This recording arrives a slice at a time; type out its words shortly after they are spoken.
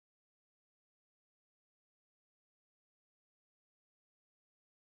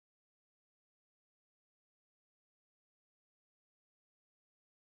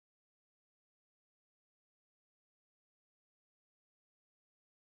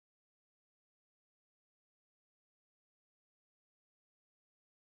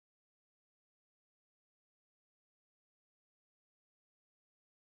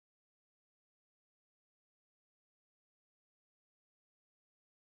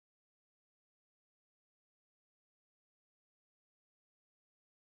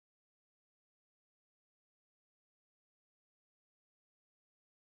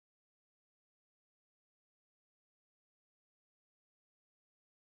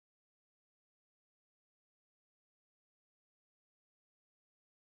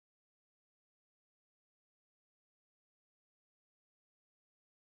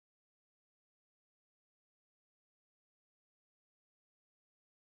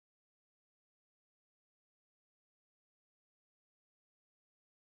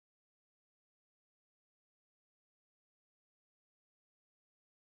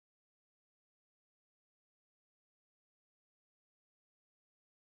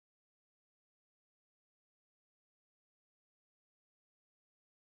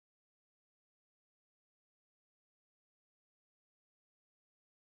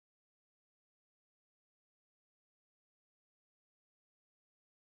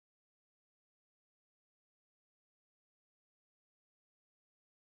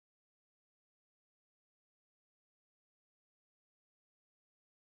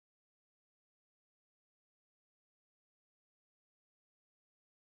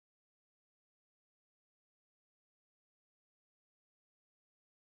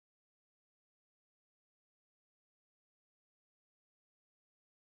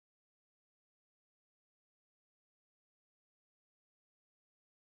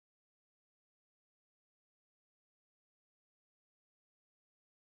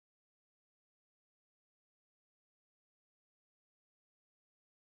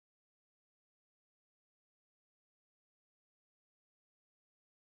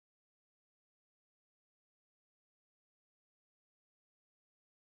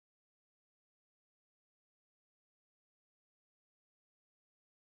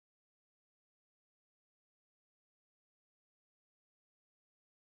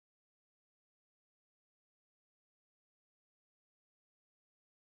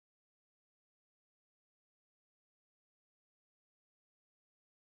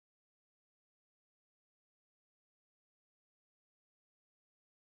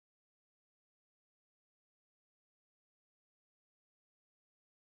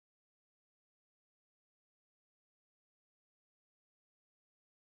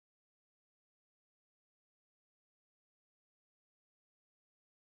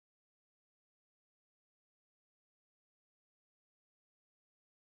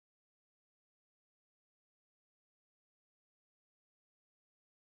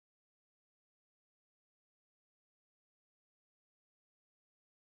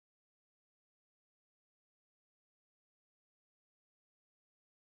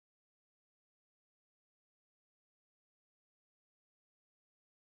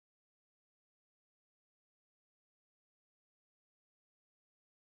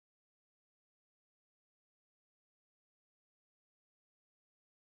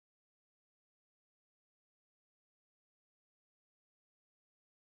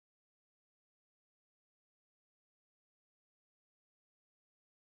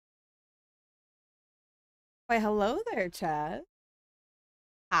Why, hello there, chat.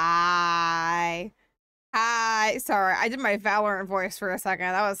 Hi. Hi. Sorry, I did my Valorant voice for a second.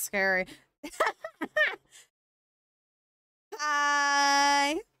 That was scary.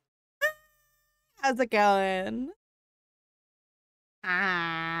 Hi. How's it going?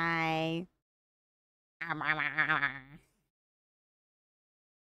 Hi.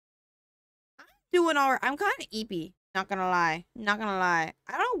 Doing all right. I'm kind of eepy. Not gonna lie. Not gonna lie.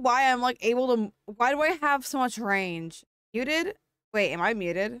 I don't know why I'm like able to. Why do I have so much range? Muted? Wait, am I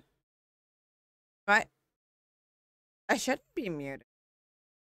muted? What? I shouldn't be muted.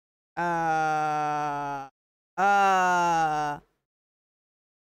 Uh. Uh.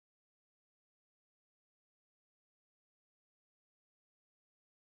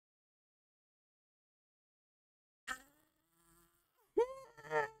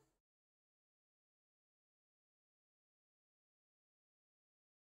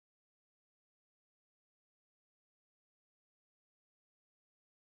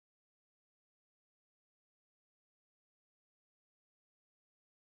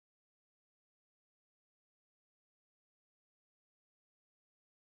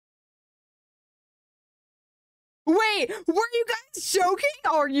 Wait, were you guys joking?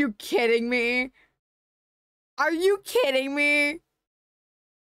 Are you kidding me? Are you kidding me?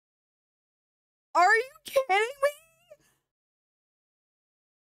 Are you kidding me?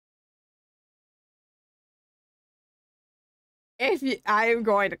 If you, I am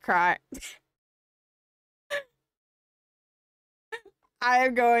going to cry. I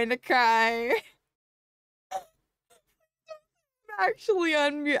am going to cry. I'm actually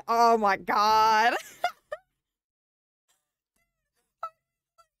unmute. Oh my god.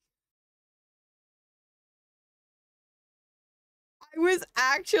 I was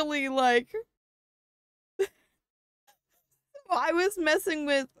actually like, I was messing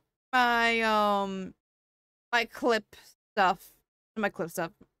with my my clip stuff. My clip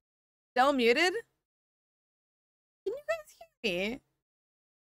stuff. Still muted? Can you guys hear me?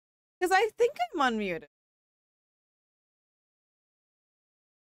 Because I think I'm unmuted.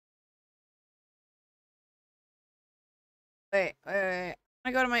 Wait. I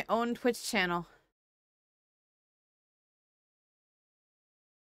go to my own Twitch channel.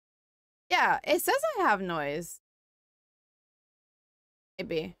 Yeah, it says I have noise.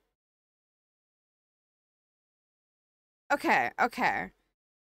 Maybe. Okay.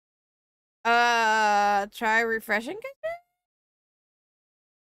 Try refreshing it?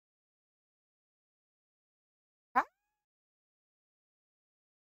 Huh?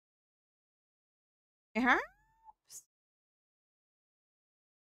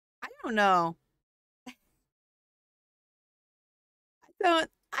 I don't know.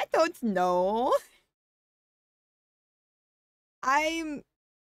 I don't know. I'm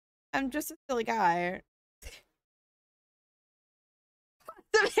I'm just a silly guy.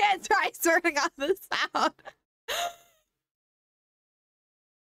 The man tries turning on the sound.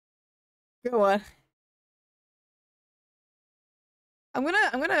 Go on. I'm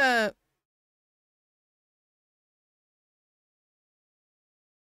gonna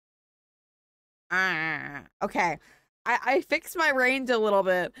okay. I fixed my range a little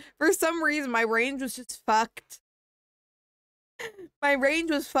bit. For some reason my range was just fucked. My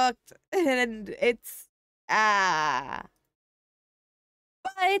range was fucked and it's but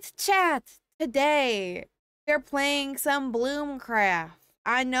chat, today they're playing some Bloomcraft.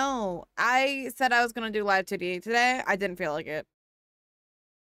 I know. I said I was gonna do live 2D today. I didn't feel like it.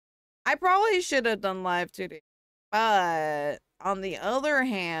 I probably should have done live 2D. But on the other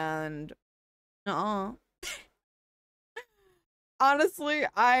hand, uh honestly,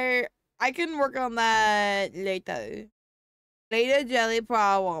 I can work on that later. Later jelly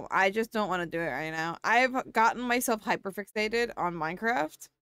problem. I just don't want to do it right now. I've gotten myself hyperfixated on Minecraft.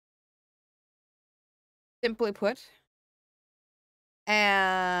 Simply put.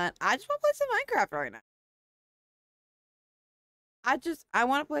 And I just want to play some Minecraft right now. I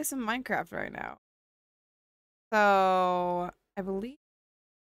want to play some Minecraft right now. So I believe.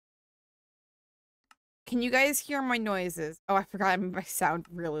 Can you guys hear my noises? Oh, I forgot I made my sound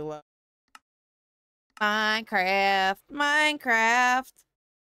really low. Minecraft.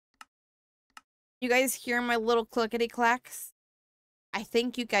 You guys hear my little clickety clacks? I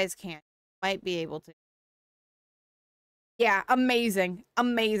think you guys can. Might be able to. Yeah, amazing.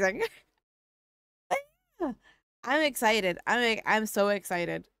 I'm excited. I'm so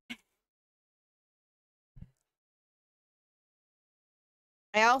excited.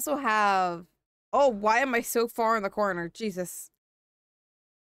 I also have. Oh, why am I so far in the corner? Jesus.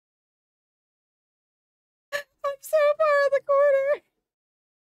 I'm so far in the corner.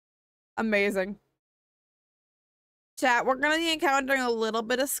 Amazing. Chat, we're gonna be encountering a little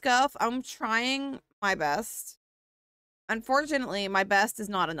bit of scuff. I'm trying my best. Unfortunately, my best is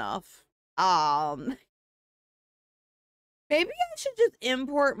not enough. Maybe I should just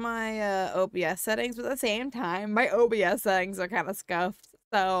import my OBS settings, but at the same time, my OBS settings are kind of scuffed.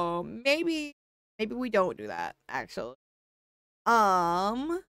 So maybe we don't do that, actually.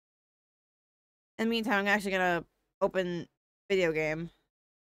 In the meantime, I'm actually gonna open video game.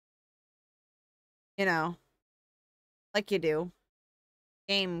 You know, like you do.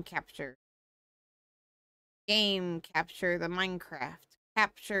 Game capture. Game capture the Minecraft.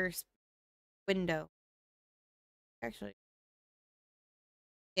 Capture window. Actually,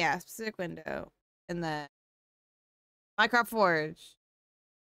 yeah, specific window. And then Minecraft Forge.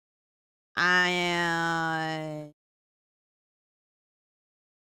 And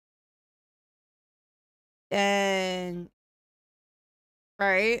then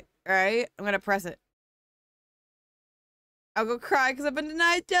right. I'm gonna press it. I'll go cry because I've been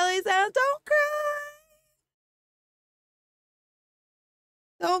denied jelly sounds. Don't cry.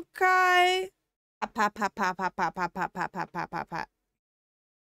 Don't cry. Pop, pop, pop, pop, pop, pop, pop, pop, pop, pop, pop, pop, pop.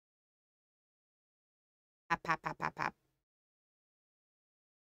 Pop, pop, pop, pop, pop.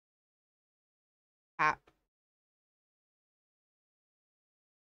 Pop.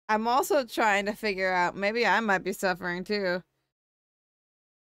 I'm also trying to figure out, maybe I might be suffering too.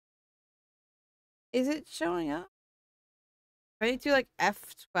 Is it showing up? Do I need to do like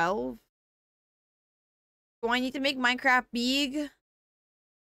F12? Do I need to make Minecraft big?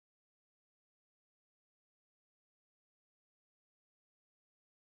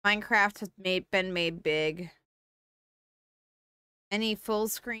 Minecraft has been made big. Any full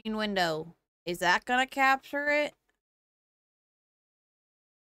screen window. Is that gonna capture it?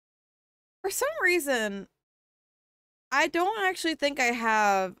 For some reason, I don't actually think I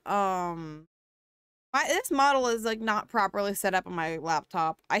have, this model is like not properly set up on my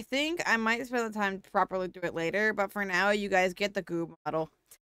laptop. I think I might spend the time to properly do it later, but for now, you guys get the goob model.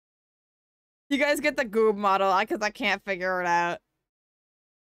 You guys get the goob model because I can't figure it out.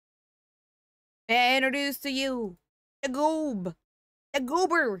 May I introduce to you the goob, the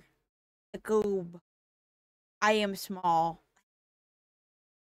goober, the goob. I am small.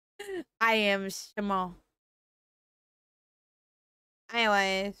 I am small.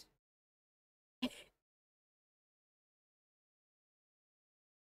 Anyways.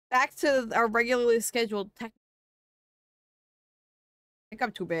 Back to our regularly scheduled tech. I think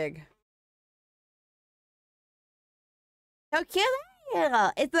I'm too big. How cute!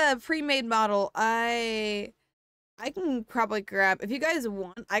 It's a pre-made model. I can probably grab, if you guys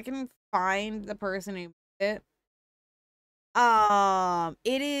want, I can find the person who made it.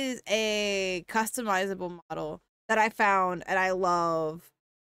 It is a customizable model that I found and I love.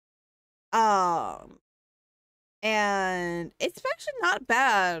 And it's actually not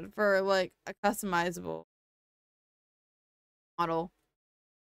bad for like a customizable model.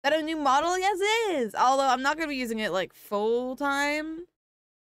 That a new model? Yes, it is. Although I'm not gonna be using it like full time.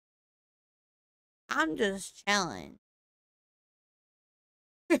 I'm just chilling.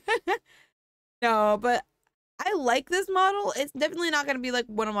 No, but I like this model. It's definitely not gonna be like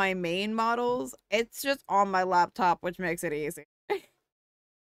one of my main models. It's just on my laptop, which makes it easy.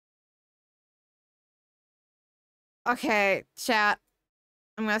 Okay, chat.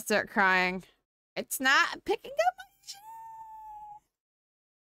 I'm gonna start crying. It's not picking up my shit.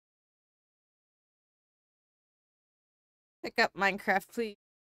 Pick up Minecraft, please.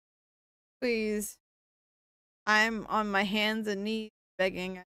 Please. I'm on my hands and knees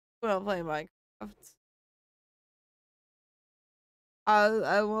begging. I will play Minecraft.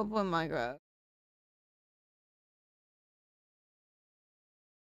 I will play Minecraft.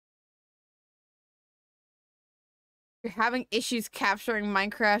 You're having issues capturing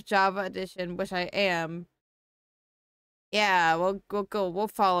Minecraft Java Edition, which I am. Yeah, we'll go. We'll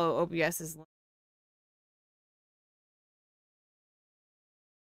follow OBS's link.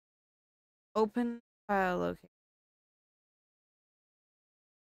 Open file location.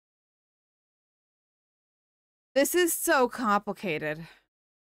 This is so complicated.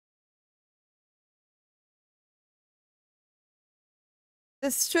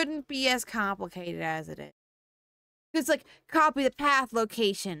 This shouldn't be as complicated as it is. It's like, copy the path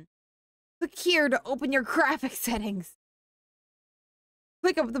location. Click here to open your graphic settings.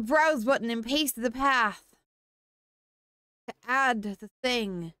 Click up the browse button and paste the path. To add the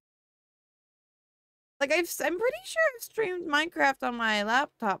thing. Like, I'm pretty sure I've streamed Minecraft on my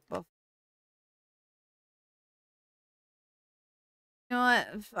laptop before. You know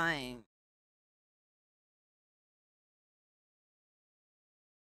what? Fine.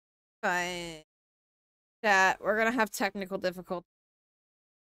 Fine. Chat, we're gonna have technical difficulty.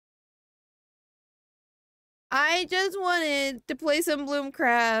 I just wanted to play some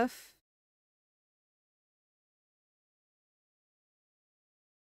Bloomcraft.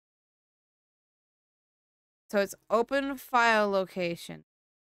 So it's open file location.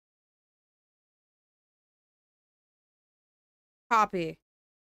 Copy.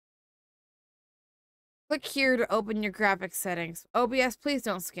 Click here to open your graphics settings. OBS, please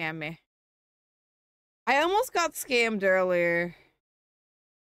don't scam me. I almost got scammed earlier.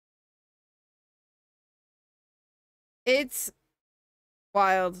 It's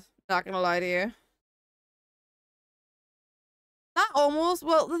wild, not gonna lie to you. Not almost.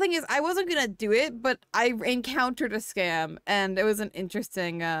 Well, the thing is, I wasn't gonna do it, but I encountered a scam, and it was an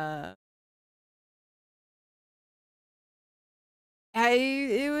interesting, it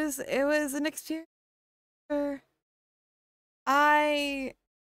was an experience. I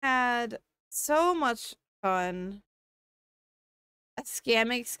had so much fun. A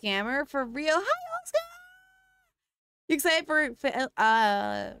scamming scammer for real. Hi, Oscar! You excited for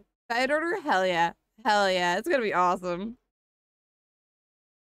side order? Hell yeah. Hell yeah. It's gonna be awesome.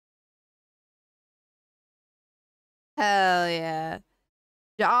 Hell yeah.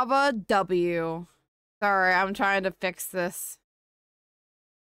 Java W. Sorry, I'm trying to fix this.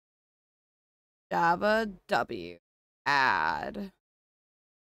 Java W. Add.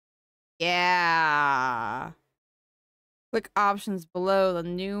 Yeah. Click options below the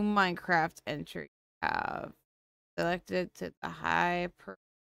new Minecraft entry you have. Selected to the high per.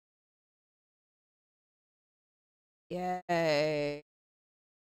 Yay.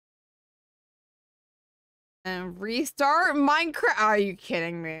 And restart Minecraft. Are you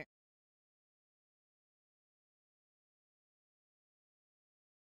kidding me?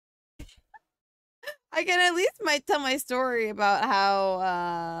 I can at least might tell my story about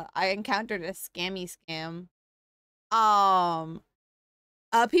how I encountered a scammy scam.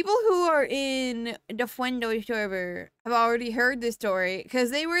 People who are in the Fuendo server have already heard this story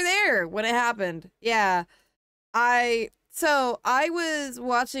because they were there when it happened. Yeah. So I was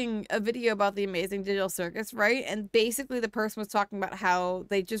watching a video about the Amazing Digital Circus, right? And basically the person was talking about how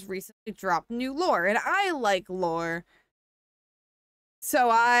they just recently dropped new lore, and I like lore. So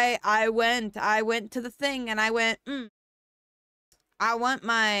I went to the thing and I went, I want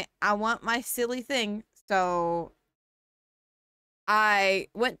my silly thing. So I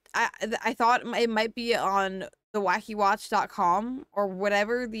thought it might be on the wackywatch.com or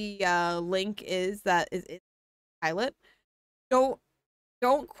whatever the link is that is in pilot. Don't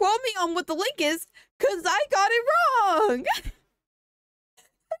quote me on what the link is, cause I got it wrong.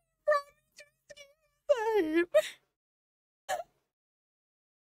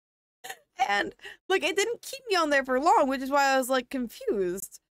 And like it didn't keep me on there for long, which is why I was like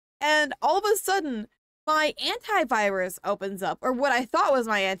confused. And all of a sudden, my antivirus opens up, or what I thought was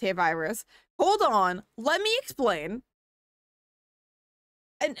my antivirus. Hold on, let me explain.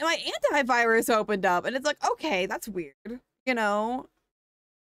 And my antivirus opened up, and it's like, okay, that's weird, you know?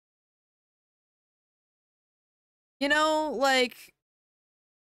 Like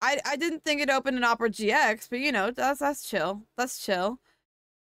I didn't think it opened an Opera GX, but you know, that's chill. That's chill.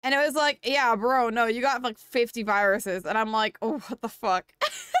 And it was like, yeah, bro, no, you got like 50 viruses. And I'm like, oh, what the fuck?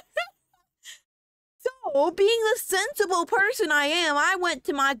 So, being the sensible person I am, I went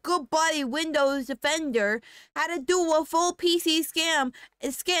to my good buddy Windows Defender, had to do a full PC scan,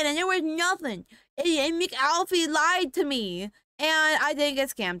 and there was nothing. And McAlfie lied to me, and I didn't get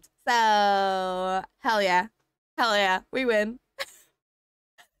scammed. So, hell yeah. Hell yeah, we win.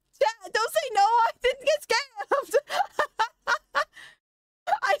 Don't say no, I didn't get scammed.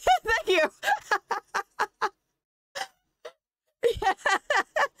 Thank you. Yeah.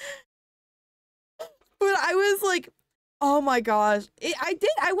 But I was like, oh my gosh. I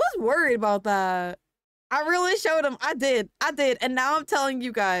was worried about that. I really showed him. I did. And now I'm telling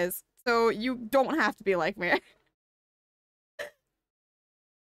you guys. So you don't have to be like me.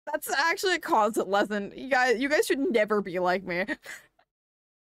 That's actually a constant lesson. You guys should never be like me.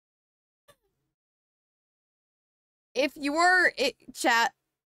 If you are chat,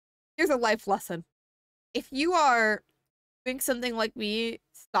 here's a life lesson. If you are doing something like me,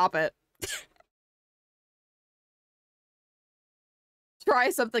 stop it.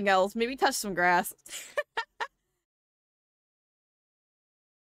 Try something else. Maybe touch some grass.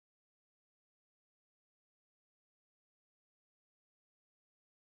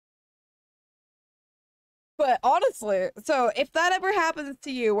 But honestly, so if that ever happens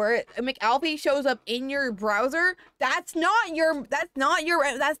to you where McAlpie shows up in your browser, that's not your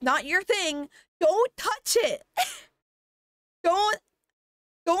thing. Don't touch it. Don't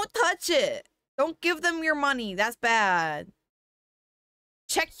touch it. Don't give them your money. That's bad.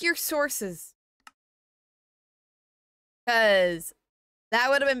 Check your sources. Because that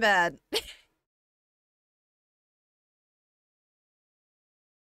would have been bad.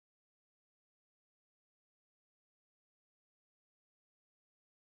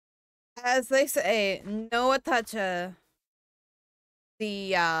 As they say, no toucha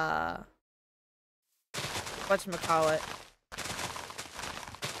the whatchamacallit.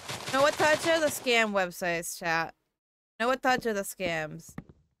 No toucha the scam websites, chat. No toucha the scams.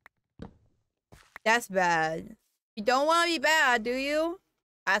 That's bad. You don't want to be bad, do you?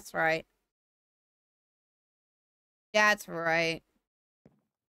 That's right. That's right.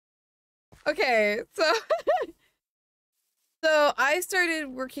 Okay, so so I started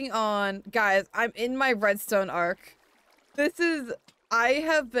working on, guys, I'm in my redstone arc. I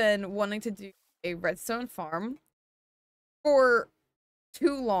have been wanting to do a redstone farm for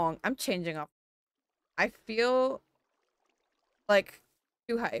too long. I'm changing up. I feel like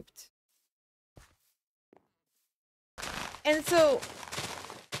too hyped. And so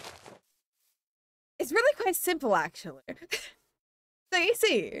it's really quite simple, actually. So you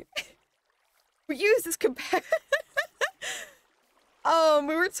see, we use this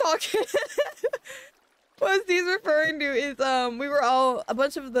we were talking. What he's referring to is we were all, a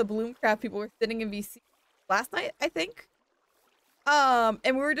bunch of the Bloomcraft people were sitting in VC last night, I think. And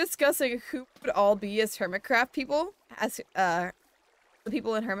we were discussing who would all be as Hermitcraft people, as the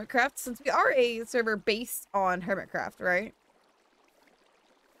people in Hermitcraft, since we are a server based on Hermitcraft, right?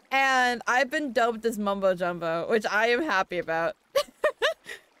 And I've been dubbed as Mumbo Jumbo, which I am happy about.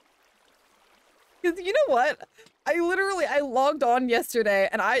 Because you know what? I logged on yesterday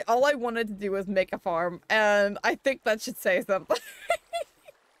and all I wanted to do was make a farm, and I think that should say something.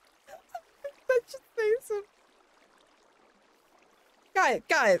 That should say something.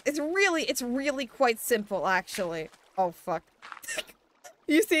 Guys, it's really quite simple, actually. Oh, fuck.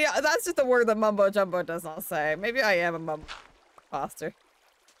 You see, that's just a word that Mumbo Jumbo does not say. Maybe I am a mumbo imposter.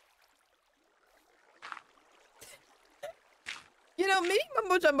 You know, maybe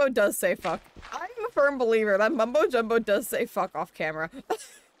Mumbo Jumbo does say fuck. I'm a firm believer that Mumbo Jumbo does say fuck off camera.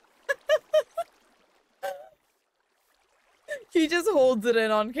 He just holds it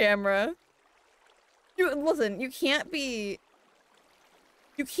in on camera. Listen, you can't be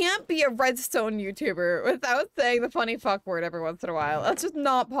a redstone YouTuber without saying the funny fuck word every once in a while. That's just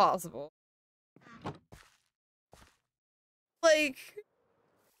not possible. Like,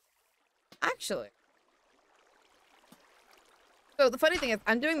 actually. So the funny thing is,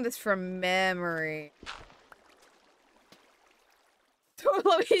 I'm doing this from memory. Don't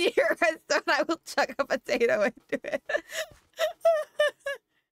let me hear redstone, I will chuck a potato into it.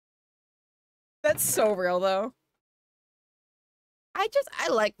 That's so real, though. I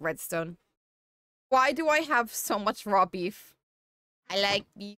like redstone. Why do I have so much raw beef? I like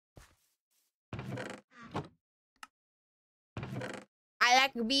beef. I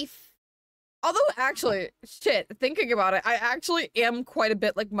like beef. Although, actually, shit, thinking about it, I actually am quite a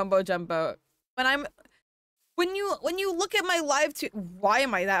bit like Mumbo Jumbo. When you look at my live why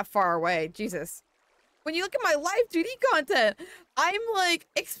am I that far away? Jesus. When you look at my live 2D content, I'm like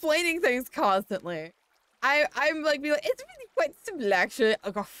explaining things constantly. I'm like, it's really quite simple, actually.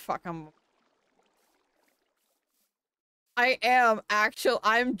 Oh, fuck,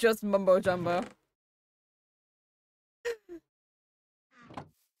 I'm just Mumbo Jumbo.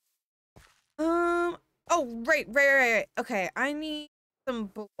 Oh, right. Okay, I need some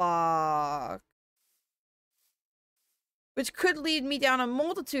block. Which could lead me down a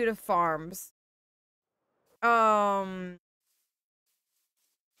multitude of farms.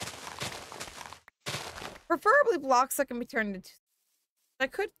 Preferably blocks that can be turned into... I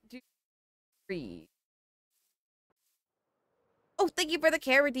could do 3. Oh, thank you for the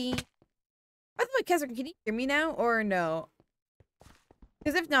carroty. By the way, Kesser, can you hear me now or no?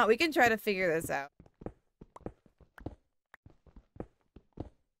 Because if not, we can try to figure this out.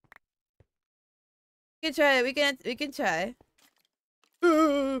 We can try. We can try.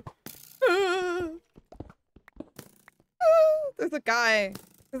 There's a guy.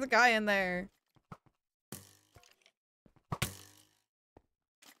 There's a guy in there.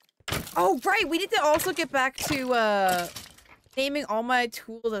 Oh, right. We need to also get back to naming all my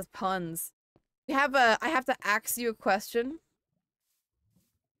tools as puns. I have to ask you a question.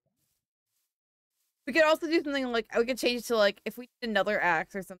 We could also do something like, we could change it to like, if we did another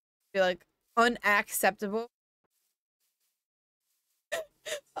axe or something, be like, unacceptable.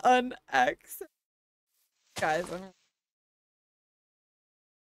 Unacceptable. Guys,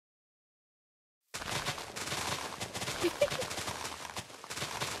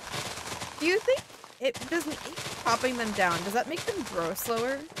 Do you think it doesn't chopping them down? Does that make them grow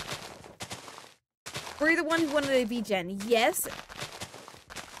slower? Were you the one who wanted a V-Gen? Yes.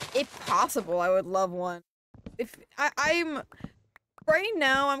 If possible, I would love one. If I'm right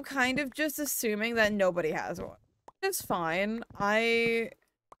now, I'm kind of just assuming that nobody has one. It's fine. Also,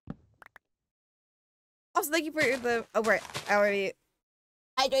 thank you for the. Oh right, I already.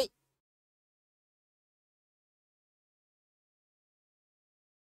 Hydrate.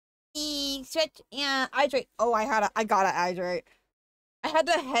 Stretch. Yeah, hydrate. Oh, I gotta hydrate. I had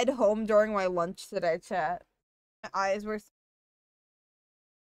to head home during my lunch today, chat. My eyes were.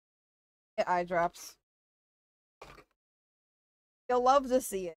 Get eye drops. You'll love to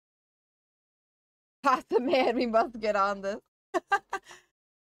see it. Pasta man, we must get on this.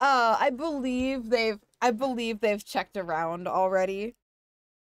 I believe they've checked around already.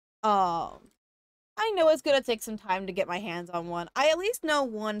 I know it's gonna take some time to get my hands on one. I at least know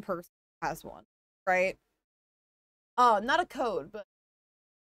one person has one, right? Oh, not a code, but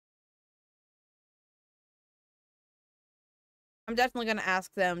I'm definitely gonna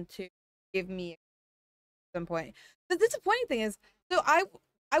ask them to give me at some point. The disappointing thing is, so I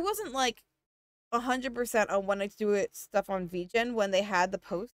wasn't like 100% on wanting to do it stuff on VGen when they had the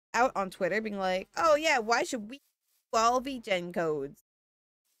post out on Twitter being like, oh yeah, why should we do all VGen codes?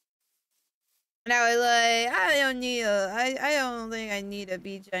 And I was like, I don't think I need a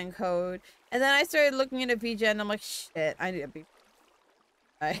VGen code. And then I started looking into VGen and I'm like, shit, I need a VGen.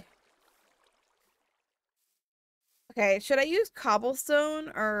 Okay, should I use cobblestone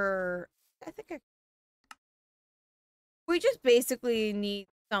or I think we just basically need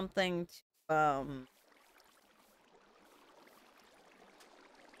something to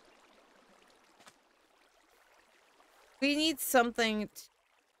we need something to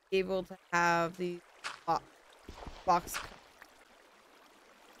be able to have these box.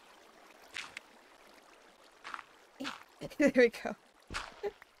 There we go.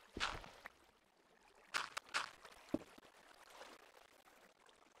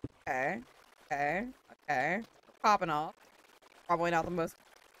 Okay. Popping off. Probably not the most.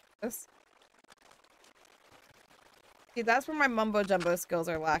 See, that's where my mumbo jumbo skills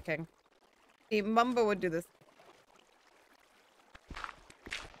are lacking. See, Mumbo would do this.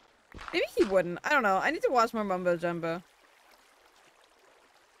 Maybe he wouldn't. I don't know. I need to watch more mumbo jumbo.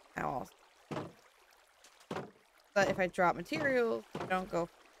 Ow. But if I drop materials, I don't go.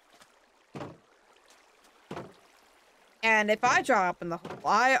 And if I drop in the hole,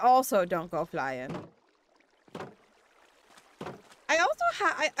 I also don't go flying. I also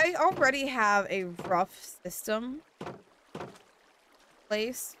I already have a rough system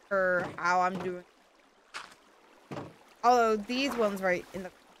place for how I'm doing. Although these ones right in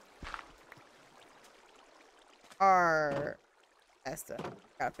the are messed up.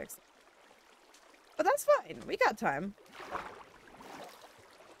 Gotta fix it. But that's fine. We got time.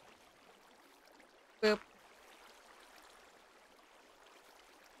 Boop.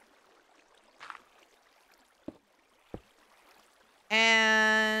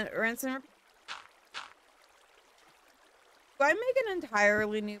 And rinse and repeat. Do I make an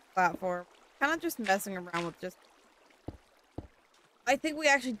entirely new platform? Kind of just messing around with just... I think we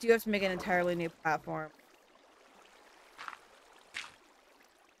actually do have to make an entirely new platform.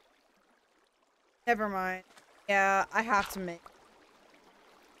 Never mind. Yeah, I have to make...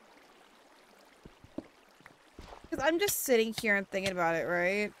 Because I'm just sitting here and thinking about it,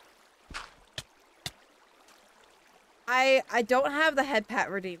 right? I don't have the head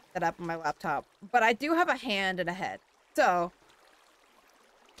pat redeem set up on my laptop, but I do have a hand and a head. So,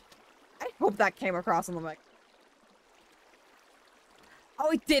 I hope that came across on the mic.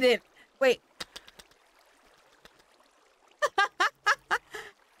 Oh, it didn't. Wait.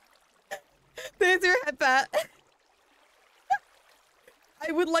 There's your head pat.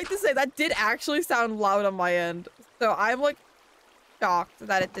 I would like to say that did actually sound loud on my end. So I'm like shocked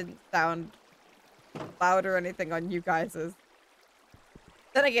that it didn't sound loud or anything on you guys's.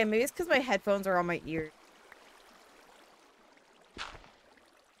 Then again, maybe it's because my headphones are on my ears.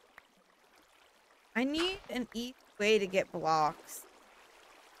 I need an easy way to get blocks.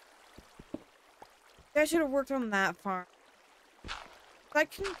 I should have worked on that farm. I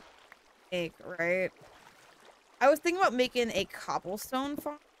can make, right? I was thinking about making a cobblestone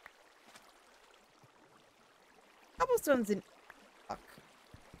farm. Cobblestone's an block.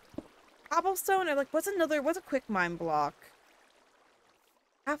 Cobblestone or like what's a quick mine block?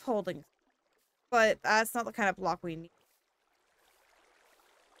 Half holding. But that's not the kind of block we need.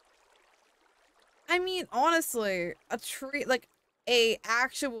 I mean, honestly, a tree, like a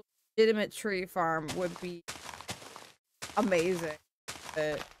actual legitimate tree farm would be amazing.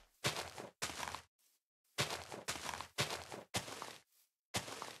 But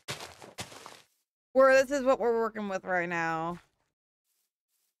This is what we're working with right now.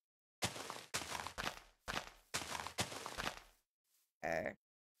 Okay.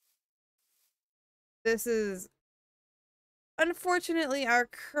 This is unfortunately our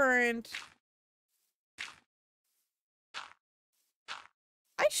current.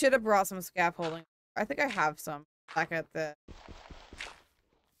 I should have brought some scaffolding. I think I have some back at the.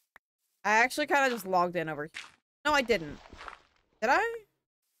 I actually kind of just logged in over here. No, I didn't. Did I?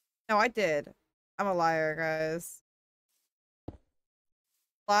 No, I did. I'm a liar, guys.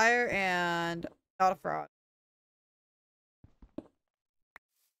 Liar and not a fraud.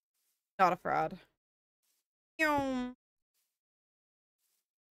 Not a fraud.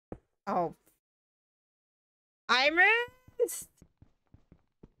 Oh. I missed.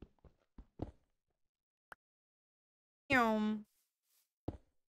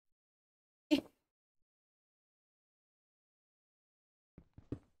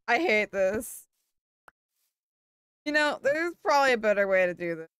 I hate this. You know, there's probably a better way to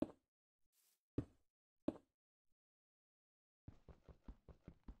do this.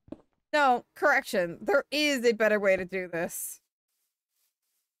 No, correction. There is a better way to do this.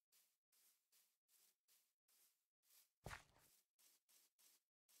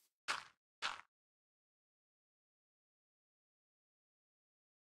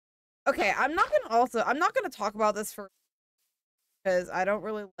 Okay, I'm not gonna talk about this for because I don't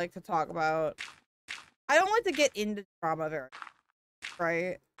really like to talk about I don't like to get into drama very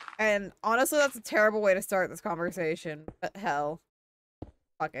right? And honestly that's a terrible way to start this conversation, but hell.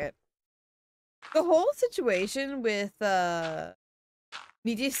 Fuck it. The whole situation with Niji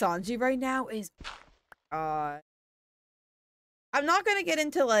Sanji right now is I'm not gonna get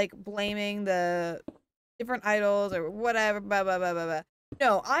into like blaming the different idols or whatever, blah blah blah blah blah.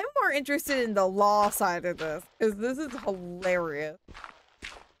 No, I'm more interested in the law side of this, because this is hilarious.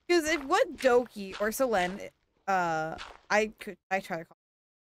 Because if what Doki or Selen, I try to call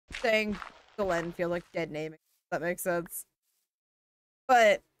saying Selen feel like dead naming, if that makes sense.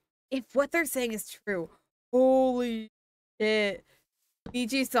 But if what they're saying is true, holy shit,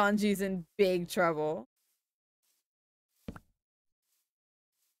 Niji Sanji's in big trouble.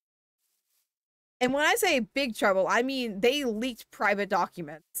 And when I say big trouble, I mean they leaked private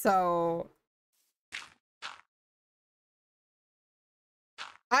documents, so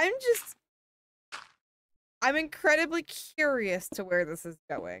I'm incredibly curious to where this is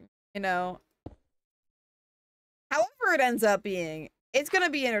going, you know? However it ends up being, it's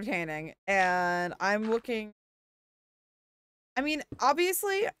gonna be entertaining, and I'm looking... I mean,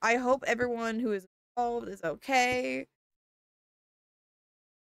 obviously, I hope everyone who is involved is okay.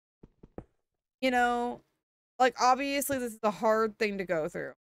 You know, like, obviously this is a hard thing to go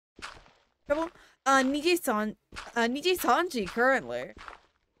through. Niji Sanji currently.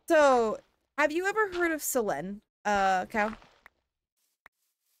 So, have you ever heard of Selen, Cal?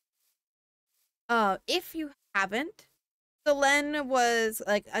 If you haven't, Selen was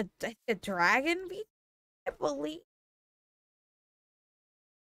like a dragon beast, I believe.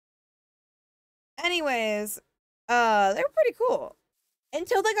 Anyways, they were pretty cool.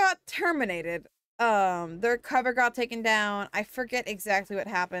 Until they got terminated. Their cover got taken down. I forget exactly what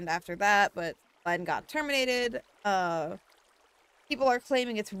happened after that, but Selen got terminated. People are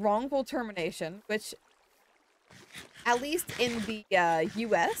claiming it's wrongful termination, which, at least in the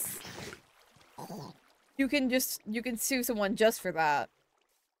US, you can sue someone just for that.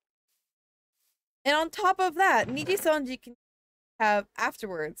 And on top of that, Niji Sanji can have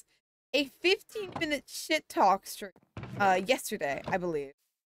afterwards a 15-minute shit talk stream yesterday, I believe,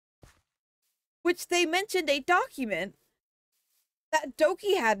 which they mentioned a document that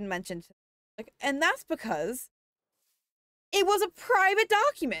Doki hadn't mentioned, like, and that's because it was a private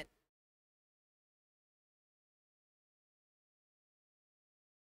document.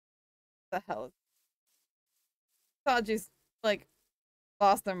 What the hell? Sanji's like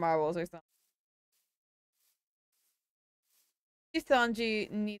lost their marbles or something. Sanji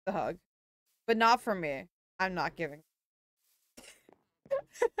needs a hug, but not from me. I'm not giving.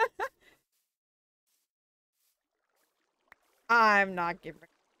 I'm not giving.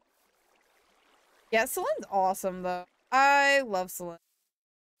 Yeah, Selen's awesome though. I love Selen.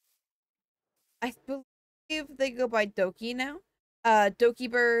 I believe they go by Doki now. Doki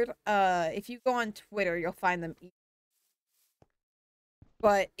Bird. If you go on Twitter, you'll find them.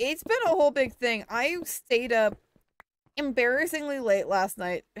 But it's been a whole big thing. I stayed up embarrassingly late last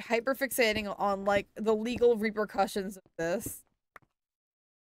night, hyperfixating on like the legal repercussions of this.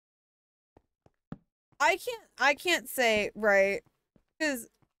 I can't say, right, because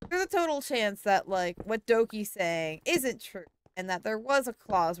there's a total chance that like what Doki's saying isn't true, and that there was a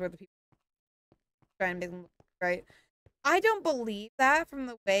clause where the people trying to make them look right. I don't believe that from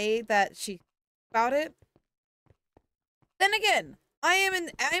the way that she about it. Then again, I am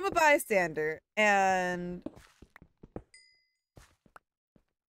a bystander, and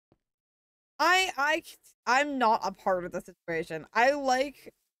I'm not a part of the situation. I'm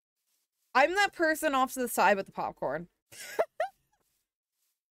that person off to the side with the popcorn.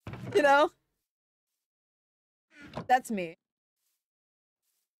 You know? That's me.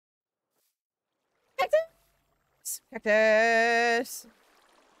 Cactus! Cactus!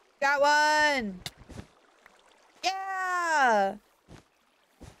 Got one! Yeah!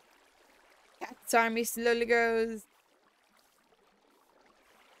 Cactus army slowly grows.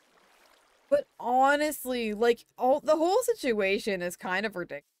 But honestly, like, the whole situation is kind of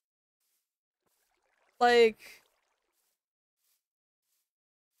ridiculous. Like,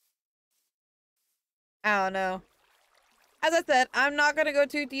 I don't know. As I said, I'm not gonna go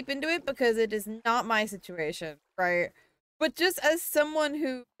too deep into it because it is not my situation, right? But just as someone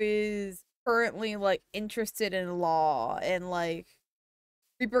who is currently, like, interested in law and, like,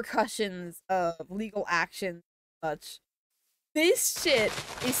 repercussions of legal action and such, this shit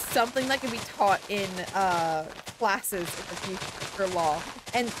is something that can be taught in, classes in the future for law.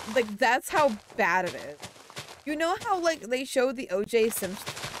 And, like, that's how bad it is. You know how, like, they show the O.J.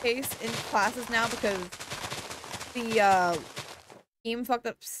 Simpson case in classes now because the, team fucked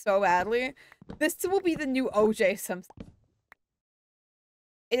up so badly? This will be the new O.J. Simpson.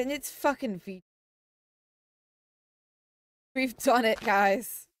 And it's fucking feat. We've done it,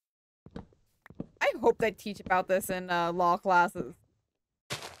 guys. I hope they teach about this in, law classes.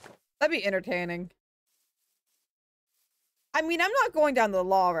 That'd be entertaining. I mean, I'm not going down the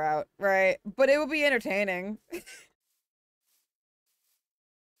law route, right? But it would be entertaining.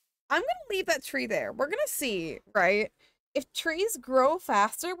 I'm gonna leave that tree there. We're gonna see, right? If trees grow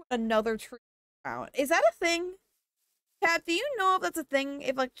faster with another tree around. Is that a thing? Kat, do you know if that's a thing?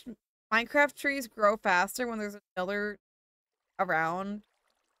 If, like, Minecraft trees grow faster when there's another around?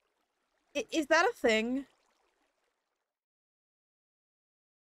 Is that a thing?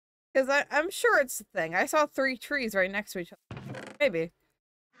 Because I'm sure it's a thing. I saw 3 trees right next to each other. Maybe.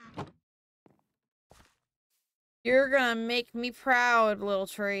 You're gonna make me proud, little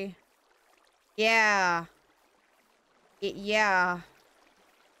tree. Yeah. Yeah.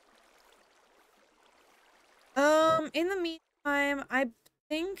 In the meantime, I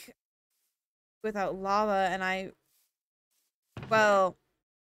think without lava and well,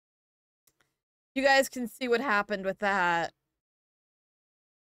 you guys can see what happened with that.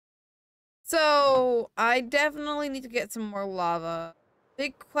 So, I definitely need to get some more lava.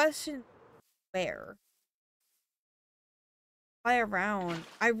 Big question, where? Fly around.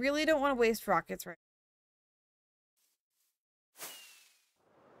 I really don't want to waste rockets right now.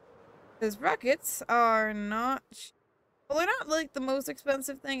 Because rockets are not... Well, they're not, like, the most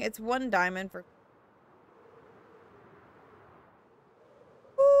expensive thing. It's 1 diamond for...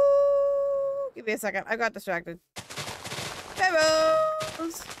 Ooh, give me a second. I got distracted.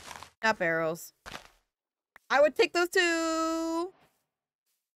 Barrels! Not barrels. I would take those too!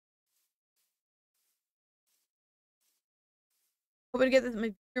 Hoping to get this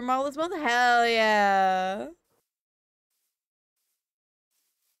your model this month? Hell yeah!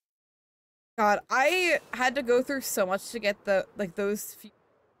 God, I had to go through so much to get the, like, those few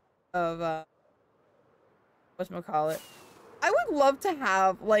of, whatchamacallit. I would love to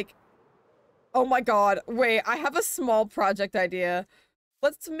have, like, oh my god, wait, I have a small project idea.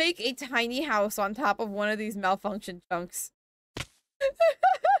 Let's make a tiny house on top of one of these malfunction chunks.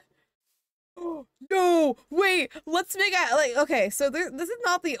 No, wait, let's make a, like, okay, so this is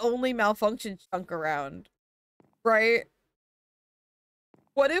not the only malfunction chunk around, right?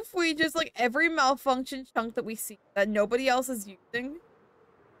 What if we just, like, every malfunction chunk that we see that nobody else is using,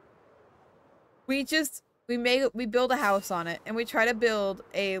 we build a house on it, and we try to build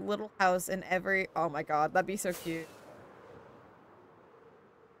a little house in every, oh my god, that'd be so cute.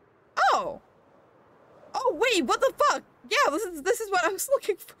 Oh! Oh, wait, what the fuck? Yeah, this is what I was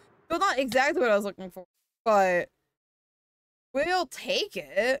looking for. Well, not exactly what I was looking for, but we'll take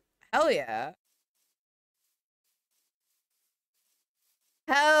it. Hell yeah.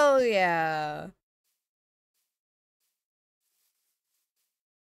 Hell yeah.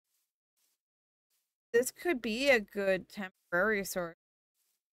 This could be a good temporary source.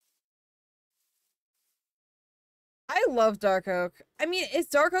 I love dark oak. I mean, is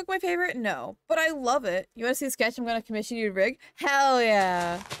dark oak my favorite? No, but I love it. You want to see a sketch I'm going to commission you to rig? Hell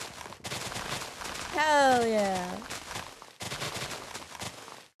yeah. Hell yeah.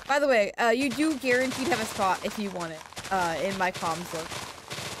 By the way, you do guaranteed have a spot if you want it, in my comms list.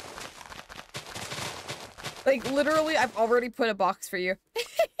 Like, literally, I've already put a box for you.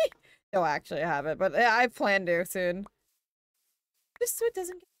 No, actually, I haven't, but I plan to soon. Just so it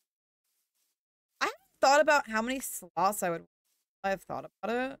doesn't get... I haven't thought about how many slots I've thought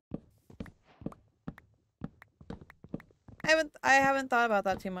about it. I haven't thought about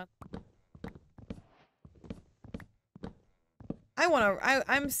that too much.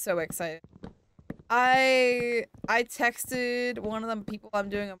 I'm so excited. I texted one of the people I'm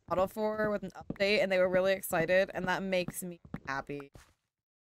doing a model for with an update, and they were really excited, and that makes me happy.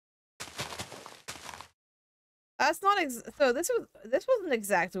 That's not so this wasn't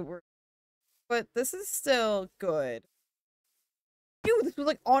exactly word, but this is still good. Dude, this was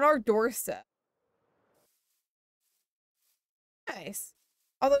like on our doorstep. Nice.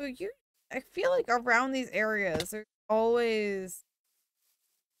 Although I feel like around these areas there's always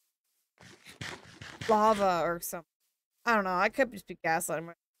lava or something. I don't know. I could just be gaslighting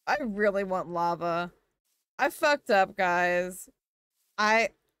myself. I really want lava. I fucked up, guys. I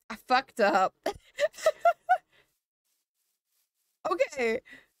fucked up. Okay.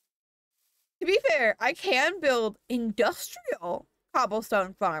 To be fair, I can build industrial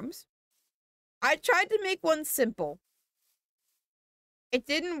cobblestone farms. I tried to make one simple. It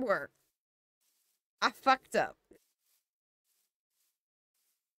didn't work. I fucked up.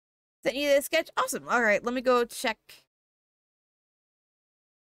 Sent you this sketch? Awesome. All right, let me go check.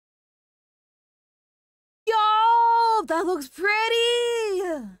 Yo, that looks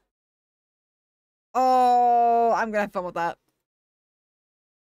pretty. Oh, I'm gonna have fun with that.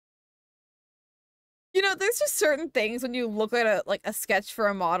 You know, there's just certain things when you look at a sketch for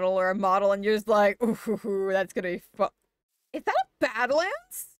a model or a model and you're just like, ooh, that's gonna be fun. Is that a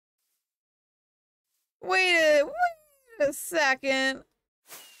Badlands? Wait a second.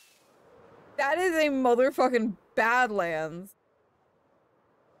 That is a motherfucking Badlands.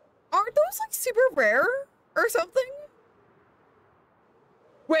 Aren't those like super rare or something?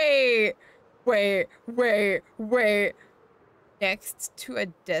 Wait. Next to a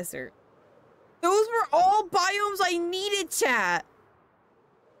desert. Those were all biomes I needed, chat.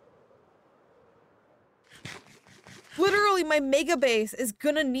 Literally, my mega base is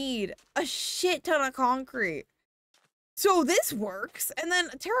gonna need a shit ton of concrete. So this works. And then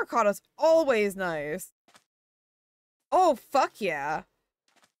terracotta's always nice. Oh, fuck yeah.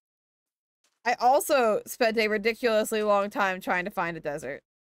 I also spent a ridiculously long time trying to find a desert.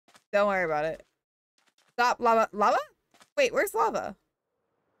 Don't worry about it. Stop, lava. Lava? Wait, where's lava?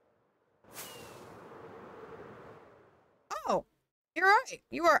 Oh, you're right.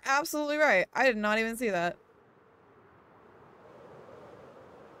 You are absolutely right. I did not even see that.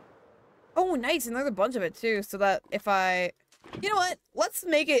 Oh, nice. And there's a bunch of it too, so that if I... You know what? Let's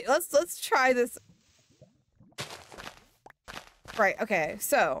make it... Let's try this. Right, okay.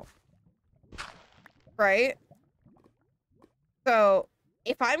 So... Right? So,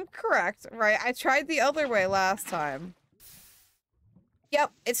 if I'm correct, right? I tried the other way last time.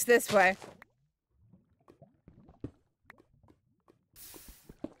 Yep, it's this way.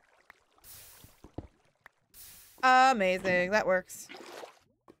 Amazing. That works.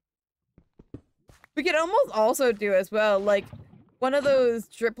 We could almost also do as well, like, one of those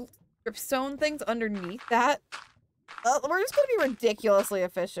dripstone things underneath that. We're just gonna be ridiculously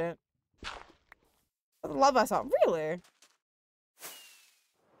efficient. I love myself. Really?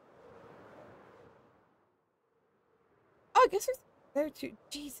 Oh, I guess there's there too.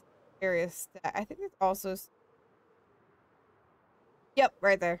 Jesus. Various stat. I think there's also... Yep,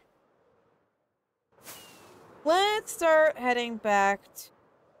 right there. Let's start heading back to...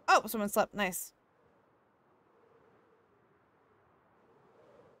 Oh, someone slept. Nice.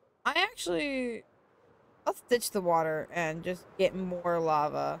 I actually... Let's ditch the water and just get more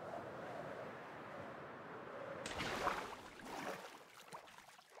lava.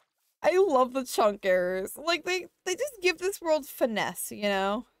 I love the chunk errors. Like, they just give this world finesse, you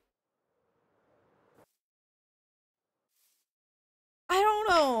know? I don't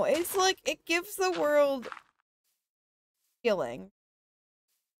know. It's like, it gives the world feeling.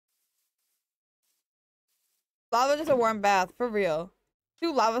 Lava just a warm bath, for real.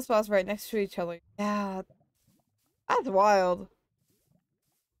 Two lava spots right next to each other. Yeah, that's wild.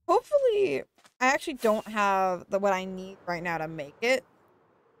 Hopefully, I actually don't have what I need right now to make it.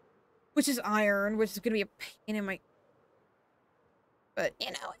 Which is iron, which is gonna be a pain in my... But, you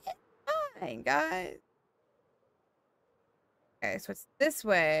know, it's fine, guys. Okay, so it's this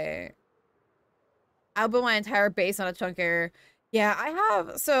way. I'll build my entire base on a chunk error. Yeah, I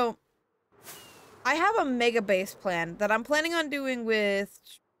have a mega base plan that I'm planning on doing with...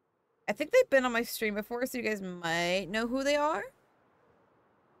 I think they've been on my stream before, so you guys might know who they are.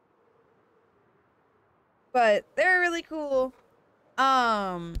 But they're really cool.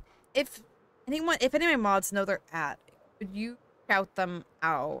 If if any of my mods know they're at, could you shout them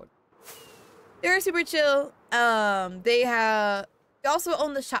out? They're super chill. They also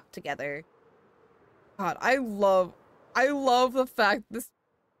own the shop together. God, I love the fact this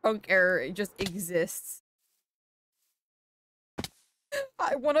punk error just exists.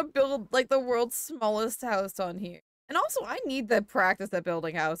 I want to build like the world's smallest house on here. And also, I need the practice at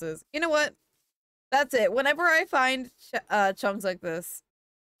building houses. You know what? That's it. Whenever I find chunks like this,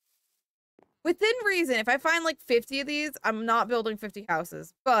 within reason, if I find like 50 of these, I'm not building 50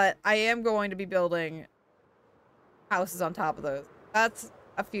 houses, but I am going to be building houses on top of those. That's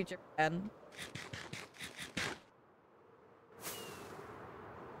a future plan.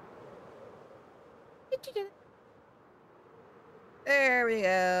 There we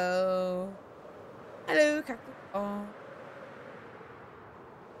go. Hello, cactus. Oh.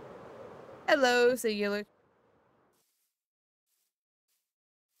 Hello, singular.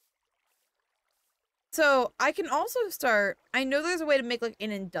 So I can also start. I know there's a way to make like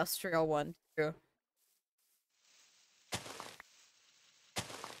an industrial one too.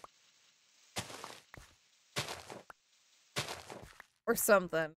 Or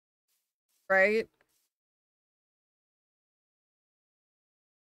something. Right?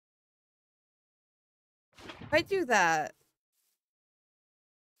 If I do that,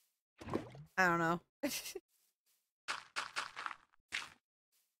 I don't know.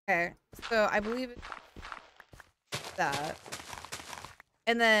 Okay, so I believe it's that.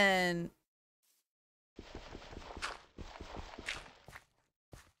 And then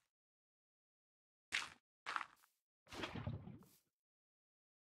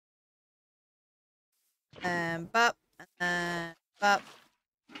bop, bop,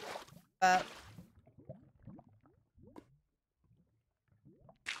 bop.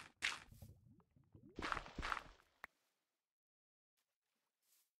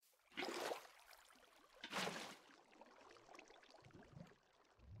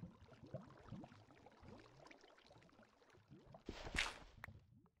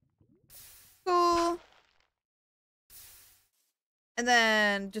 Cool. And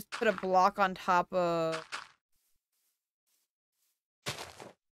then just put a block on top of.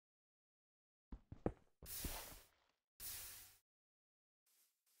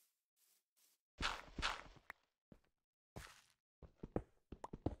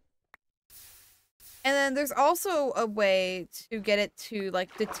 And then there's also a way to get it to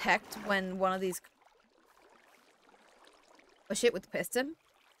like detect when one of these push it with the piston.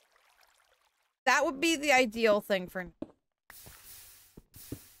 That would be the ideal thing for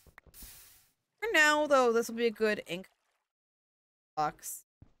now, though. This will be a good ink box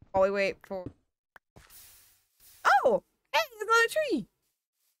while we wait for. Oh, hey, there's another tree.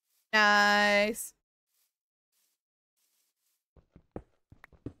 Nice.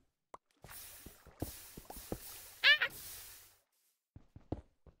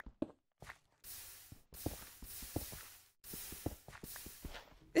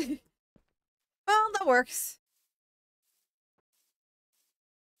 Well, that works.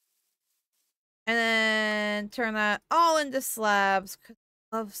 And then turn that all into slabs. 'Cause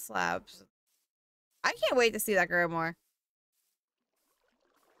I love slabs. I can't wait to see that grow more.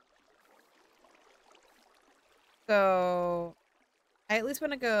 So, I at least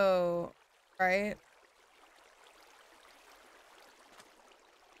want to go, right?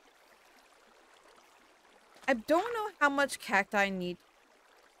 I don't know how much cacti I need,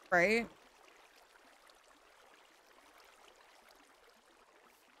 right?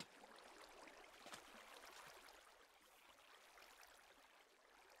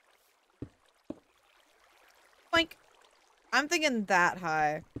 Like, I'm thinking that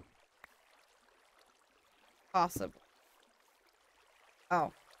high. Possible.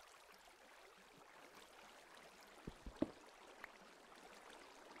 Oh.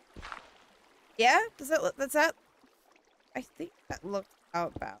 Yeah? Does that look, that's that? I think that looked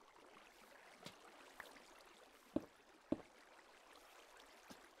about.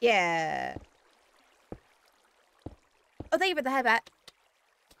 Yeah. Oh, thank you for the headbat.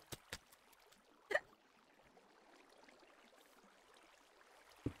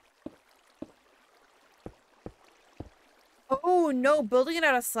 Oh, no. Building it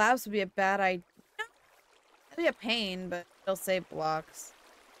out of slabs would be a bad idea. That'd be a pain, but it'll save blocks.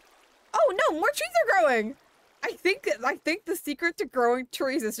 Oh, no. More trees are growing. I think the secret to growing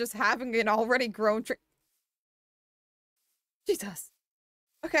trees is just having an already grown tree. Jesus.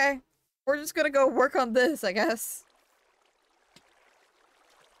 Okay. We're just gonna go work on this, I guess.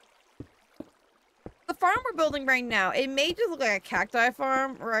 The farm we're building right now, it may just look like a cacti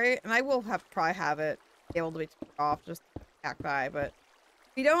farm, right? And I will probably have it. be able to be turned off, just cacti, but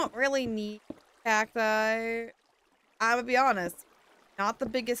we don't really need cacti. I'm gonna be honest, not the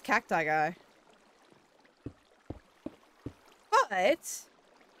biggest cacti guy. But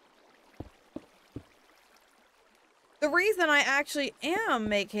the reason I actually am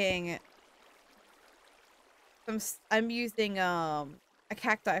making I'm using a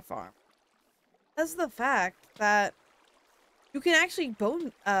cacti farm is the fact that you can actually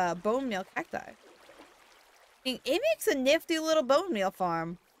bone meal cacti. It makes a nifty little bone meal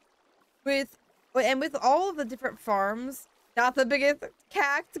farm with all of the different farms. Not the biggest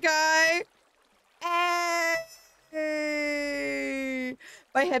cact guy. Hey!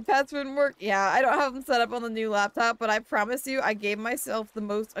 My head pads wouldn't work. Yeah, I don't have them set up on the new laptop, but I promise you, I gave myself the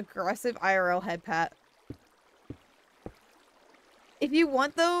most aggressive IRL head pat. If you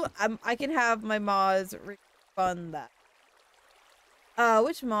want, though, I can have my mods refund that.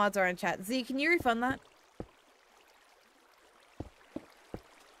 Which mods are in chat? Z, can you refund that?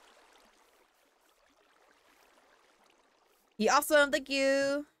 Yeah, awesome, thank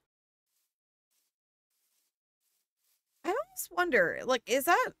you. I almost wonder, like, is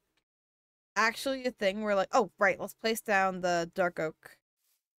that actually a thing where, like, oh, right, let's place down the dark oak.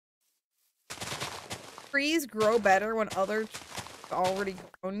 Trees grow better when other trees are already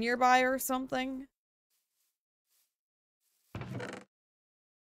grown nearby or something?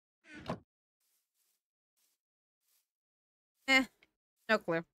 No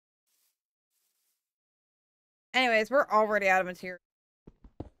clue. Anyways, we're already out of material.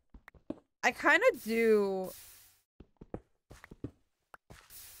 I kind of do...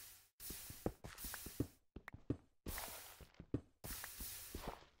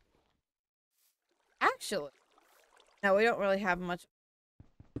 Actually, no, we don't really have much.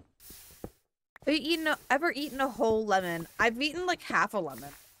 Have you ever eaten a whole lemon? I've eaten like half a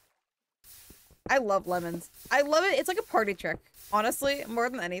lemon. I love lemons. I love it. It's like a party trick, honestly, more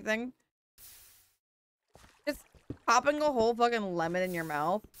than anything. Just popping a whole fucking lemon in your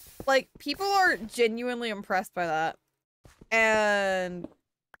mouth. Like, people are genuinely impressed by that. And,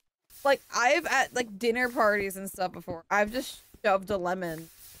 like, I've at, like, dinner parties and stuff before, I've just shoved a lemon.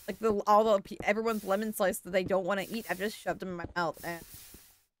 Like, everyone's lemon slice that they don't want to eat, I've just shoved them in my mouth, and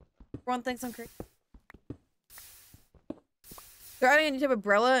everyone thinks I'm crazy. They're adding a new type of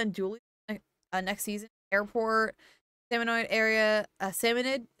umbrella and Julie next season. Airport, salmonoid area,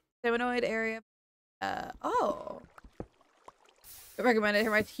 salmonoid area. Oh. I recommend it.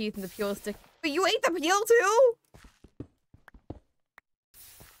 Here, my teeth and the peel is stick. But you ate the peel too?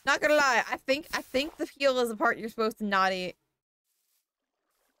 Not gonna lie, I think the peel is the part you're supposed to not eat.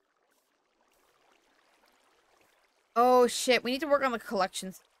 Oh shit, we need to work on the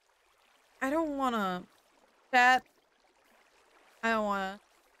collections. I don't wanna... Chat. I don't wanna...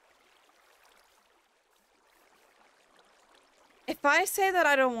 If I say that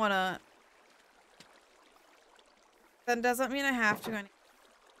I don't wanna... Then doesn't mean I have to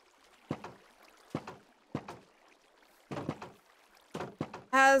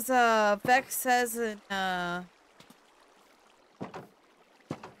As Vex says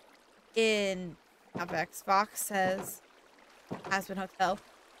in not Vex, Fox says Aspen Hotel.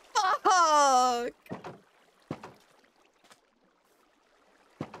 Fuck!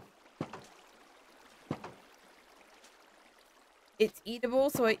 It's eatable,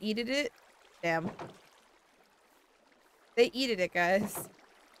 so I eated it. Damn. They eated it, guys.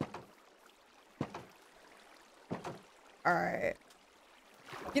 Alright.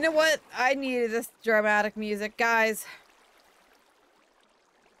 You know what? I needed this dramatic music, guys.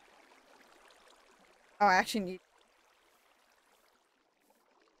 Oh, I actually need...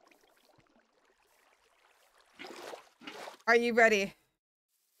 Are you ready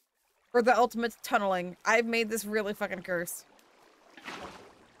for the ultimate tunneling? I've made this really fucking curse.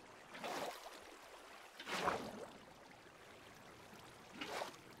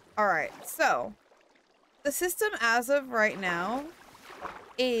 Alright, so the system as of right now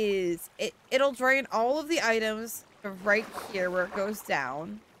is it'll drain all of the items right here where it goes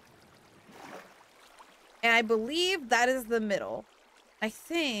down. And I believe that is the middle. I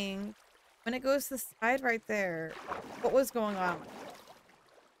think when it goes to the side right there, what was going on?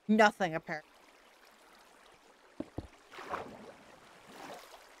 Nothing, apparently.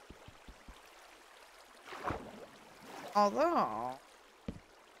 Although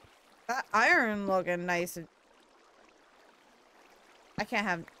that iron looking nice and I can't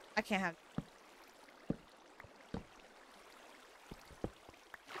have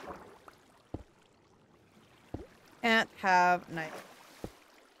nice.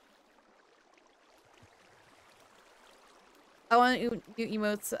 I want new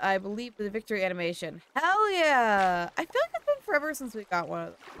emotes, I believe, with the victory animation. Hell yeah! I feel like it's been forever since we got one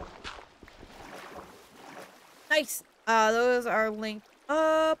of them. Nice! Those are linked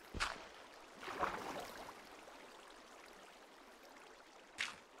up.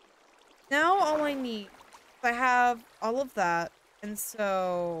 Now all I need, I have all of that, and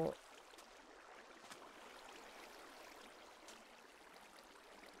so...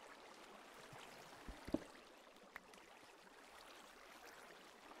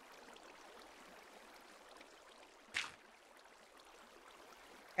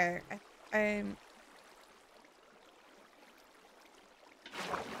 Okay, I'm...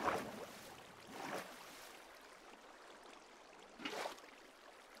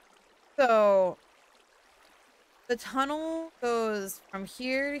 So, the tunnel goes from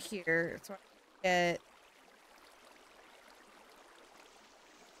here to here, so I get...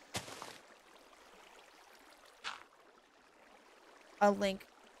 a link.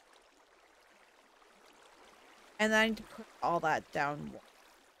 And then I need to put all that down.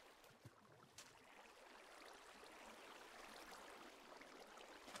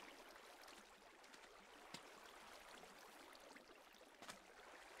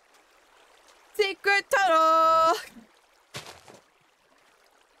 Secret tunnel!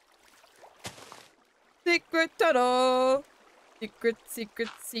 Secret tunnel! Secret, secret,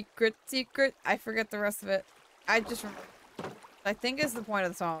 secret, secret. I forget the rest of it. I just remember. I think is the point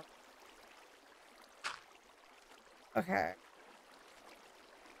of the song. Okay.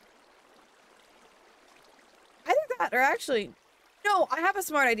 I think that, or actually, no, I have a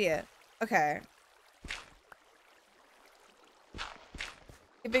smart idea. Okay.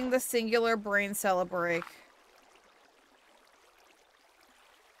 Giving the singular brain cell a break.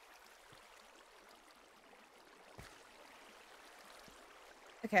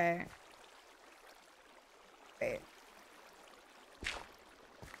 Okay. Wait.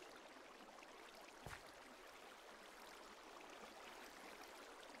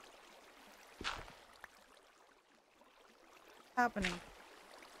 What's happening?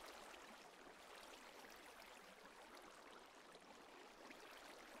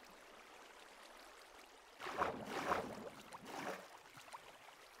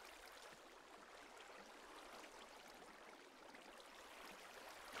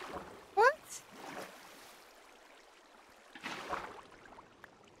 What?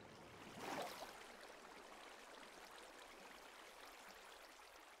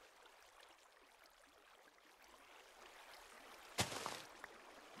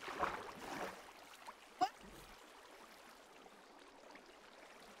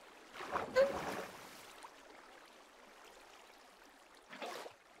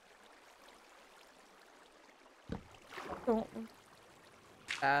 Don't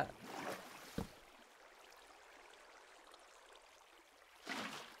that.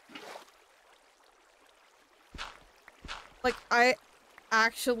 Like, I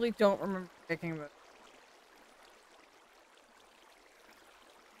actually don't remember picking this.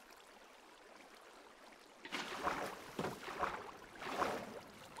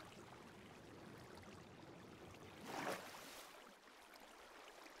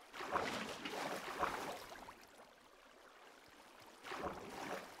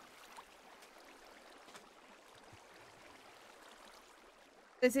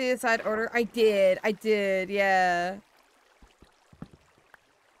 Did I see the side order? I did, yeah.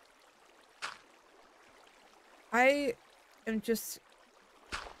 I am just...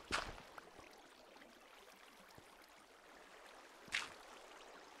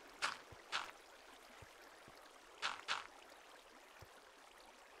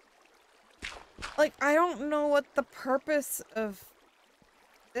 Like, I don't know what the purpose of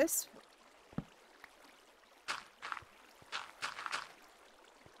this...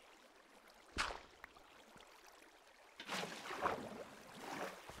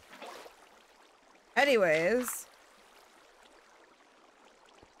 Anyways...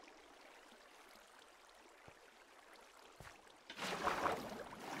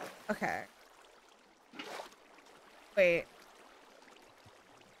 Okay. Wait.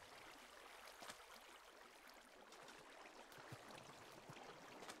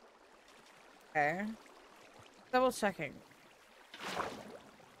 Okay. Double checking.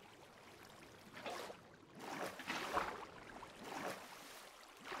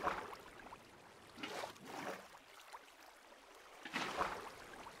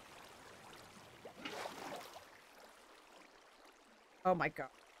 Oh my god.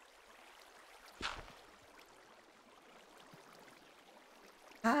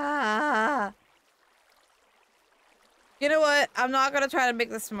 Ah! You know what? I'm not gonna try to make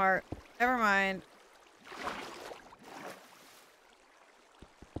this smart. Never mind.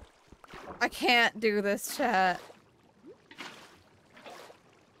 I can't do this, chat.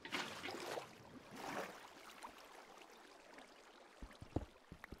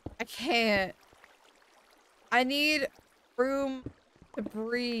 I can't. I need room to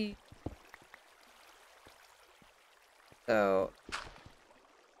breathe. So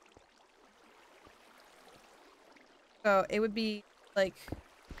it would be like,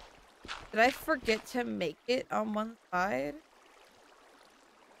 did I forget to make it on one side?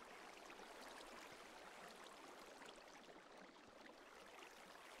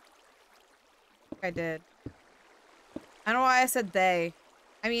 I did. I don't know why I said they.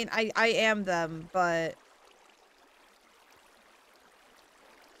 I mean, I am them, but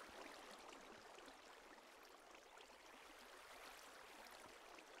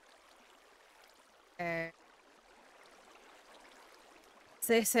okay.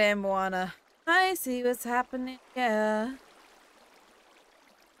 Say Moana. I see what's happening, yeah.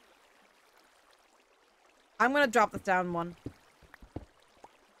 I'm gonna drop this down one.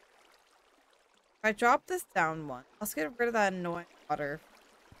 If I drop this down one, let's get rid of that annoying water.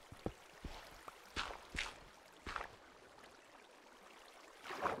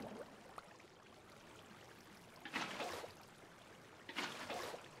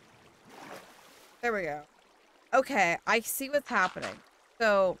 There we go. Okay, I see what's happening.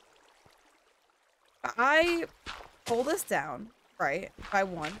 So, I pull this down, right, by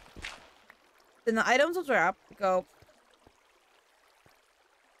one. Then the items will drop, go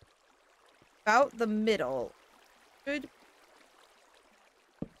about the middle. Should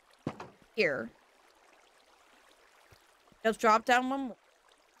here. It'll drop down one more.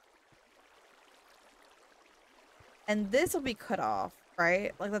 And this will be cut off,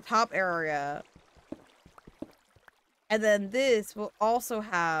 right? Like the top area. And then this will also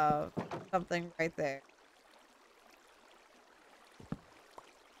have something right there.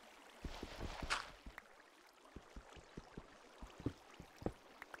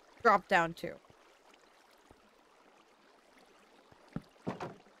 Drop down too.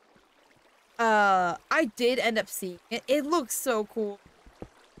 I did end up seeing it. It looks so cool.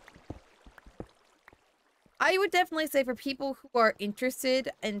 I would definitely say for people who are interested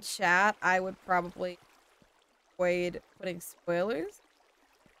in chat, I would probably avoid putting spoilers.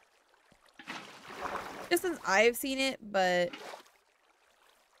 Just since I've seen it, but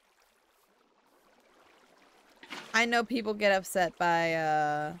I know people get upset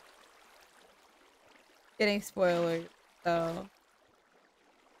by getting spoilers, so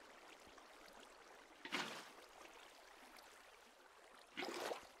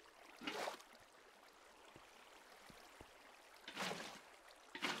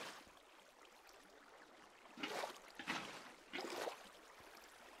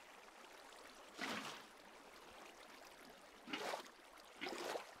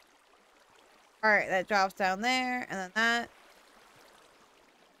alright, that drops down there, and then that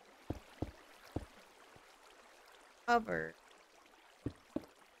covered.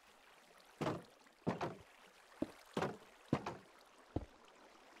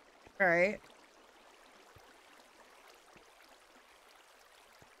 Alright.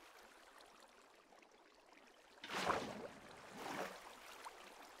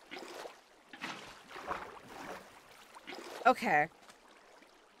 Okay.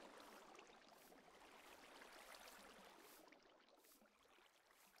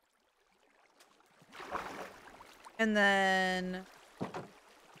 And then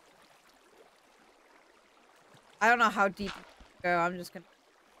I don't know how deep you go. I'm just gonna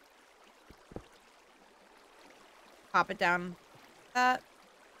pop it down that.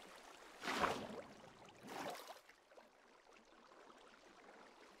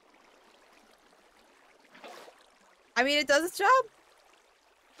 I mean, it does its job.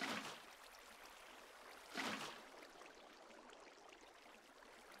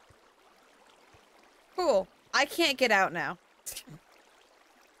 Cool. I can't get out now.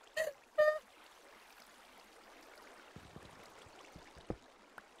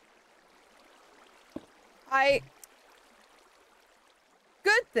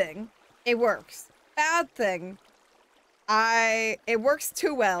 Good thing, it works. Bad thing, it works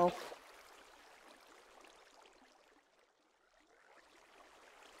too well.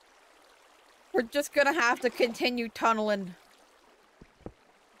 We're just gonna have to continue tunneling.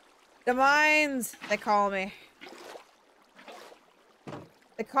 The mines, they call me.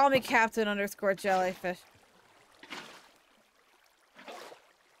 They call me Captain _ Jellyfish.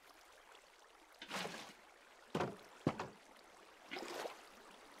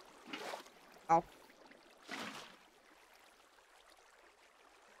 Oh.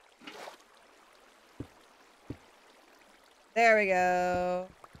 There we go.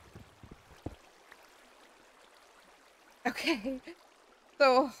 Okay.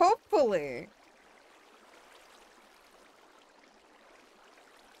 So hopefully.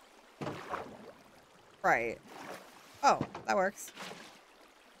 Right. Oh, that works.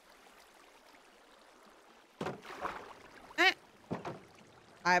 Eh.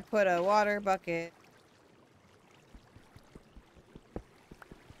 I put a water bucket.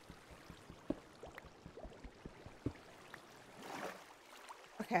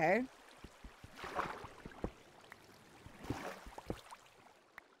 Okay.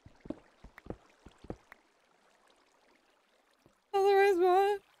 Otherwise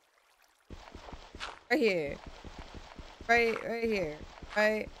what? Right here. Right here.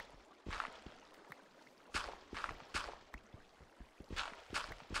 Right.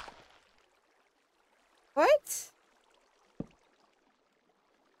 What?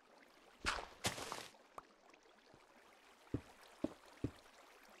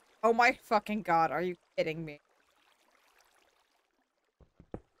 Oh my fucking god, are you kidding me?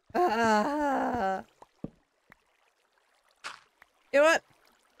 Uh, you know what?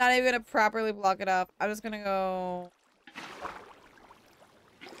 Not even gonna properly block it up. I'm just gonna go.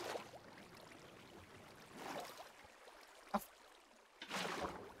 Oh,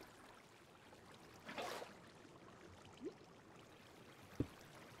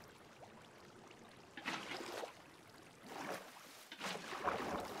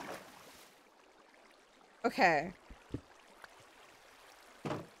 okay.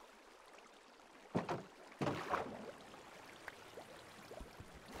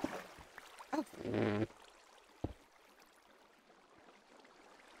 Oh.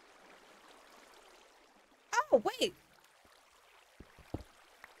 Oh, wait.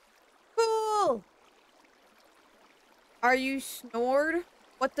 Cool. Are you snored?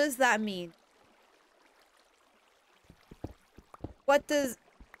 What does that mean? What does...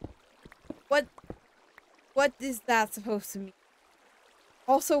 What... What is that supposed to mean?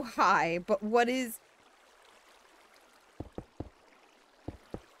 Also, hi, but what is...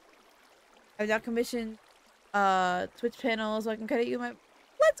 I've now commissioned, Twitch panel so I can credit you my...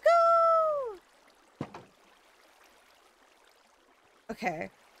 Let's go! Okay.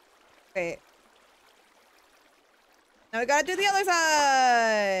 Wait. Now we gotta do the other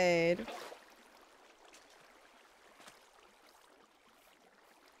side!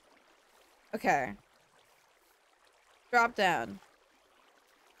 Okay. Drop down.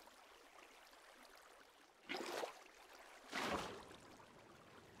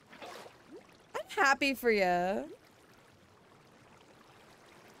 I'm happy for you.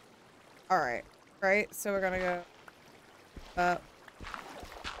 Alright. Right? So we're gonna go up.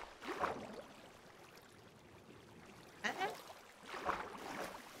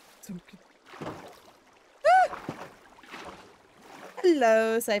 So good. Ah!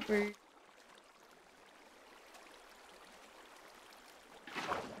 Hello, Cypher.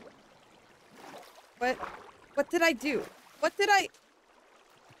 What did I do? What did I...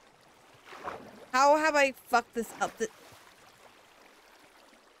 How have I fucked this up? What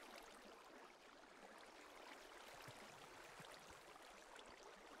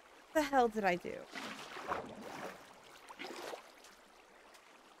the hell did I do?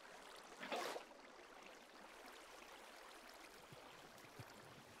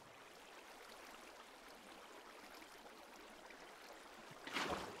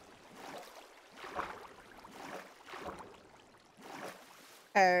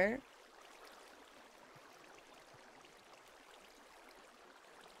 Okay.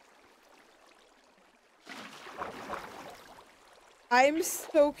 I'm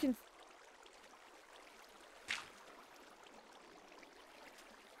so confused.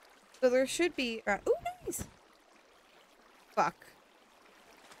 So there should be... Ooh, nice! Fuck.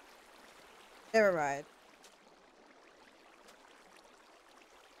 Never mind.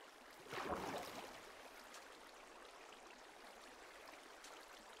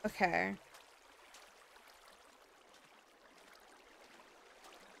 Okay.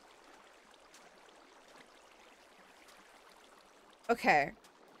 Okay.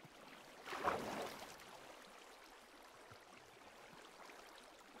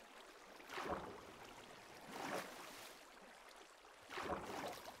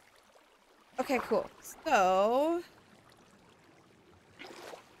 Okay, cool. So...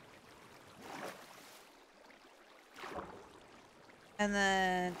 And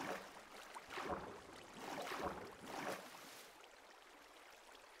then...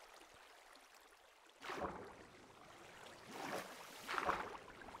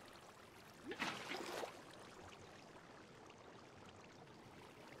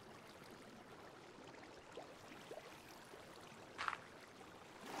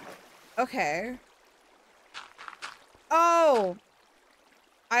 Okay.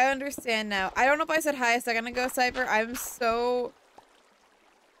 I understand now. I don't know if I said hi a second ago, Cypher. I'm so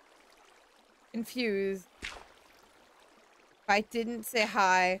confused. If I didn't say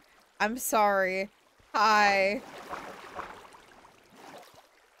hi, I'm sorry. Hi.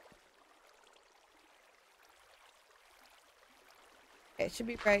 Okay, it should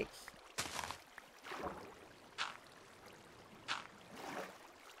be right.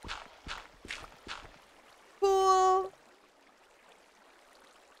 Cool.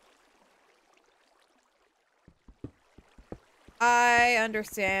 I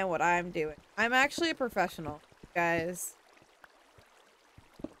understand what I'm doing. I'm actually a professional, guys.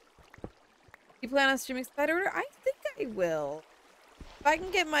 You plan on streaming Spider Order? I think I will. If I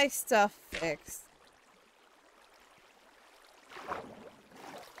can get my stuff fixed.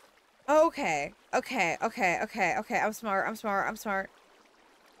 Okay. Okay. Okay. Okay. Okay. I'm smart. I'm smart. I'm smart.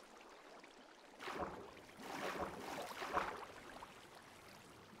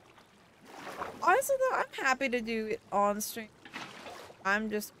 Honestly, though, I'm happy to do it on stream.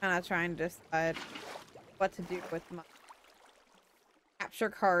 I'm just kind of trying to decide what to do with my capture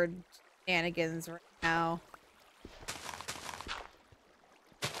card shenanigans right now.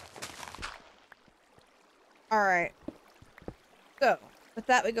 Alright. So, with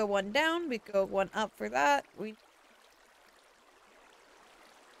that, we go one down. We go one up for that.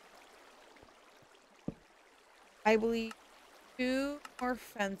 I believe 2 more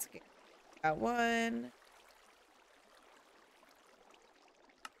fence gates. Got 1.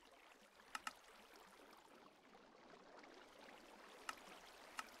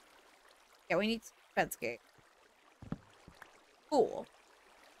 Yeah, we need fence gate. Cool.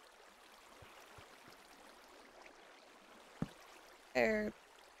 There.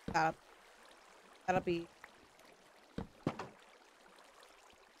 That'll be.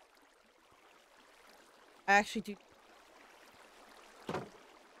 I actually do.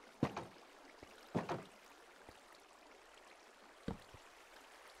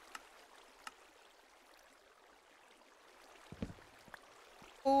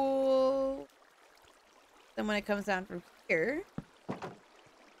 Cool. Then when it comes down from here.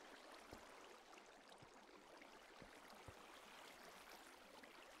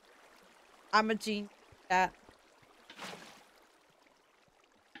 I'm a genius at that.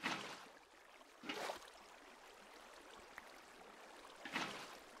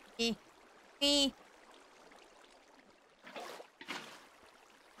 Me.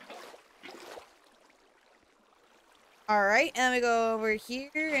 Alright, and we go over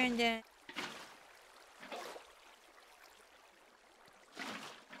here and then.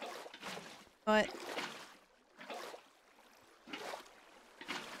 What?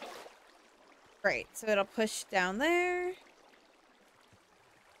 Great, so it'll push down there.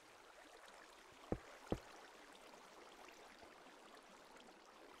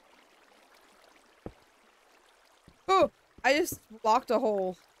 Oh, I just blocked a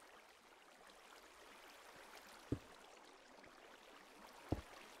hole.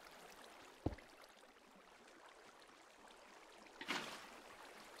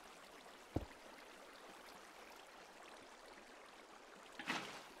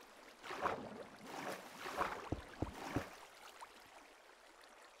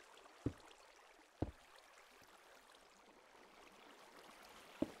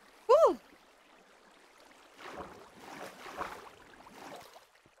 Woo!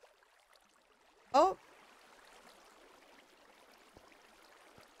 Oh.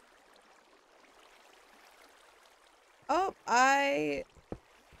 Oh, I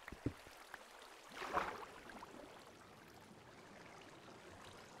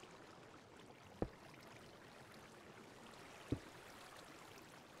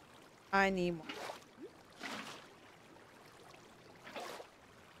need more.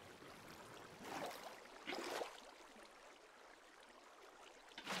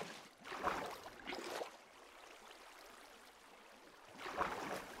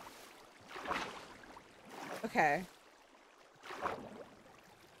 Okay.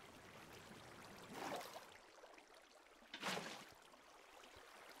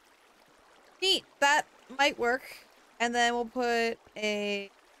 Neat. That might work. And then we'll put a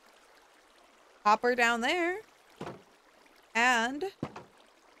hopper down there. And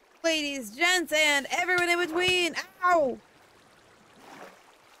ladies, gents, and everyone in between. Ow!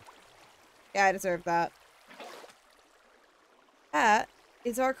 Yeah, I deserve that. That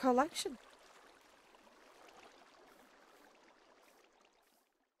is our collection.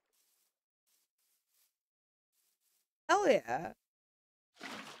 Hell yeah.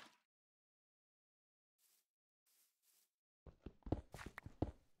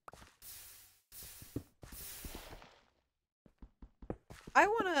 I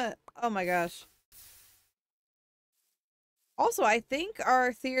wanna, oh my gosh. Also, I think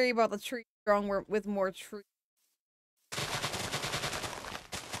our theory about the tree growing with more trees.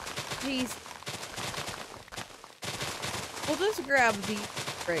 Jeez. We'll just grab these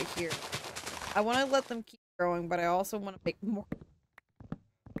right here. I want to let them keep growing, but I also want to make more.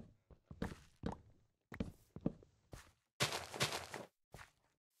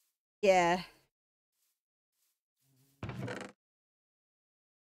 Yeah.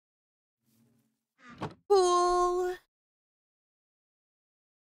 Cool.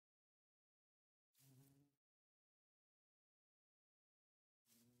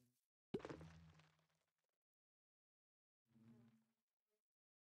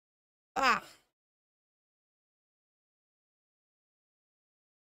 Ah.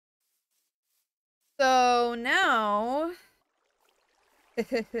 So now,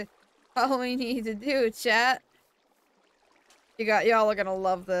 all we need to do, chat. Y'all are gonna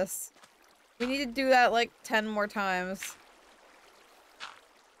love this. We need to do that like 10 more times.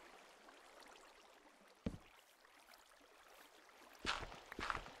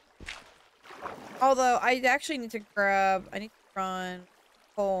 Although I actually need to grab, I need to run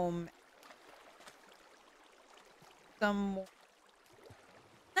home. Some more.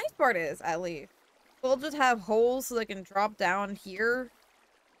 Nice part is, at least, we'll just have holes so they can drop down here.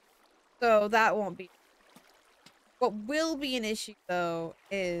 So that won't be. What will be an issue, though,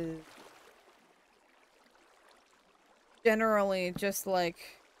 is generally just like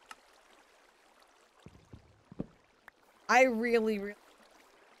I really can't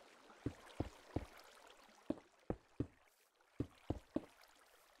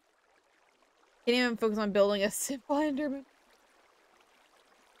even focus on building a simple Enderman.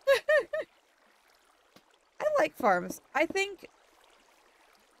 I like farms. I think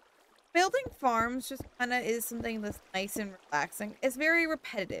building farms just kind of is something that's nice and relaxing. It's very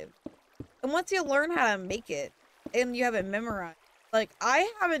repetitive. And once you learn how to make it and you have it memorized, like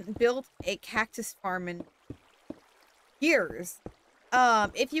I haven't built a cactus farm in years.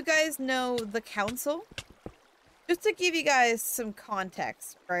 If you guys know the council, just to give you guys some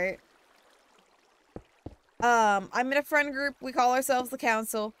context, right? I'm in a friend group. We call ourselves the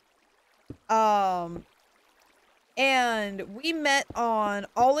council. And we met on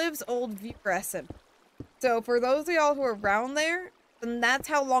Olive's old view crescent. So for those of y'all who are around there, then that's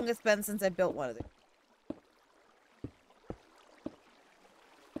how long it's been since I built one of these.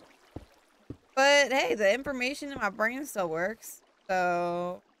 But hey, the information in my brain still works.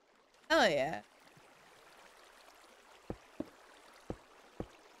 So, hell yeah.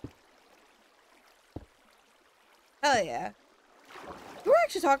 Hell yeah. We were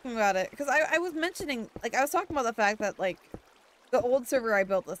actually talking about it, because I was mentioning, like, I was talking about the fact that, like, the old server I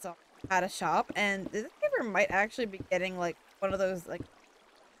built this on had a shop, and this server might actually be getting, like, one of those, like,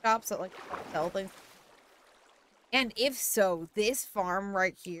 shops that, like, sell things. And if so, this farm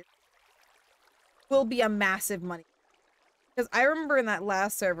right here will be a massive money. Because I remember in that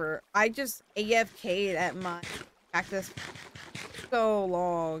last server, I just AFK'd at my cactus so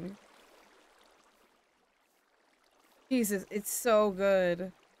long. Jesus, it's so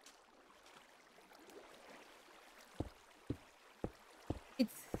good.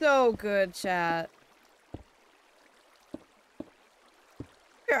 It's so good, chat.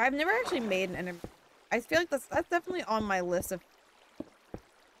 Sure, I've never actually made an enemy. I feel like that's definitely on my list of.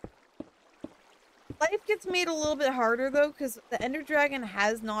 Life gets made a little bit harder though, because the Ender Dragon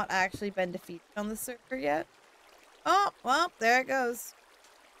has not actually been defeated on the server yet. Oh, well, there it goes.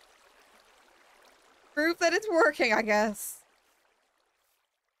 Proof that it's working, I guess.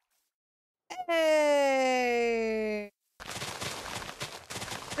 Hey!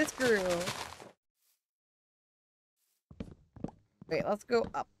 This grew. Wait, let's go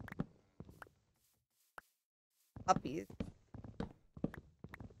up. Uppies.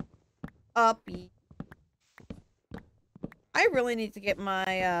 Uppie. I really need to get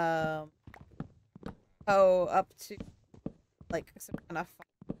my, toe up to, like, some kind of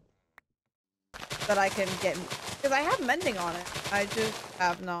that I can get, because I have mending on it. I just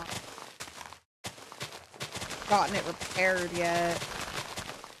have not gotten it repaired yet.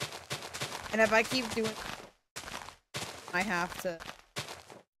 And if I keep doing, I have to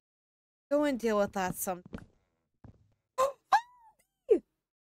go and deal with that some.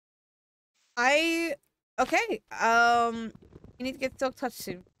 Okay, you need to get Silk Touch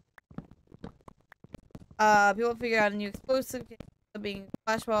soon. People figure out a new explosive, being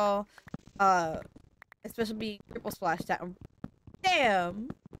flashball, especially being triple splash down. Damn!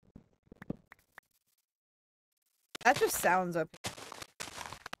 That just sounds up.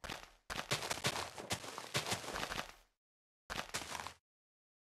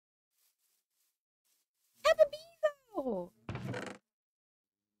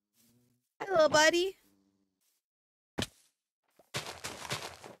 little buddy.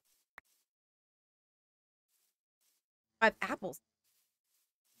 5 apples.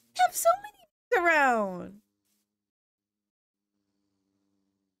 I have so many around.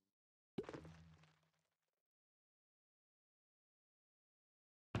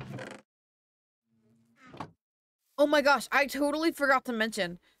 Oh my gosh, I totally forgot to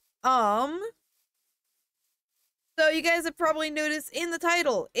mention. So you guys have probably noticed in the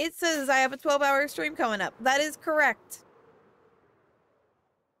title, it says I have a 12-hour stream coming up. That is correct.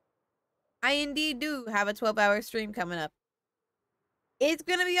 I indeed do have a 12-hour stream coming up. It's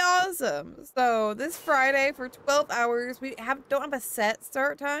gonna be awesome. So this Friday for 12 hours, we don't have a set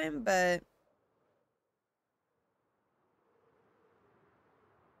start time, but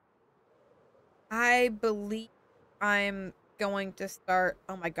I believe I'm going to start.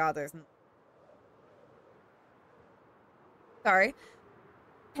 Oh my god, sorry.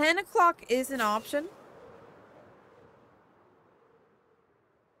 10 o'clock is an option.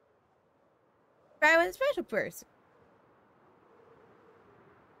 Try with a special person.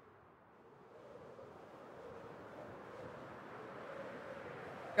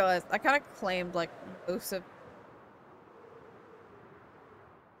 Realized I kind of claimed like most of.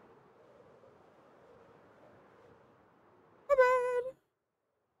 My bad.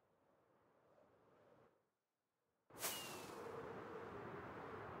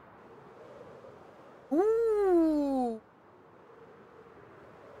 Ooh.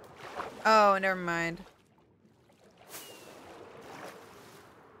 Oh, never mind.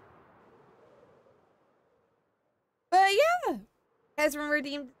 But yeah, guys, from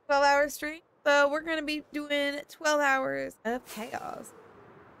redeemed 12-hour stream. So we're gonna be doing 12 hours of chaos.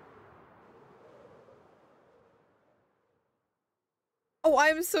 Oh,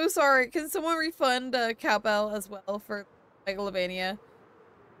 I'm so sorry. Can someone refund Cowbell as well for Megalovania?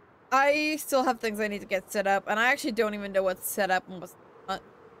 I still have things I need to get set up, and I actually don't even know what's set up and what's not.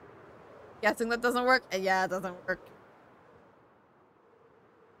 Guessing that doesn't work? Yeah, it doesn't work.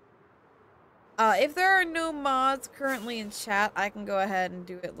 If there are no mods currently in chat, I can go ahead and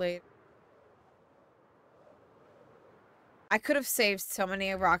do it later. I could have saved so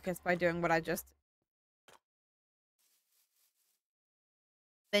many rockets by doing what I just did.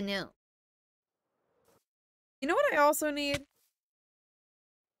 But no. You know what I also need?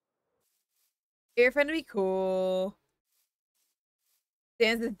 You're finna be cool.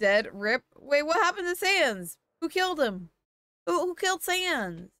 Sans is dead. Rip. Wait, what happened to Sans? Who killed him? Who killed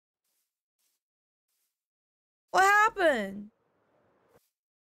Sans? What happened?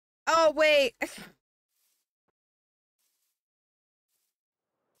 Oh, wait.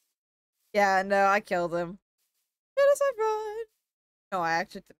 Yeah, no, I killed him. Genocide run. No, I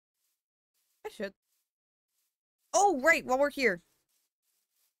actually didn't. I should. Oh, right, while we're here.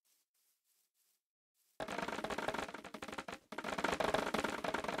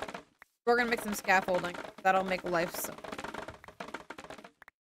 We're gonna make some scaffolding. That'll make life so.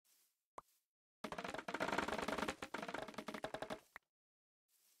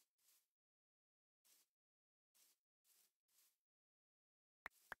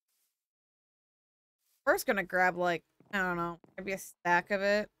 We're just gonna grab, like, I don't know, maybe a stack of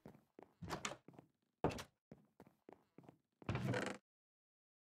it.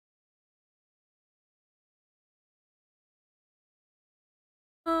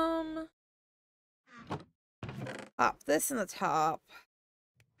 Pop this in the top.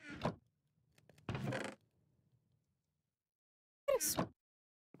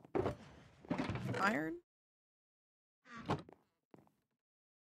 Iron?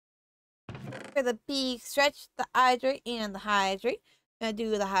 For the beak, stretch the hydrate and the hydrate. Gonna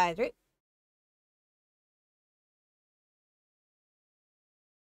do the hydrate.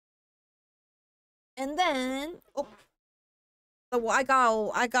 And then, oh, I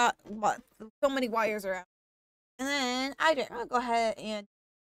got what? So many wires around. And then I'll go ahead and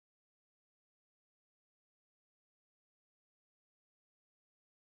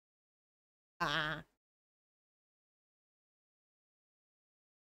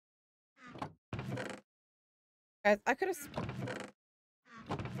guys, I could have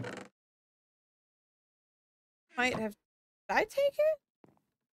might have. Did I take it?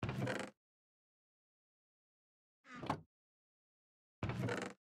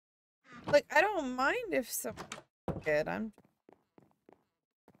 Like, I don't mind if someone did. I'm.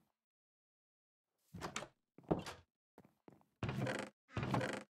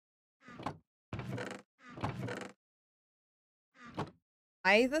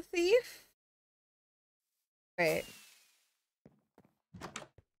 I the thief? Wait.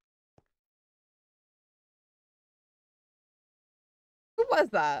 Who was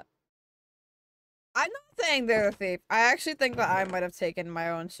that? I'm not saying they're the thief. I actually think that I might have taken my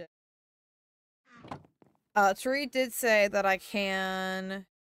own shit. Tree did say that I can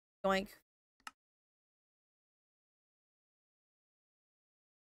doink.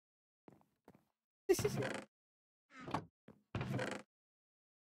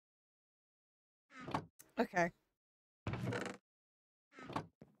 Okay.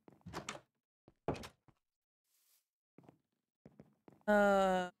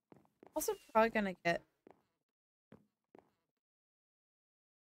 Also probably gonna get.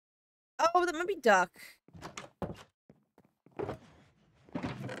 Oh, that might be duck.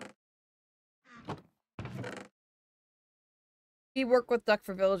 We work with duck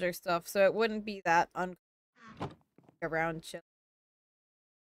for villager stuff, so it wouldn't be that around chill.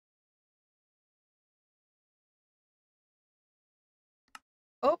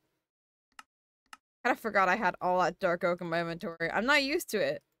 Oh, kind of forgot I had all that dark oak in my inventory. I'm not used to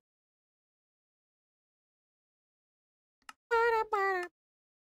it.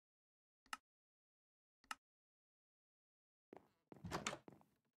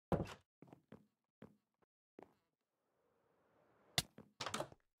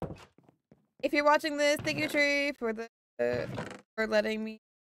 If you're watching this, thank you, Tree, for the for letting me.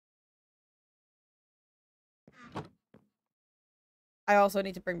 I also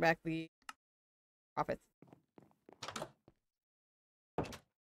need to bring back the profits.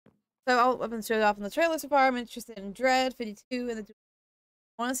 So I've been showed off in the trailer so far. I'm interested in Dread 52, and I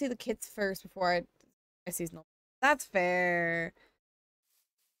want to see the kits first before I seasonal. That's fair.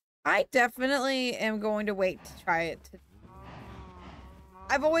 I definitely am going to wait to try it.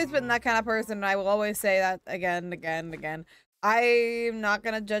 I've always been that kind of person, and I will always say that again and again and again. I'm not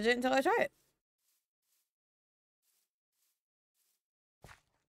gonna judge it until I try it.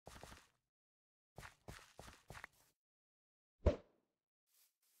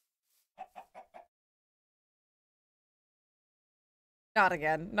 Not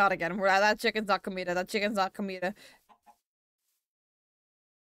again. Not again. That chicken's not comida. That chicken's not comida.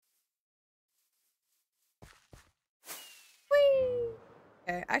 Whee!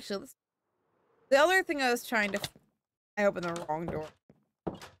 Okay, actually, the other thing I was trying to... I opened the wrong door.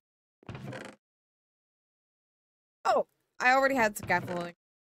 Oh! I already had scaffolding.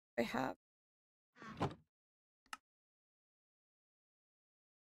 I have.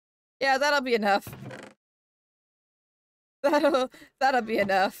 Yeah, that'll be enough. That'll be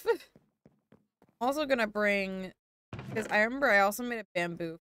enough. I'm also gonna bring... Because I remember I also made a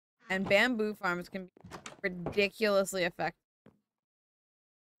bamboo. And bamboo farms can be ridiculously effective.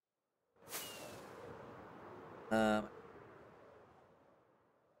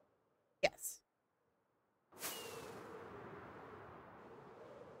 Yes.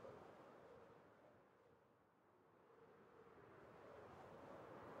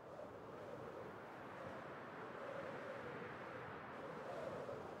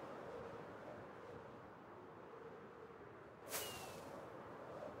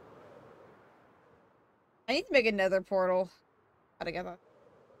 I need to make another portal. Gotta get that.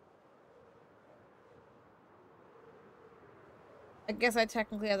 I guess I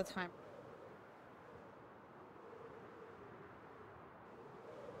technically have the time.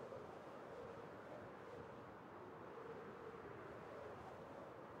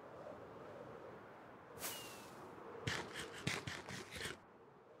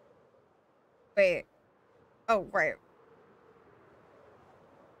 Wait. Oh, right.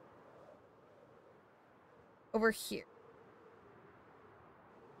 Over here.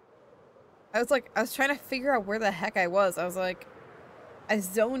 I was trying to figure out where the heck I was. I was like, I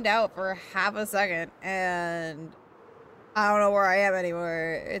zoned out for half a second and I don't know where I am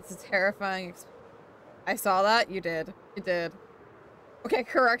anymore. It's a terrifying I saw that? You did. You did. Okay,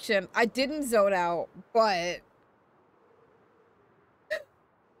 correction. I didn't zone out, but...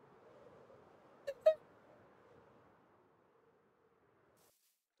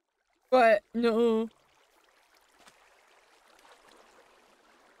 But, no.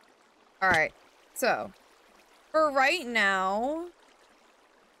 Alright. So, for right now...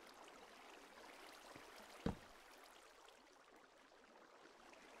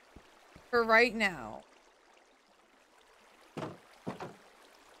 For right now...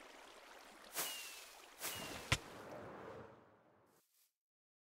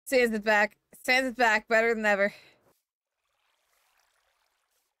 Sans is back. Sans is back. Better than ever.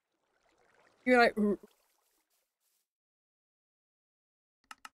 You're like... Ooh.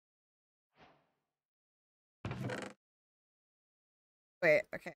 Wait,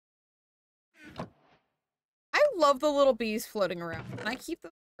 okay. I love the little bees floating around. Can I keep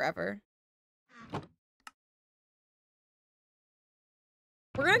them forever?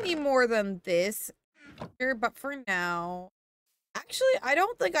 We're gonna need more than this here, but for now, actually, I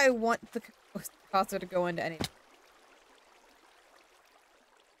don't think I want the composter to go into anything.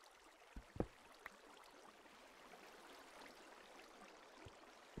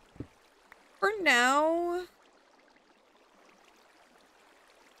 For now,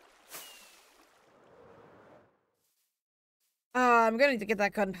 I'm gonna need to get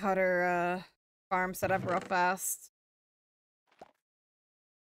that gunpowder farm set up real fast.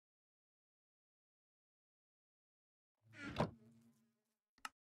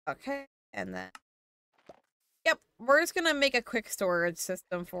 Okay, and then yep, we're just gonna make a quick storage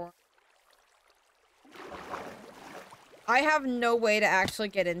system for. I have no way to actually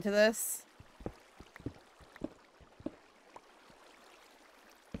get into this.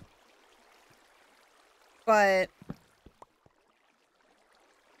 But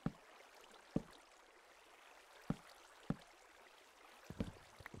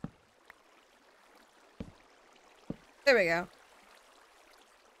there we go.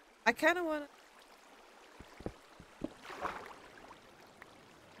 I kind of want to.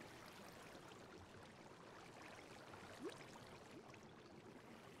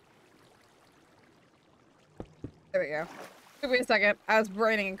 There we go. Give me a second. I was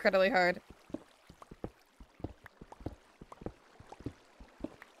braining incredibly hard.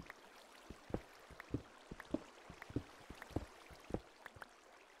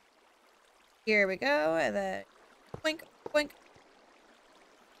 Here we go, and then blink, blink.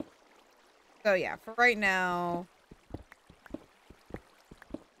 So yeah, for right now.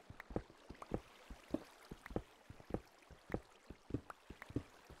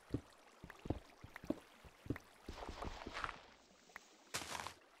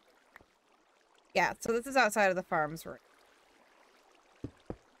 Yeah, so this is outside of the farms room.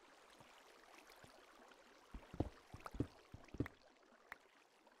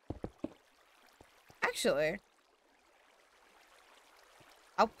 Actually,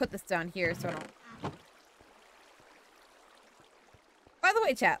 I'll put this down here so I don't. By the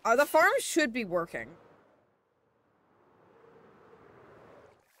way, chat, the farms should be working.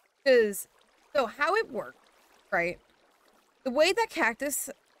 Because, so how it works, right? The way that cactus,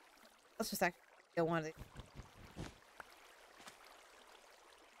 let's just actually kill one of these.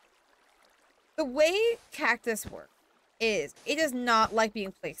 The way cactus works is it does not like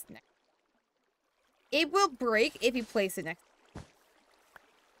being placed next. It will break if you place it next.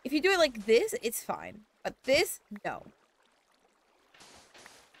 If you do it like this, it's fine. But this, no.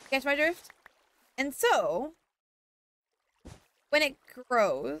 Catch my drift? And so, when it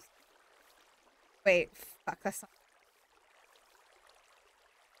grows... Wait, fuck, that's not...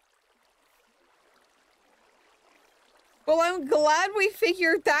 Well, I'm glad we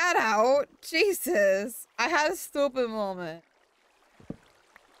figured that out. Jesus. I had a stupid moment.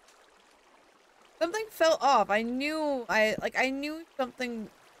 Something fell off. I knew something...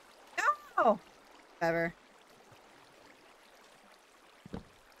 No! Whatever.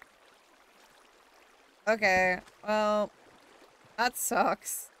 Okay, well, that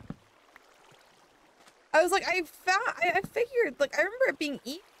sucks. I was like, I figured, like, I remember it being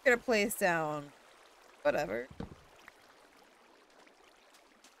easier to place down. Whatever.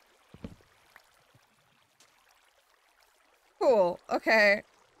 Cool, okay.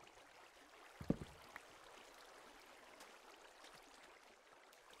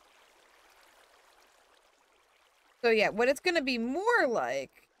 So yeah, what it's gonna be more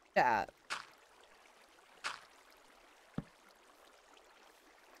like, chat.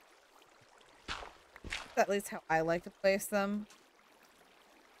 At least how I like to place them.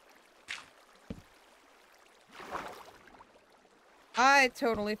 I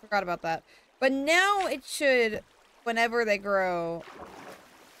totally forgot about that. But now it should, whenever they grow...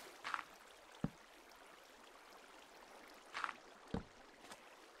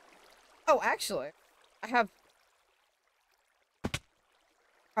 Oh, actually, I have...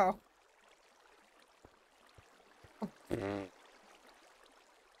 Oh.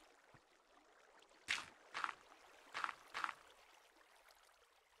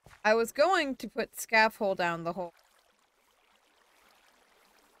 I was going to put scaffold down the hole.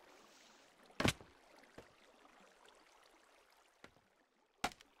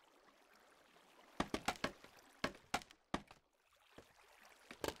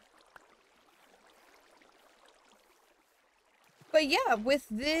 But yeah, with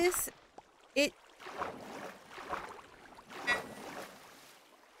this, it...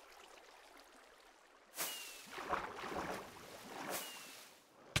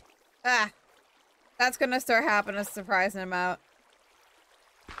 Ah, that's gonna start happening a surprising amount.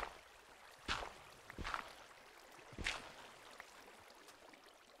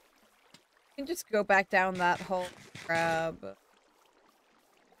 can just go back down that hole, grab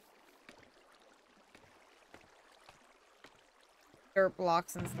dirt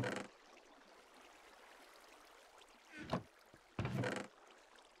blocks and stuff.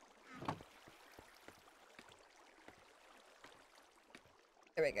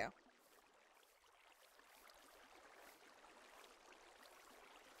 There we go.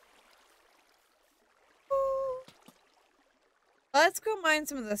 Let's go mine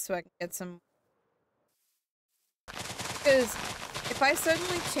some of this so I can get some. Because if I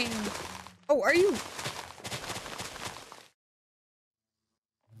suddenly change... Oh, are you...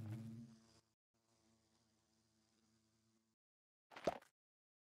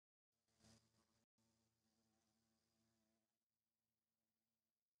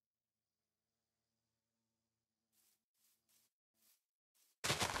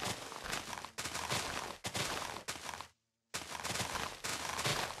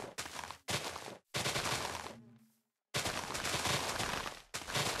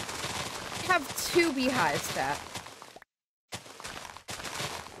 have 2 beehives, stat.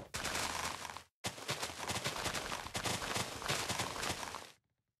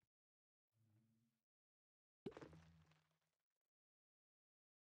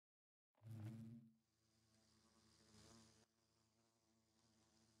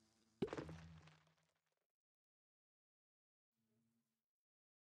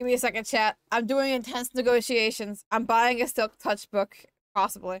 Give me a second, chat. I'm doing intense negotiations. I'm buying a Silk Touch book,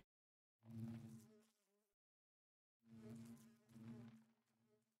 possibly.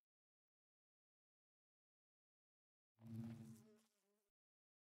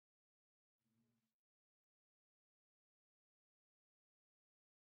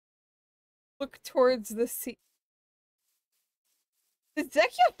 Look towards the sea. Did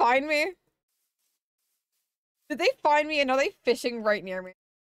Zekia find me? Did they find me and are they fishing right near me?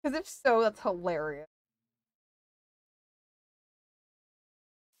 Because if so, that's hilarious.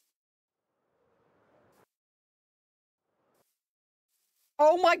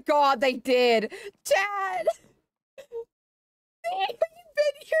 Oh my god, they did! Chad! You've been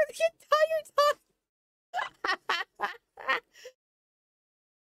here the entire time!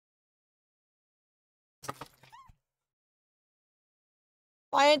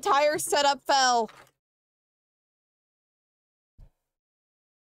 My entire setup fell.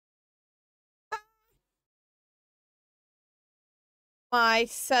 My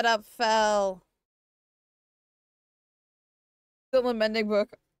setup fell. Still a mending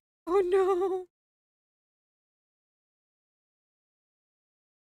book. Oh no.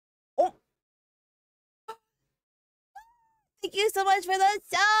 Oh. Thank you so much for the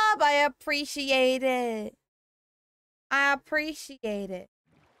sub. I appreciate it. I appreciate it.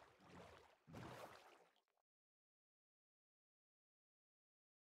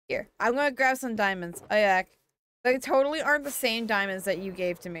 Here, I'm gonna grab some diamonds. Oh yeah. They totally aren't the same diamonds that you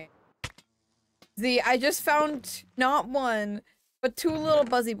gave to me. Z, I just found not 1, but 2 little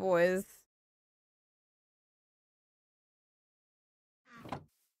buzzy boys.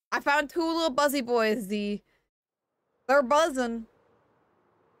 I found 2 little buzzy boys, Z. They're buzzing.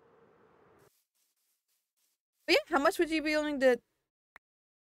 But yeah, how much would you be willing to...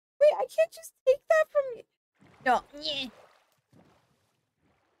 Wait, I can't just take that from you. No. Yeah.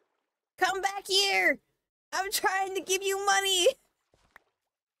 Come back here! I'm trying to give you money!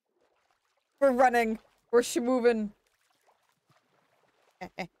 We're running. We're moving.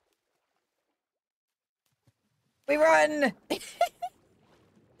 We run! Thank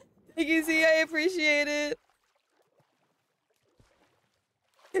you, Z. I appreciate it.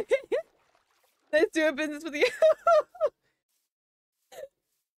 Nice doing business with you.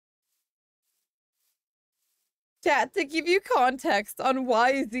 Chat, to give you context on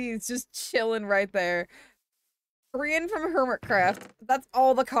why Z's just chilling right there. Korean from Hermitcraft. That's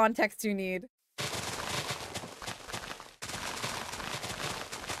all the context you need.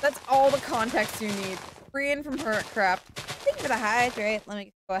 That's all the context you need. Korean from Hermitcraft. Thank you for the hydrate. Let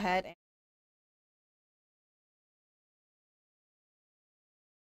me go ahead and...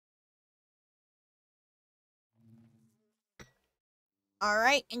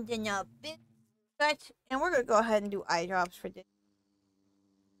 Alright, and then a bit touch, and we're gonna go ahead and do eye drops for this.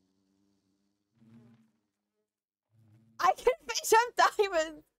 I can fish up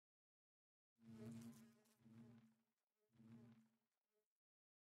diamonds!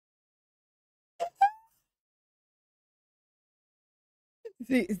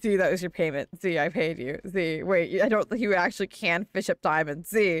 Z, that was your payment. Z, I paid you. Z, wait, I don't think you actually can fish up diamonds.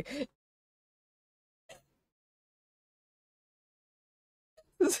 Z.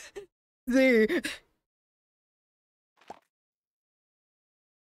 Z.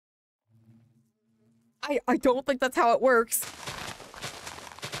 I don't think that's how it works.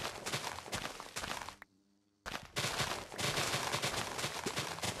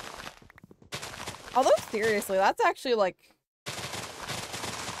 Although seriously, that's actually like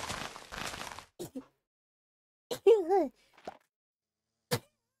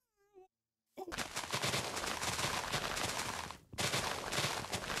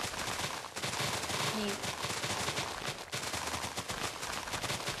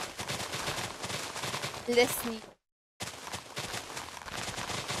listening.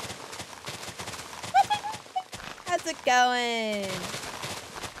 How's it going?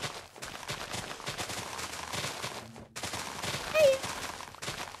 Hey.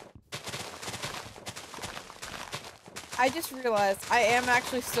 I just realized I am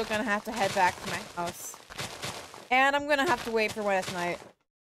actually still gonna have to head back to my house. And I'm gonna have to wait for when it's night.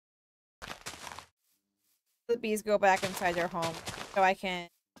 The bees go back inside their home. So I can...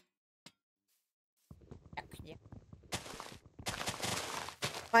 Yeah.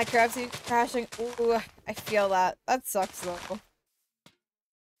 Minecraft keeps crashing. Ooh, I feel that. That sucks though.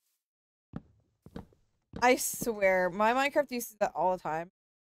 I swear, my Minecraft uses that all the time.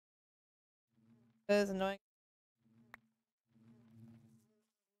 It is annoying.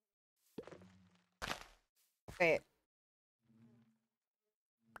 Wait.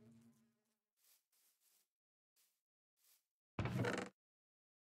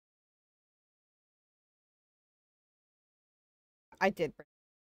 I did bring it.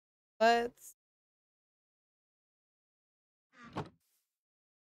 Let's... Do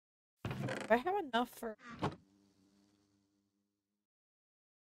I have enough for...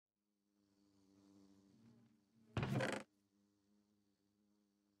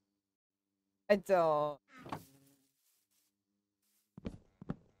 I don't.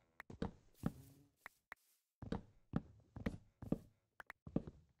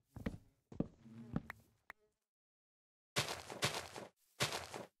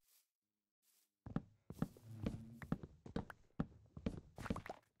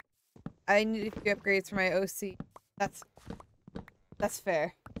 I need a few upgrades for my OC. That's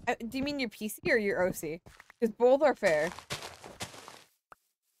fair. Do you mean your PC or your OC? Because both are fair.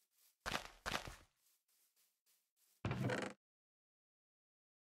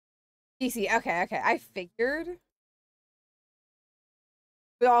 PC, okay, okay. I figured.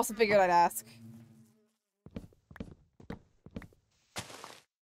 But I also figured I'd ask.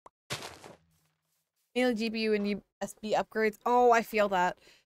 Mainly GPU and USB upgrades. Oh, I feel that.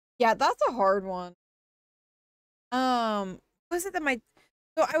 Yeah, that's a hard one. Was it that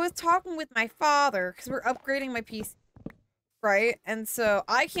so I was talking with my father because we're upgrading my PC, right? And so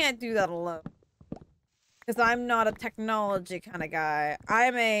I can't do that alone because I'm not a technology kind of guy.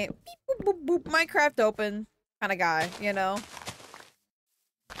 I'm a beep, boop, boop, boop, Minecraft open kind of guy, you know?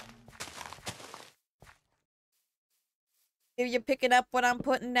 Are you picking up what I'm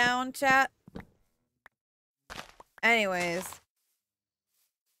putting down, chat? Anyways.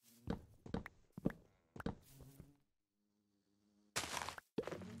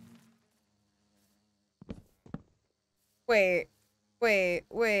 Wait. Wait.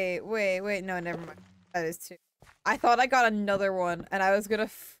 No, never mind. That is two. I thought I got another one, and I was gonna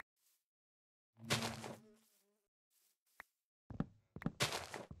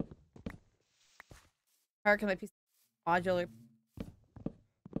How can my PC modular?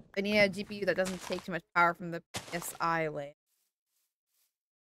 I need a GPU that doesn't take too much power from the PSI lane.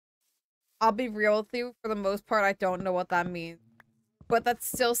 I'll be real with you, for the most part, I don't know what that means. But that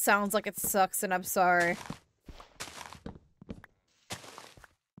still sounds like it sucks, and I'm sorry.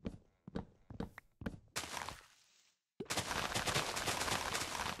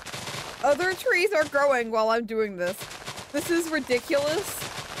 Other trees are growing while I'm doing this. This is ridiculous.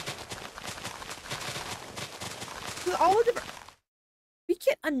 All the different... We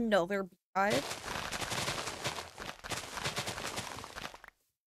get another beehive.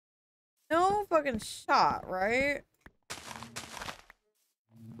 No fucking shot, right?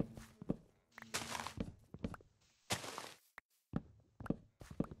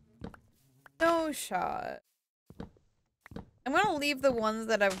 No shot. I'm gonna leave the ones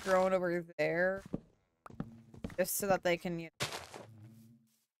that I've grown over there. Just so that they can, you know,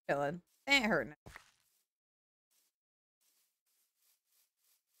 chillin'. They ain't hurting.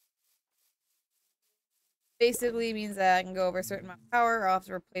 Basically means that I can go over a certain amount of power, I'll have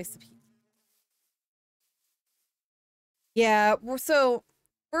to replace the PC. Yeah, so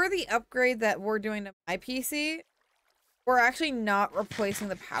for the upgrade that we're doing to my PC, we're actually not replacing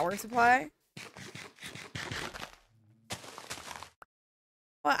the power supply.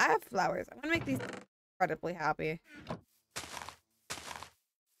 Well, I have flowers. I'm gonna make these incredibly happy.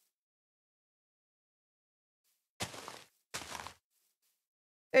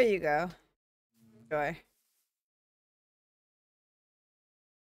 There you go. Enjoy.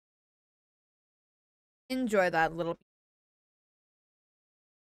 Enjoy that little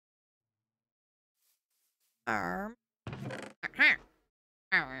arm.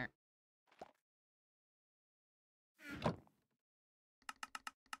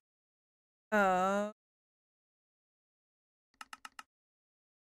 Uh,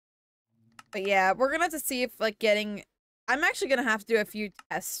 but yeah, we're gonna have to see if like getting. I'm actually gonna have to do a few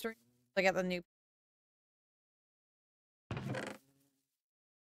test streams like at the new.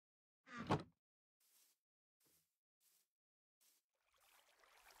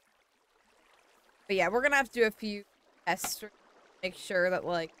 But yeah, we're gonna have to do a few tests to make sure that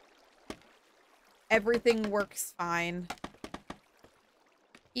like everything works fine.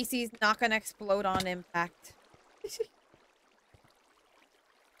 PC's not gonna explode on impact.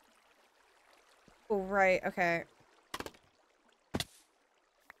 Oh, right, okay.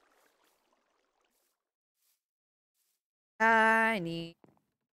 I need...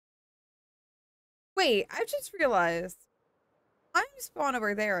 Wait, I just realized I'm spawn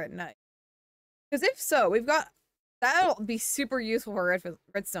over there at night. Because if so, we've got... That'll be super useful for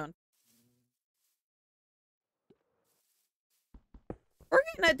redstone. We're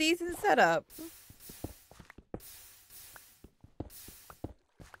getting a decent setup.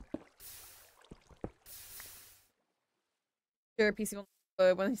 Sure, PC will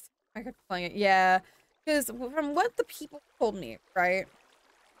load when I kept playing it. Yeah, because from what the people told me, right?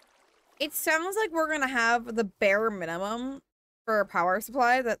 It sounds like we're gonna have the bare minimum for a power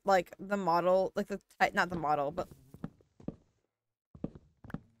supply that, like, the model, like, not the model, but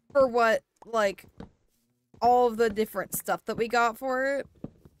for what, like, all of the different stuff that we got for it.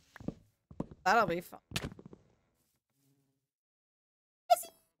 That'll be fun.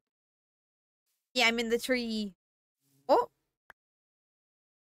 Yeah, I'm in the tree. Oh.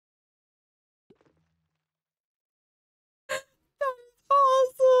 That was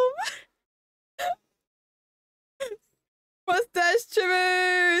awesome. Mustache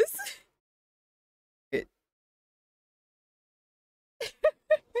trimmers.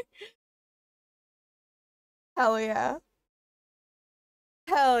 Hell yeah.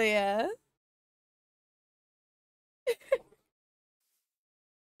 Hell yeah.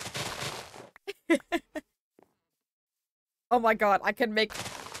 Oh my god, I could make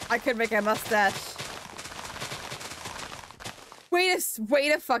a mustache. Wait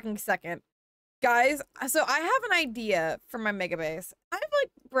a fucking second. Guys, so I have an idea for my mega base. I've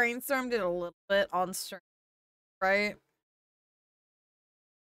like brainstormed it a little bit on stream, right?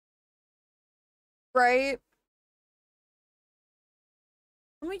 Right?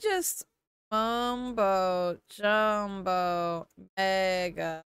 Let me just mumbo jumbo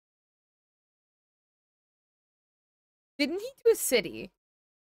mega. Didn't he do a city?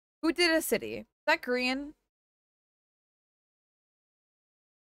 Who did a city? Is that green?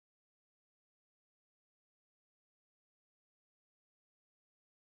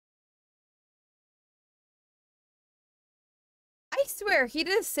 I swear he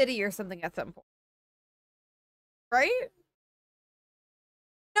did a city or something at some point. Right?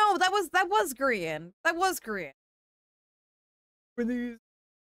 No, that was green. That was green. Were these?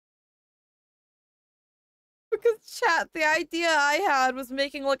 Because chat, the idea I had was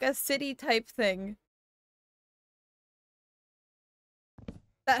making like a city type thing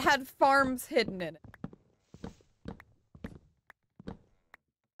that had farms hidden in it.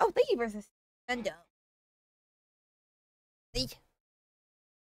 Oh, thank you for this. Nendo.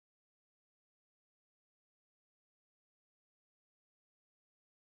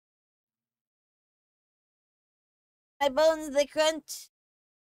 My bones, they crunch.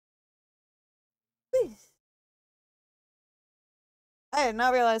 Please. I did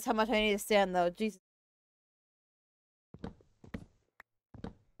not realize how much I need to stand, though. Jesus.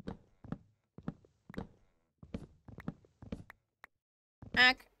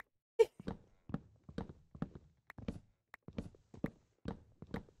 Ack.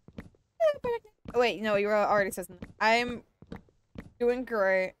 Oh, wait, no, you already said something. I'm doing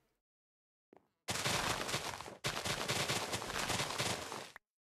great.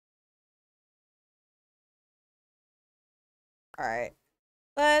 Alright.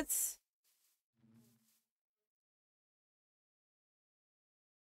 Let's...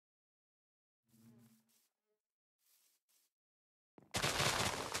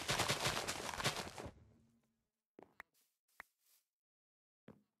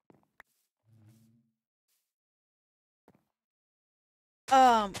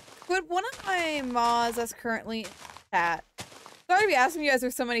 Could one of my mods that's currently in chat... Sorry to be asking you guys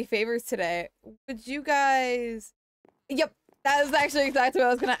for so many favors today. Would you guys... Yep. That is actually exactly what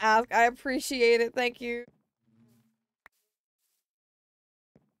I was gonna ask. I appreciate it. Thank you.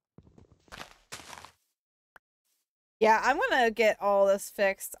 Yeah, I'm gonna get all this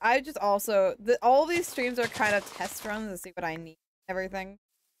fixed. I just also all these streams are kind of test runs to see what I need. Everything.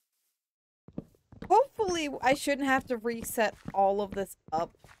 Hopefully, I shouldn't have to reset all of this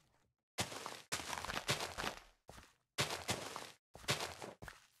up.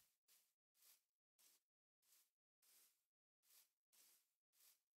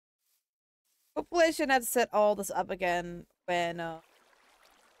 Hopefully, I shouldn't have to set all this up again when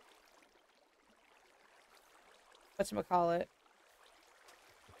whatchamacallit.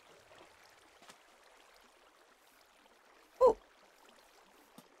 Oh,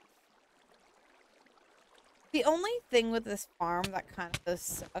 the only thing with this farm that kind of does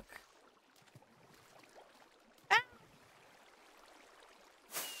suck. Ah!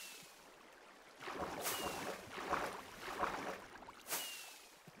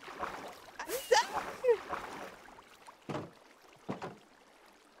 I'm stuck!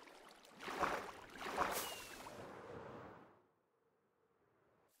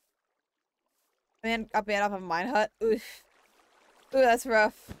 Man, up and off of mine hut. Oof. Ooh, that's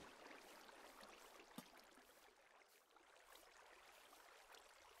rough.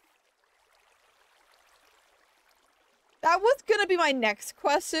 That was gonna be my next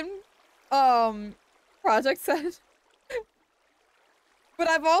question. Project said. But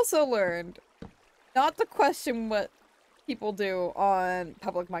I've also learned not to question what people do on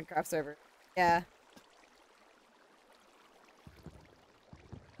public Minecraft servers. Yeah.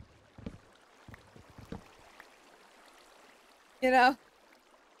 You know?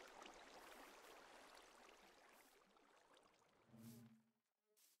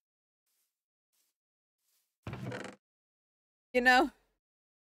 You know?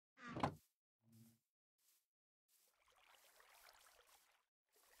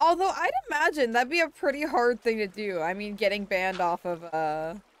 Although I'd imagine that'd be a pretty hard thing to do. I mean, getting banned off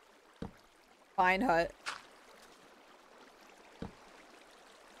of Fine Hut.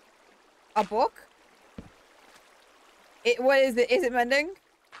 A book? What is it? Is it mending?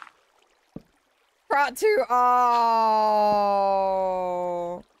 Prot 2. Oh.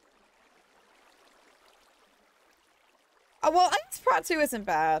 Oh, well, I guess Prot 2 isn't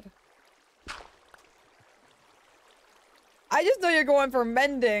bad. I just know you're going for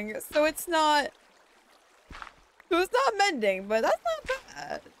mending, so it's not... So it's not mending, but that's not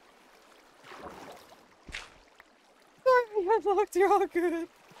bad. Sorry, I unlocked you all good.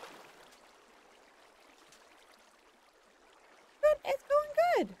 Good, it's going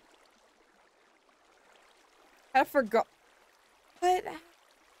good. I forgot. What?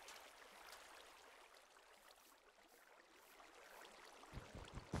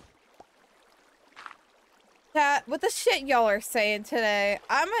 Chat, with the shit y'all are saying today,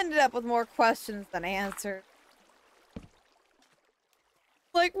 I'm ended up with more questions than answers.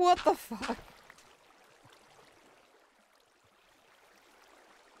 Like, what the fuck?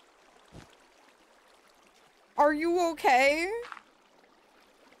 Are you okay?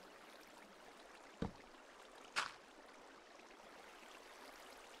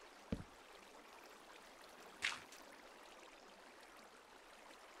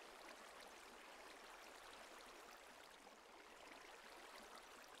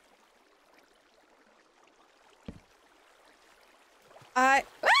 I...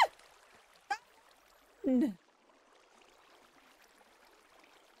 Ah!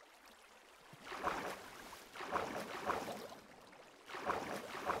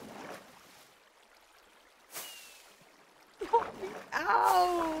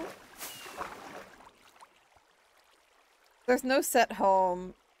 Ow! There's no set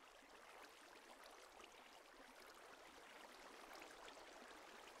home.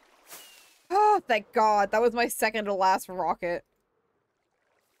 Oh, thank God. That was my second to last rocket.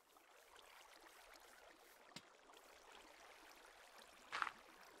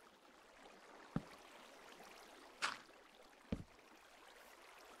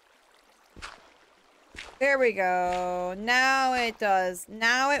 There we go. Now it does.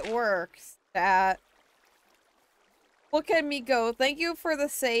 Now it works. Chat. Look at me go. Thank you for the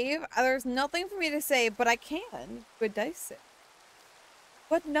save. There's nothing for me to save, but I can. Good dice save.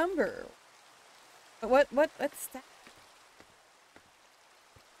 What number? What's that?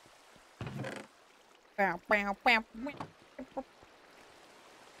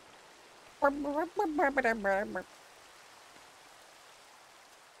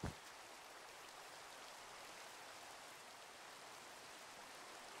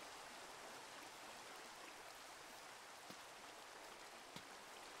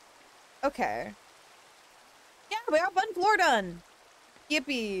 Okay. Yeah, we got one floor done.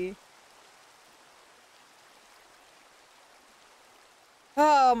 Yippee.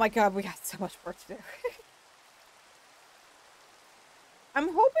 Oh my god, we got so much work to do. I'm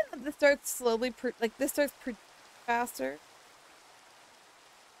hoping that this starts slowly, this starts faster.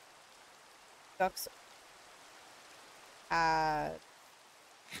 Ducks.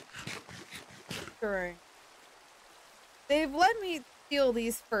 Sure. They've let me steal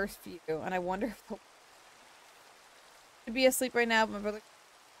these first few, and I wonder if they'll should be asleep right now, but my brother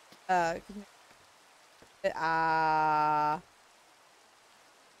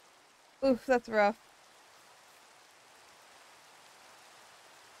oof, that's rough.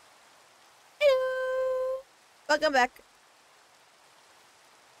 Hello! Welcome back.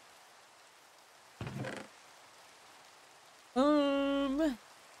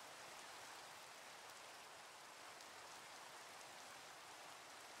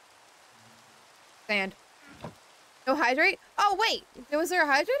 Sand. No hydrate? Oh, wait. Was there a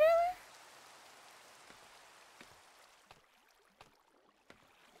hydrate earlier?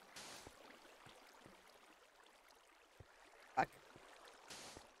 Fuck.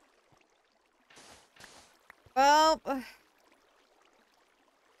 Well...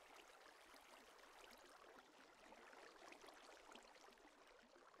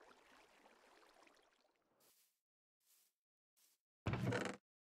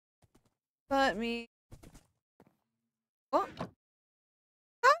 Let me... Oh.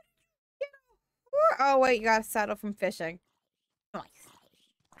 Oh, wait, you gotta saddle from fishing. Nice.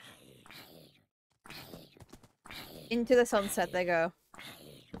 Into the sunset they go.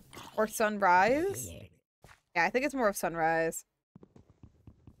 Or sunrise? Yeah, I think it's more of sunrise.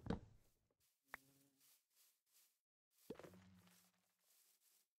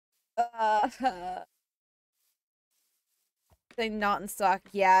 They not in stock.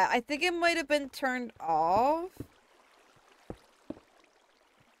 Yeah, I think it might have been turned off.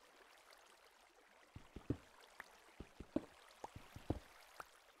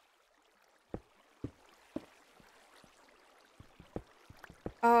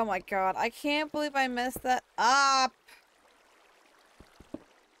 Oh my god, I can't believe I messed that up.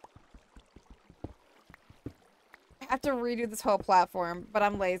 I have to redo this whole platform, but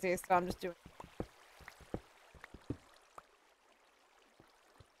I'm lazy, so I'm just doing it.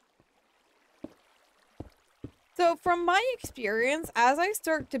 So from my experience, as I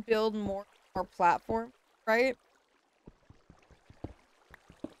start to build more platforms, right?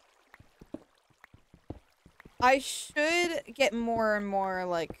 I should get more and more,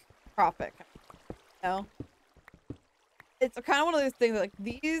 like, profit, you know? It's kind of one of those things, like,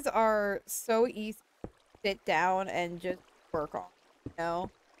 these are so easy to sit down and just work on, you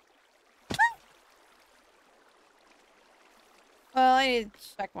know? Well, I need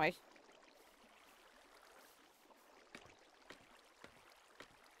to check my...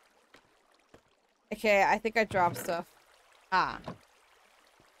 Okay, I think I dropped stuff. Ah.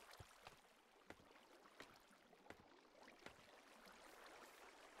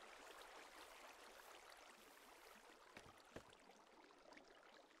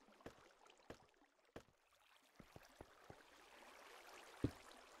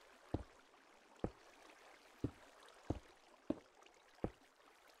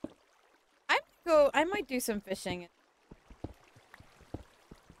 I might do some fishing.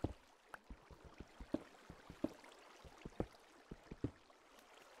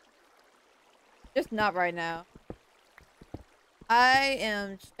 Just not right now. I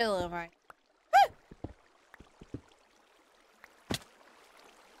am chilling right now.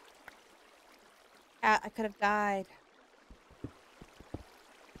 Cat, I could have died.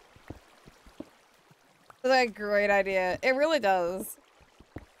 That's like a great idea. It really does.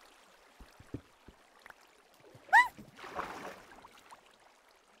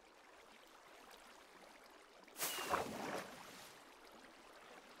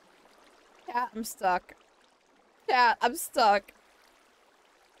 Cat, I'm stuck. Cat, I'm stuck.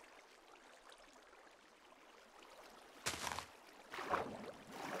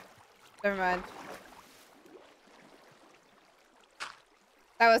 Never mind.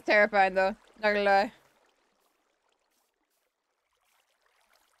 That was terrifying though. Not gonna lie.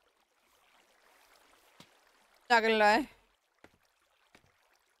 Not gonna lie.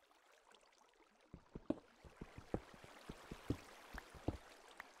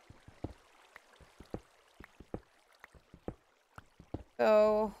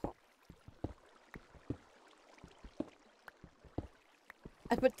 So...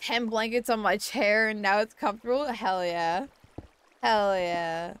 I put 10 blankets on my chair and now it's comfortable? Hell yeah. Hell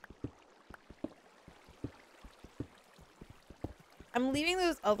yeah. I'm leaving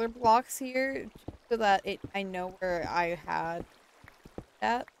those other blocks here so that I know where I had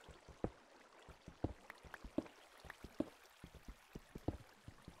that.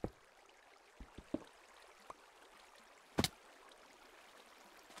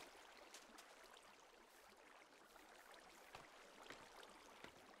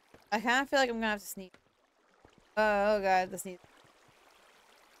 I kind of feel like I'm gonna have to sneeze. Oh god, the sneeze.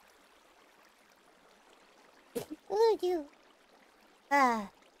 Ooh, you. Ah.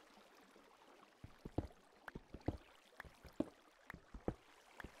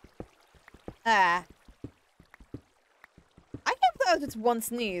 Ah. I can't believe that was just one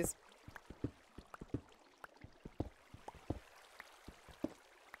sneeze.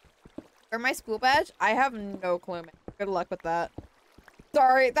 For my school badge, I have no clue, man. Good luck with that.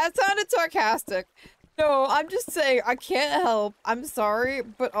 Sorry, that sounded sarcastic. No, I'm just saying, I can't help. I'm sorry,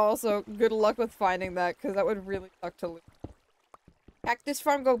 but also, good luck with finding that, because that would really suck to lose. Cactus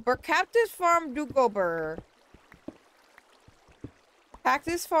farm go burr. Cactus farm do go burr.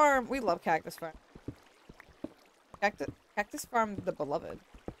 Cactus farm, we love cactus farm. Cactus farm, the beloved.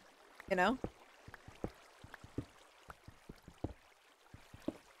 You know?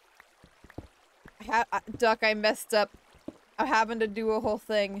 Duck, I messed up. I'm having to do a whole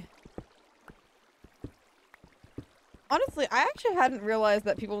thing. Honestly, I actually hadn't realized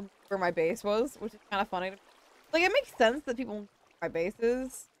that people knew where my base was, which is kind of funny. Like, it makes sense that people know where my base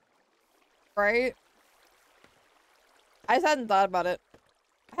is. Right? I just hadn't thought about it.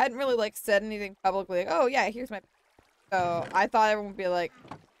 I hadn't really, like, said anything publicly. Like, oh, yeah, here's my... So, I thought everyone would be like...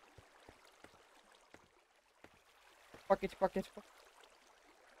 Bucket, bucket, bucket.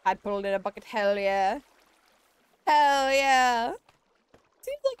 I'd put it in a bucket, hell yeah. Hell yeah!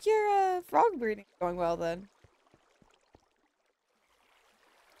 Seems like your, frog breeding is going well, then.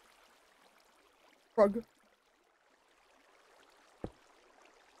 Frog.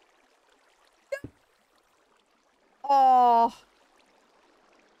 Oh.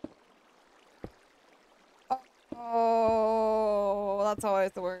 Oh, that's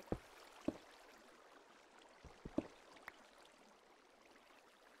always the worst.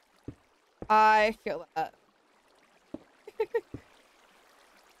 I feel that.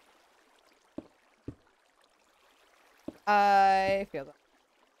 I feel that.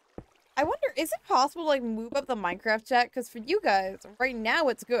 I wonder, is it possible to, like, move up the Minecraft chat? Because for you guys, right now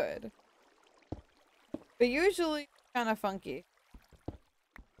it's good. But usually kind of funky.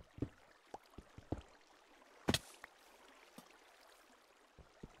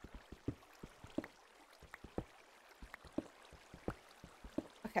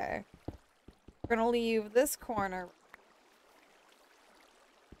 Okay. We're gonna leave this corner.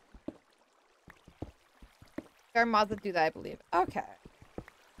 There are mods that do that, I believe. Okay.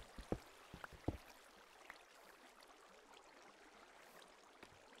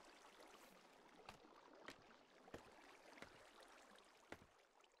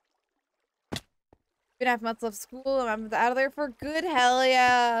 We don't have months left school, and I'm out of there for good. Hell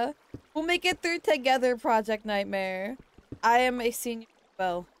yeah. We'll make it through together, Project Nightmare. I am a senior as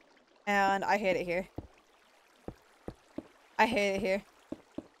well, and I hate it here. I hate it here.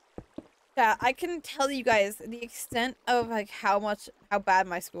 Yeah, I can tell you guys the extent of, like, how bad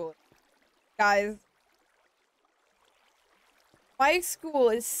my school is. Guys, my school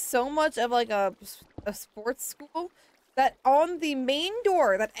is so much of, like, a sports school that on the main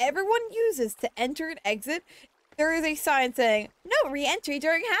door that everyone uses to enter and exit, there is a sign saying, no re-entry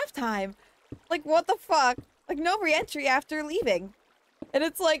during halftime. Like, what the fuck? Like, no re-entry after leaving. And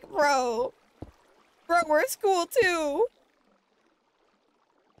it's like, bro, we're school too.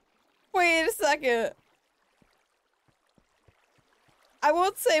 Wait a second. I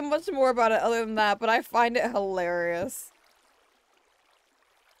won't say much more about it other than that, but I find it hilarious.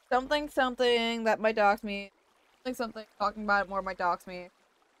 Something, something that might dox me. Something, talking about it more might dox me.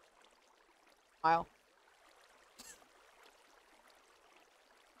 Smile.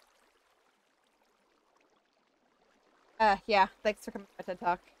 Yeah, thanks for coming to my TED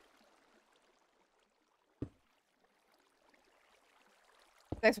Talk.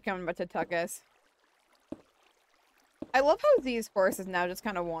 Thanks for coming to my TED Talk, guys. I love how these courses now just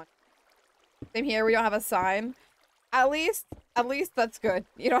kind of want. Same here, we don't have a sign. At least that's good.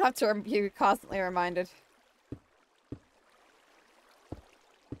 You don't have to be constantly reminded.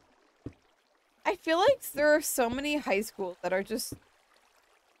 I feel like there are so many high schools that are just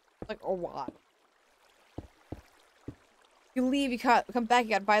like a lot. You leave, you come back, you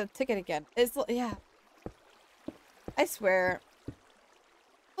gotta buy the ticket again. It's, yeah. I swear.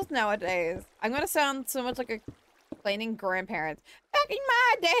 Nowadays, I'm gonna sound so much like a complaining grandparent. Back in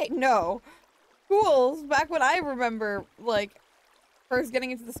my day, no. Schools, back when I remember, like, first getting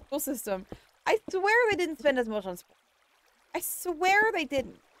into the school system, I swear they didn't spend as much on sports. I swear they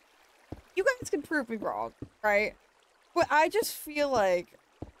didn't. You guys can prove me wrong, right? But I just feel like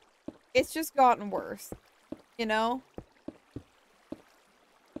it's just gotten worse, you know?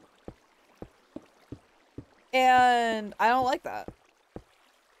 And I don't like that.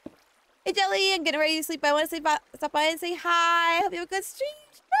 Hey Jelly, I'm getting ready to sleep. I want to stop by and say hi. Hope you have a good stream.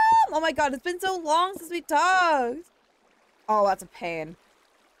 Oh my god, it's been so long since we talked. Oh, that's a pain.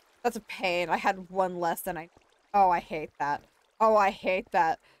 That's a pain. I had one less than I... Oh, I hate that. Oh, I hate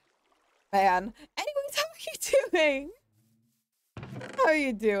that. Man. Anyways, how are you doing? How are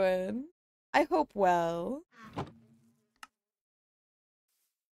you doing? I hope well.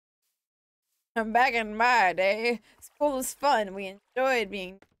 I'm back in my day. School was fun. We enjoyed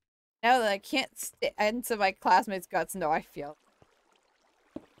being... Now that I can't into my classmates' guts, no, I feel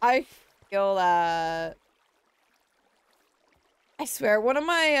that. I swear, one of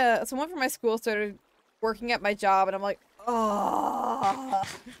my, someone from my school started working at my job, and I'm like, oh,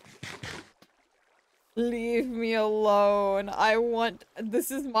 leave me alone.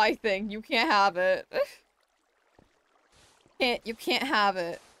 This is my thing. You can't have it. You can't have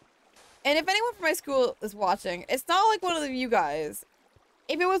it. And if anyone from my school is watching, it's not like one of you guys.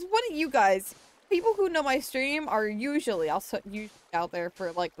 If it was one of you guys, people who know my stream are usually, usually out there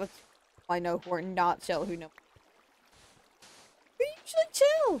for, like, the I know who are not chill, who know. They're usually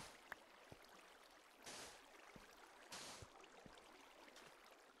chill.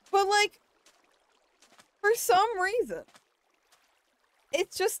 But, like, for some reason,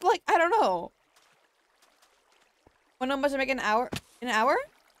 it's just, like, I don't know. Wanna know how much I make an hour? An hour?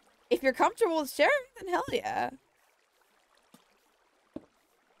 If you're comfortable with sharing, then hell yeah.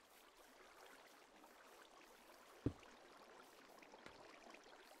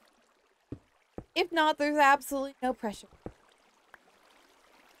 If not, there's absolutely no pressure.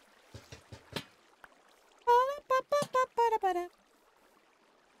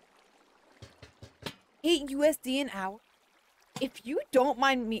 8 USD an hour? If you don't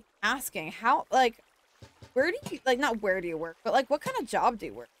mind me asking, how, like, where do you, like, not where do you work, but, like, what kind of job do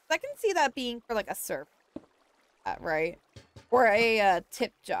you work? I can see that being for, like, a server, right? Or a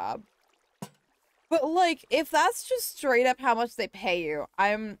tip job. But, like, if that's just straight up how much they pay you,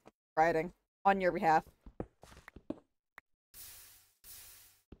 I'm writing on your behalf.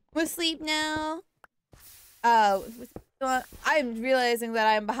 I'm asleep now. I'm realizing that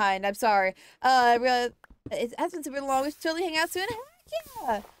I'm behind. I'm sorry. I realized it has been super long. We should totally hang out soon.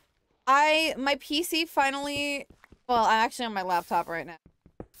 Heck yeah. My PC finally, well, I'm actually on my laptop right now.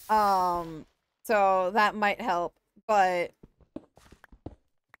 So that might help, but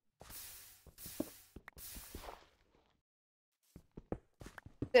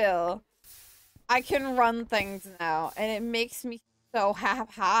still, I can run things now, and it makes me so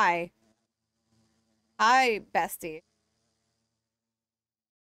high. Hi, bestie.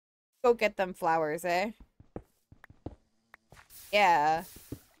 Go get them flowers, eh? Yeah.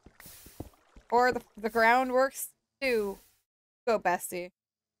 Or the ground works too. Go, bestie.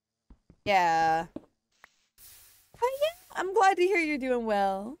 Yeah. But yeah, I'm glad to hear you're doing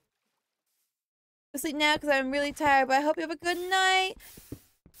well. Go sleep now because I'm really tired, but I hope you have a good night.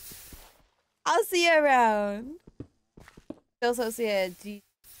 I'll see you around. Still associated.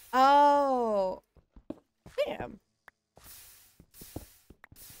 Oh. Damn.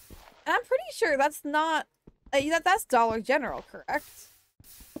 And I'm pretty sure that's not... that's Dollar General, correct?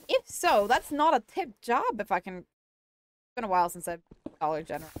 If so, that's not a tip job if I can... It's been a while since I've Dollar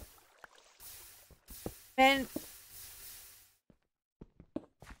General. And...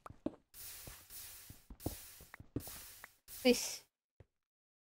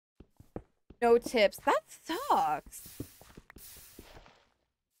 No tips. That sucks.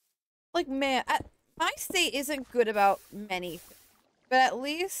 Like, man, my state isn't good about many things. But at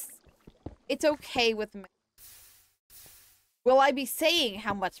least it's okay with me. Will I be saying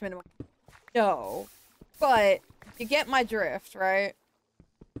how much minimum? No. But you get my drift, right?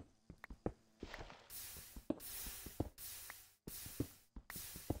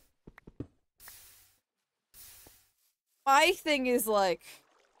 My thing is like,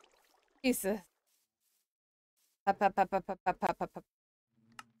 Jesus.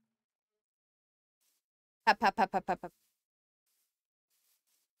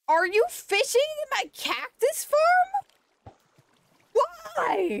 Are you fishing in my cactus farm?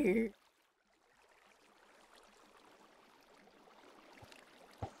 Why?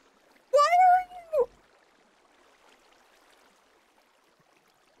 Why are you?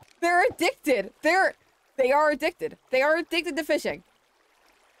 They're addicted. They are addicted. They are addicted to fishing.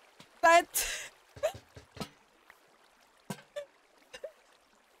 That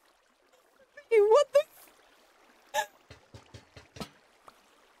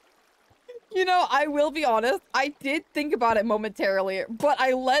You know, I will be honest, I did think about it momentarily, but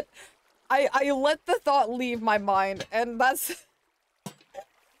I let the thought leave my mind, and that's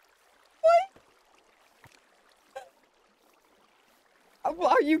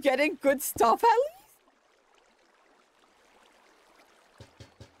what? Are you getting good stuff at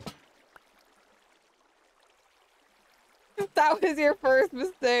least? That was your first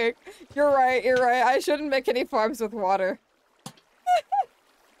mistake. You're right, you're right. I shouldn't make any farms with water.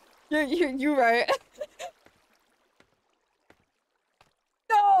 You're right.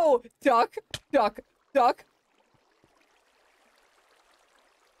 No! Duck, duck, duck.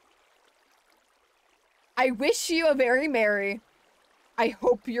 I wish you a very merry. I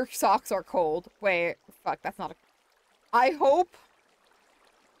hope your socks are cold. Wait, fuck, that's not a... I hope...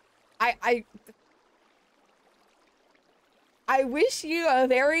 I wish you a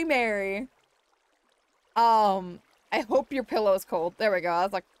very merry. I hope your pillow's cold. There we go. I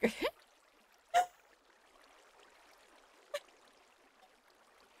was like...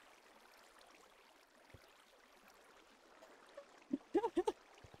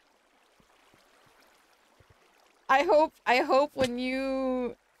 I hope when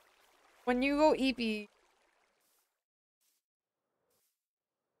you go eepy.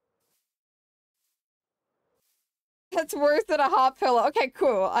 That's worse than a hot pillow. Okay,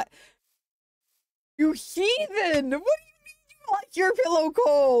 cool. You heathen! What do you mean you like your pillow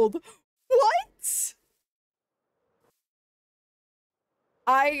cold? What?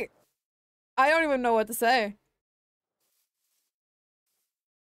 I don't even know what to say.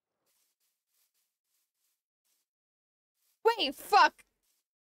 Wait, fuck.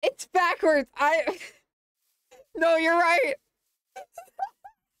 It's backwards. No, you're right.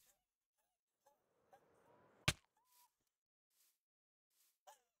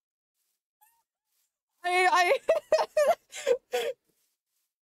 I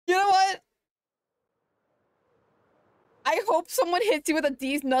You know what? I hope someone hits you with a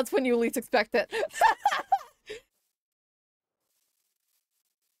D's nuts when you least expect it.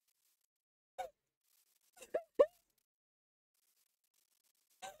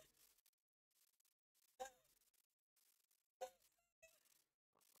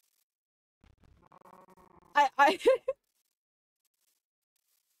 I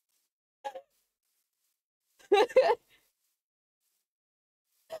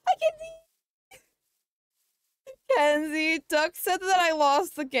Kenzie, Duck said that I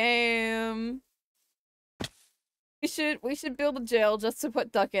lost the game. We should build a jail just to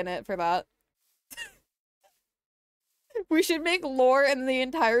put Duck in it for that. We should make lore, and the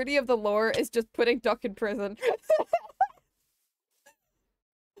entirety of the lore is just putting Duck in prison.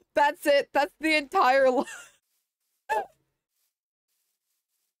 That's it. That's the entire lore.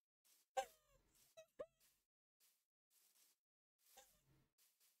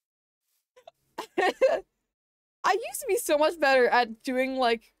 I used to be so much better at doing,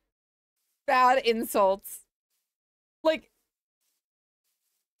 like, bad insults. Like,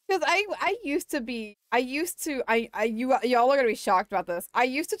 because y'all are gonna be shocked about this. I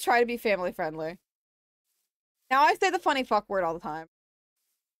used to try to be family friendly. Now I say the funny fuck word all the time.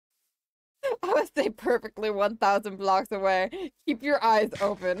 I would stay perfectly 1,000 blocks away. Keep your eyes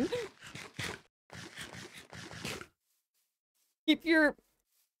open. Keep your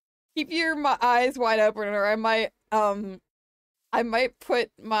eyes wide open, or I might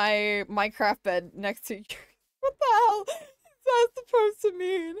put my Minecraft bed next to you. What the hell is that supposed to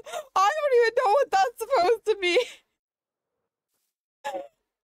mean? I don't even know what that's supposed to mean.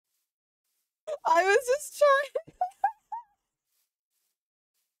 I was just trying.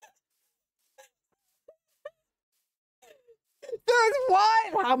 There's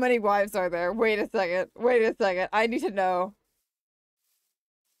one! How many wives are there? Wait a second. Wait a second. I need to know.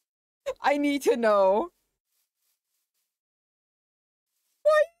 I need to know.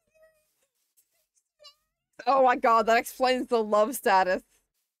 What? Oh my god, that explains the love status.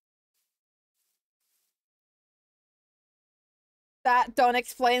 That don't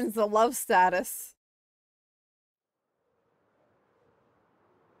explains the love status.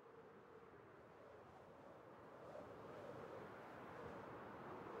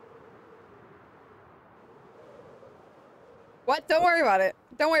 What? Don't worry about it.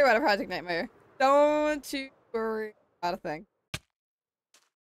 Don't worry about it, Project Nightmare. Don't you worry about a thing.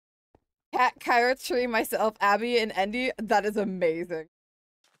 Cat, Kyra, Tree, myself, Abby, and Andy. That is amazing.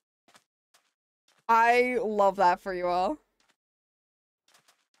 I love that for you all.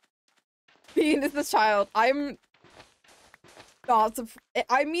 Bean is the child. I'm not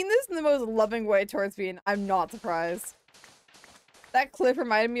I mean this in the most loving way towards Bean. I'm not surprised. That clip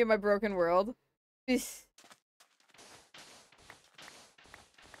reminded me of my broken world.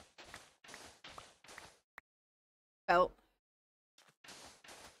 belt.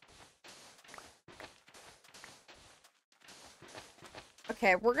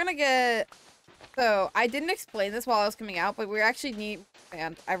 Okay, we're gonna get... So, I didn't explain this while I was coming out, but we actually need...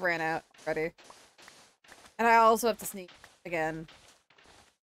 And I ran out already. And I also have to sneak again.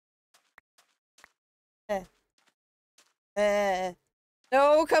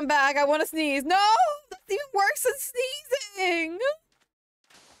 No, come back. I want to sneeze. No! That's even worse than sneezing!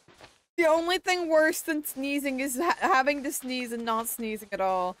 The only thing worse than sneezing is having to sneeze and not sneezing at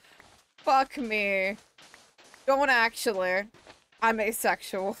all. Fuck me. Don't actually. I'm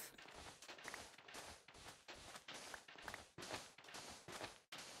asexual.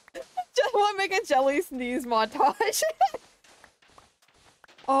 Just want to make a jelly sneeze montage.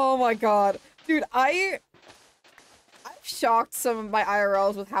 Oh my god. Dude, I've shocked some of my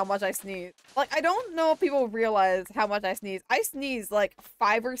IRLs with how much I sneeze. Like, I don't know if people realize how much I sneeze. I sneeze like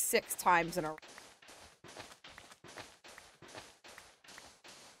 5 or 6 times in a row.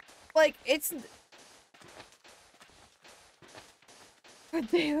 Like, it's... God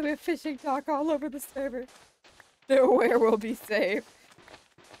damn it, fishing talk all over the server. Nowhere will be safe.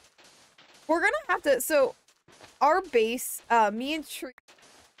 We're gonna have to... So, our base, me and Tree...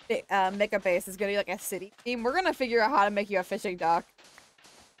 make a base is gonna be like a city theme. We're gonna figure out how to make you a fishing dock.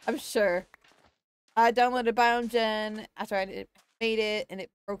 I'm sure. I downloaded Biome Gen after I made it and it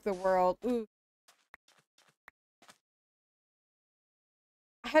broke the world. Ooh.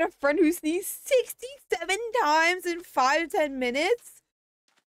 I had a friend who sneezed 67 times in 5-10 minutes.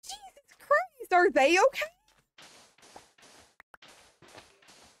 Jesus Christ, are they okay?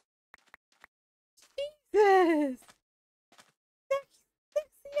 Jesus.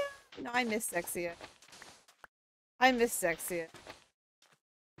 No, I miss Sexia. I miss Sexia.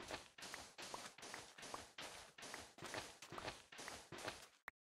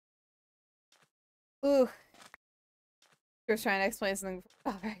 Ooh. She was trying to explain something.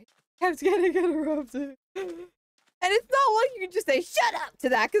 Alright. I was getting interrupted. And it's not like you can just say, shut up to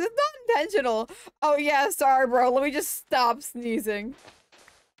that, because it's not intentional. Oh yeah, sorry bro, let me just stop sneezing.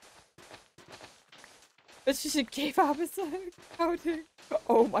 But she should keep opposite counting.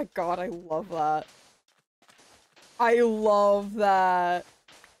 Oh my god, I love that. I love that.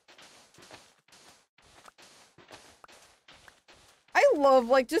 I love,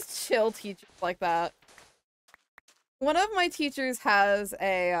 like, just chill teachers like that. One of my teachers has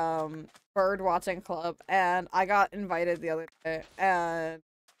a, bird watching club, and I got invited the other day, and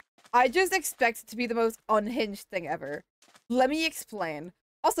I just expect it to be the most unhinged thing ever. Let me explain.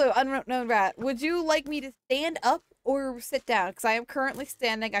 Also, unknown rat, would you like me to stand up or sit down? Because I am currently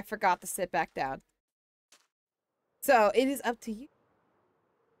standing. I forgot to sit back down. So, it is up to you.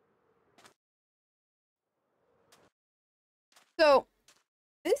 So,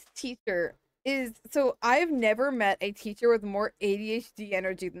 this teacher is... So, I've never met a teacher with more ADHD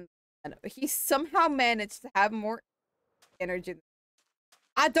energy than he somehow managed to have more energy.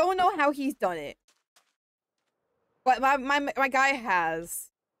 I don't know how he's done it. But my guy has.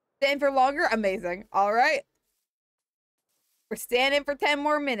 Stand for longer? Amazing. Alright. We're standing for 10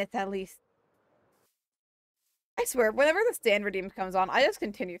 more minutes at least. I swear, whenever the stand redeem comes on, I just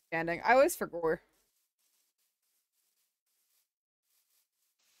continue standing. I always forgot.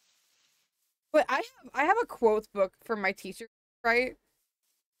 But I have a quotes book for my teacher, right?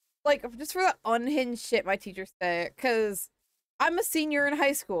 Like, just for the unhinged shit my teachers say, because I'm a senior in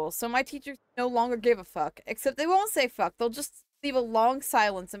high school, so my teachers no longer give a fuck. Except they won't say fuck, they'll just leave a long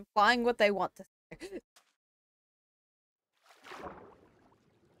silence implying what they want to say.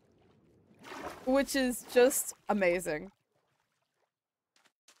 Which is just amazing.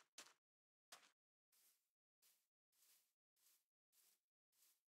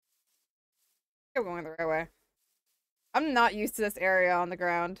 I'm going the right way. I'm not used to this area on the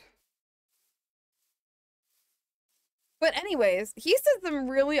ground. But anyways, he says some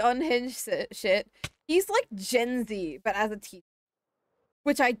really unhinged shit. He's like Gen Z, but as a teacher.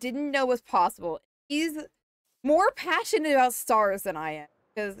 Which I didn't know was possible. He's more passionate about stars than I am.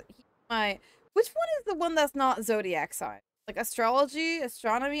 Because he's my... Which one is the one that's not zodiac sign? Like astrology?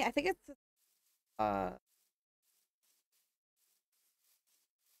 Astronomy? I think it's...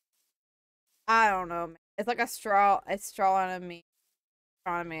 I don't know, man. It's like astronomy.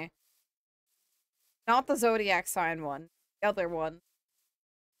 Astronomy. Not the zodiac sign one. The other one.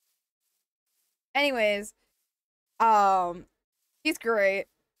 Anyways. He's great.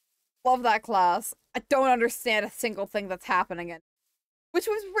 Love that class. I don't understand a single thing that's happening in. Which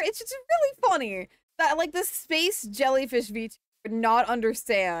was... It's just really funny. That, like, the space jellyfish VTuber would not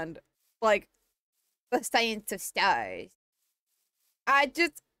understand, like, the science of stars. I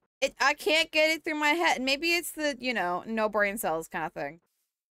just... I can't get it through my head. Maybe it's the, you know, no brain cells kind of thing.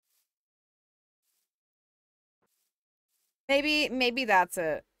 Maybe that's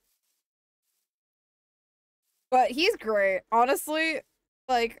it. But he's great. Honestly,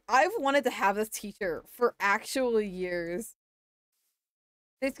 like, I've wanted to have this teacher for actual years.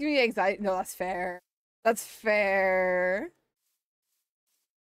 It's giving me anxiety. No, that's fair. That's fair.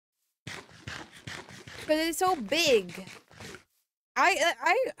 But it's so big.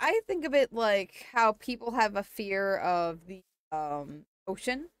 I think of it like how people have a fear of the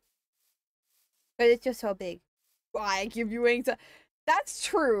ocean, but it's just so big. I give you anxiety. That's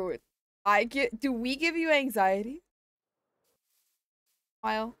true. I get. Do we give you anxiety?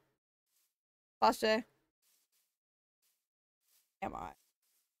 Smile. Sasha. Am I?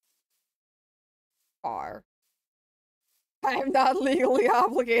 Far. I am not legally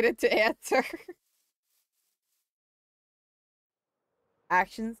obligated to answer.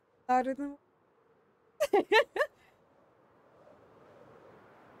 Actions louder than.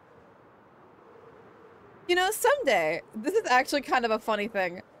 You know, someday, this is actually kind of a funny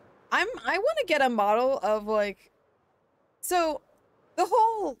thing. I want to get a model of like, so the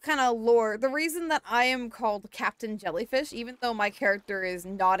whole kind of lore, the reason that I am called Captain Jellyfish, even though my character is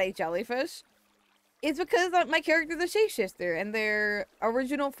not a jellyfish, is because my character is a shapeshifter and their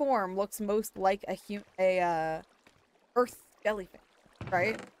original form looks most like a earth jellyfish,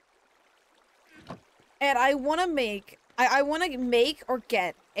 right? And I want to make, I want to make or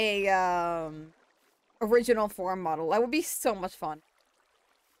get a, original form model. That would be so much fun.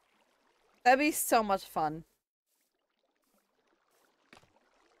 That'd be so much fun.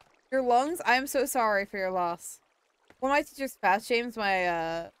 Your lungs? I am so sorry for your loss. One of my teachers fat shames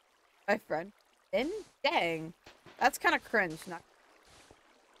my friend. Then dang. That's kind of cringe. Not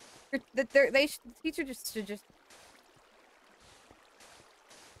the teacher just should just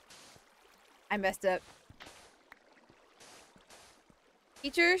I messed up.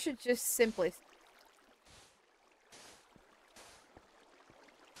 Teacher should just simply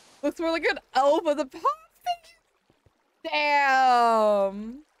looks more like an elf with a pop.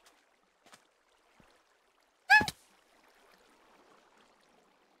 Damn.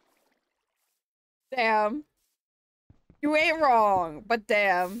 Damn. You ain't wrong, but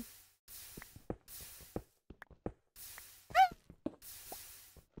damn.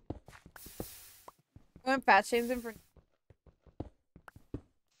 I'm gonna fat shames him for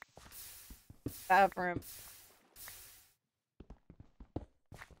that for him.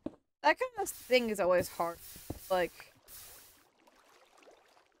 That kind of thing is always hard. Like,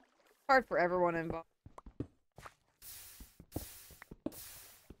 hard for everyone involved.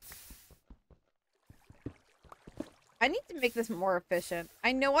 I need to make this more efficient.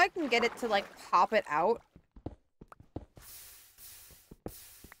 I know I can get it to, like, pop it out.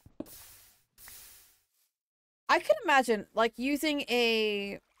 I could imagine, like, using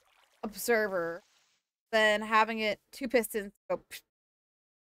a observer, then having it two pistons go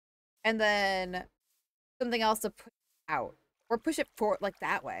and then something else to push out. Or push it forward, like,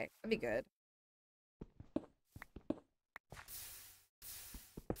 that way. That'd be good.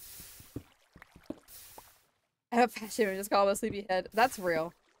 I have a passion and just call him a sleepyhead. That's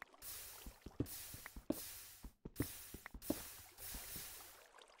real.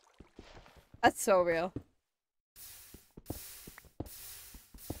 That's so real.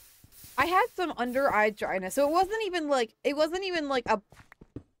 I had some under eye dryness, so it wasn't even like a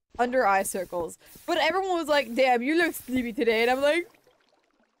under eye circles. But everyone was like, "Damn, you look sleepy today," and I'm like,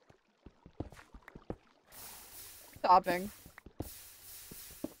 stopping.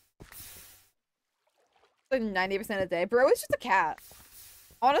 Like 90% of the day, bro. It's just a cat.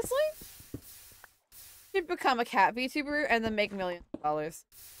 Honestly, he'd become a cat VTuber and then make millions of dollars.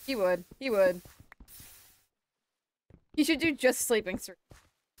 He would. He would. He should do just sleeping streams.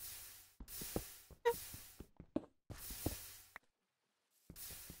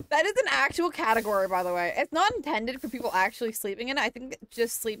 That is an actual category, by the way. It's not intended for people actually sleeping in it. I think that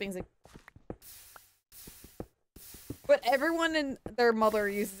just sleeping's a... But everyone and their mother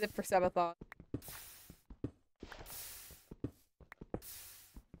uses it for Sabathon.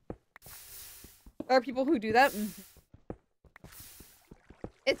 There are people who do that.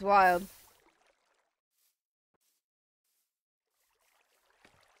 It's wild.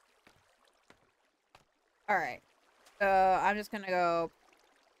 Alright. So I'm just gonna go...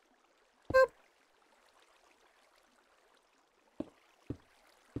 Boop.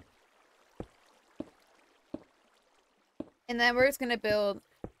 And then we're just gonna build...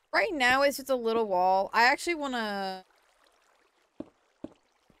 Right now it's just a little wall. I actually wanna...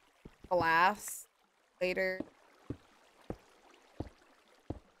 glass later.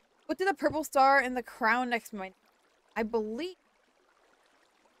 What did the purple star and the crown next to my... I believe...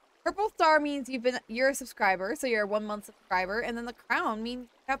 Purple star means you're a subscriber, so you're a 1 month subscriber, and then the crown means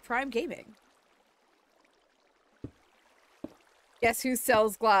you have Prime Gaming. Guess who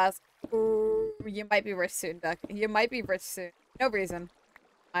sells glass? Ooh, you might be rich soon, Duck. You might be rich soon. No reason.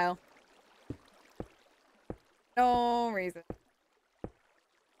 Smile. No reason.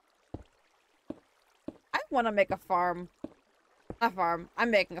 I want to make a farm. Not farm.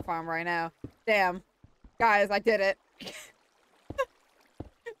 I'm making a farm right now. Damn. Guys, I did it.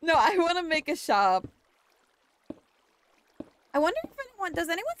 No, I want to make a shop. I wonder if anyone... Does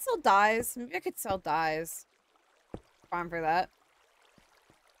anyone sell dyes? Maybe I could sell dyes. Farm for that.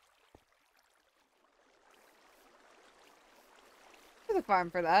 There's a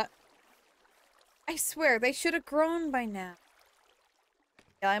farm for that. I swear, they should have grown by now.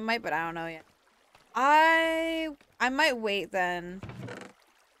 Yeah, I might, but I don't know yet. I might wait then.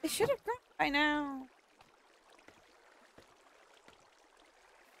 They should have grown by now.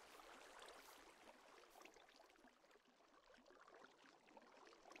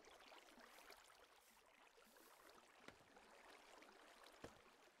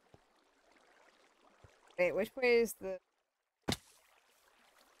 Wait, which way is the...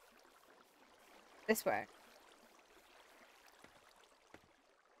 This way.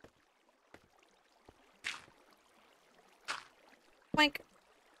 Boink.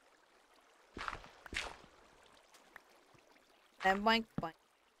 And boink, boink.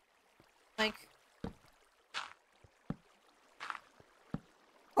 Boink.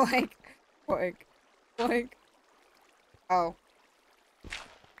 Boink. Boink. Boink. Oh.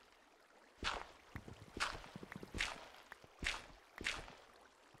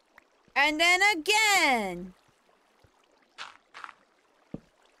 And then again.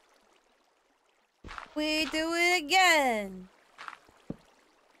 We do it again.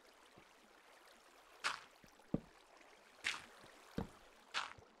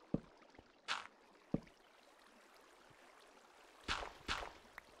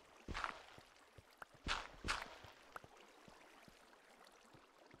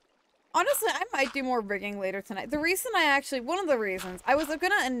 Honestly, I might do more rigging later tonight. The reason one of the reasons, I was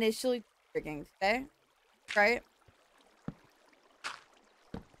gonna initially do rigging today, right?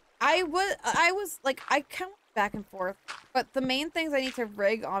 I was like, I kind of went back and forth, but the main things I need to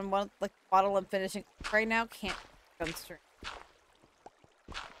rig on one, like, model I'm finishing right now can't be on stream.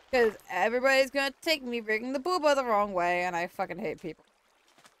 Because everybody's gonna take me rigging the booba the wrong way, and I fucking hate people.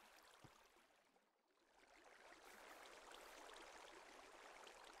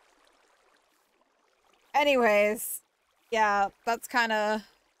 Anyways, yeah, that's kind of...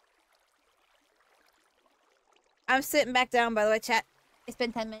 I'm sitting back down, by the way, chat. It's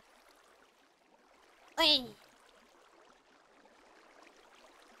been 10 minutes. Wait.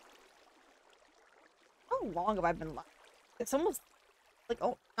 How long have I been live? It's almost, like,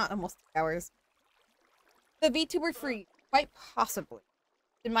 oh, not almost 2 hours. The VTuber free, quite possibly.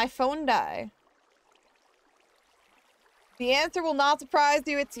 Did my phone die? The answer will not surprise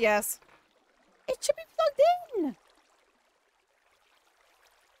you, it's yes. It should be plugged in!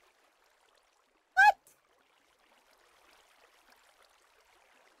 What?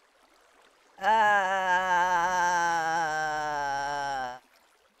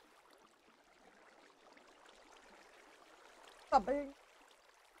 Something.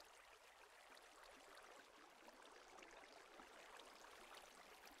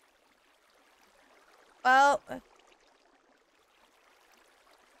 Well...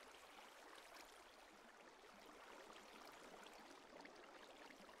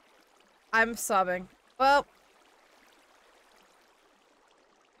 I'm sobbing. Well...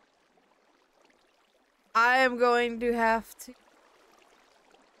 I am going to have to...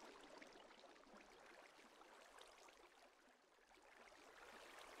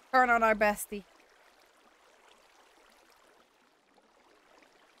 turn on our bestie.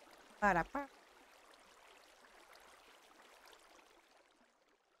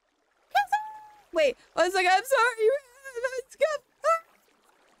 Wait, I was like, I'm sorry. Let's go.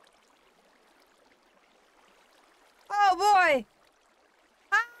 Oh boy.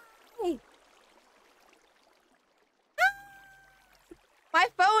 Hi. My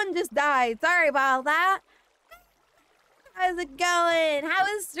phone just died. Sorry about that. How's it going? How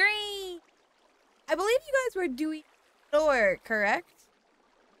is stream? I believe you guys were doing store, correct?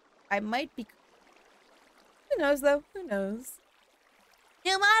 I might be. Who knows though? Who knows?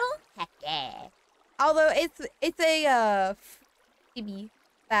 New model? Heck yeah. Although it's a freebie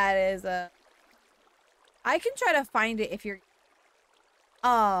that is I can try to find it if you're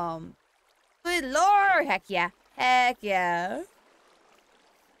good lord, heck yeah. Heck yeah.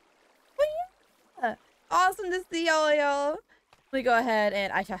 Awesome to see all y'all. Let me go ahead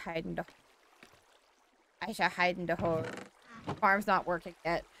and I shall hide in the hole. Farm's not working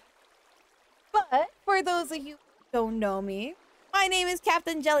yet. But for those of you who don't know me, my name is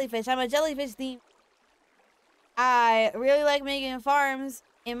Captain Jellyfish. I'm a jellyfish theme. I really like making farms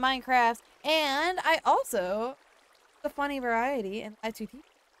in Minecraft, and I also the funny variety in I2T.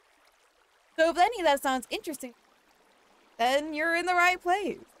 So if any of that sounds interesting, then you're in the right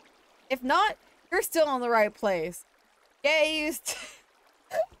place. If not, you're still in the right place. Get used to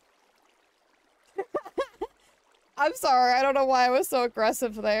I'm sorry, I don't know why I was so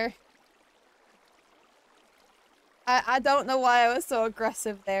aggressive there. I don't know why I was so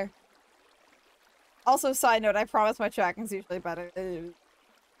aggressive there. Also, side note, I promise my tracking's usually better.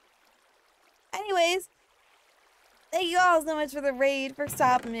 Anyways, thank you all so much for the raid, for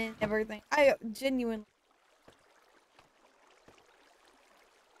stopping and everything. I genuinely...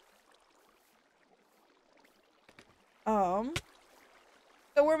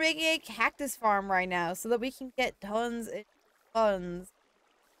 So we're making a cactus farm right now so that we can get tons and tons.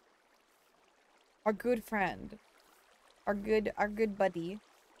 Our good friend. Our good buddy.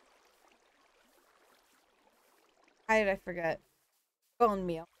 How did I forget? Bone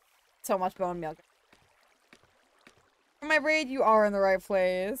meal. So much bone meal. For my raid, you are in the right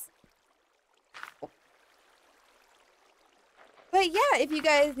place. But yeah, if you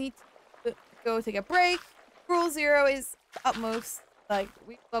guys need to go take a break, Rule 0 is utmost. Like,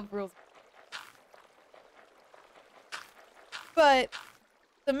 we love rules. But,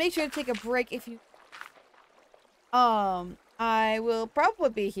 so make sure to take a break if you... I will probably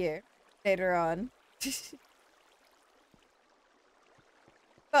be here later on.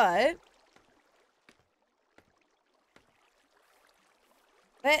 But...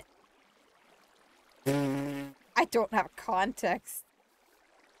 I don't have context.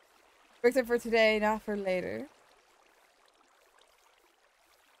 Except for today, not for later.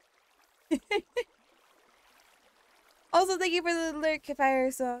 Also, thank you for the lyric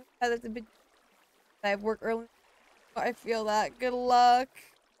fire song. That's a bit. I work early. I feel that. Good luck.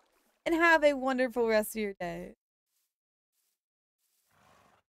 And have a wonderful rest of your day.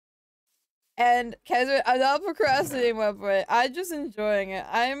 And Kezra, I'm not procrastinating, my boy. I'm just enjoying it.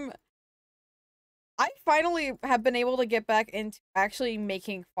 I finally have been able to get back into actually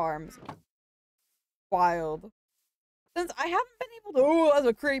making farms. Wild. Since I haven't been able to. Oh, that's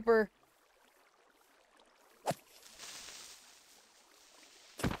a creeper.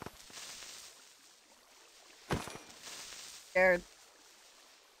 Scared.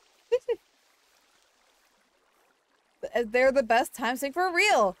 They're the best time sync for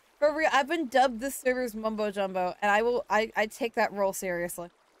real. For real. I've been dubbed this server's mumbo jumbo, and I take that role seriously.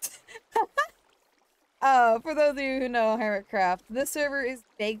 For those of you who know Hermitcraft, this server is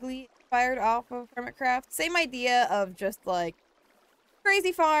vaguely inspired off of Hermitcraft. Same idea of just like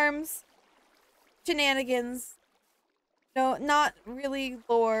crazy farms, shenanigans. No, not really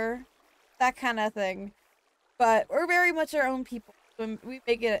lore, that kind of thing. But we're very much our own people. So we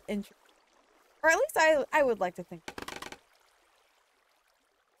make it interesting. Or at least I would like to think.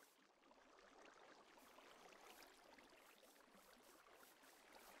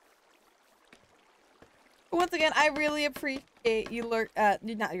 But once again, I really appreciate you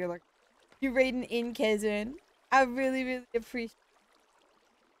you raiding in Kazun. I really, really appreciate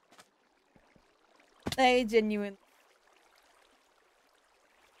I genuinely.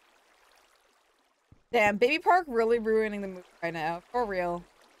 Damn, Baby Park really ruining the movie right now. For real.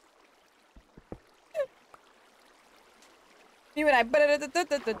 You and I. Baby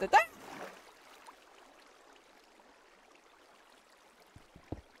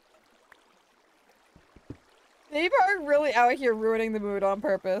Park really out here ruining the mood on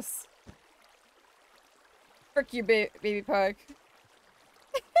purpose. Frick you, Baby Park.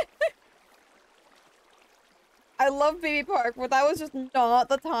 I love Baby Park, but that was just not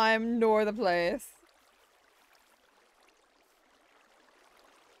the time nor the place.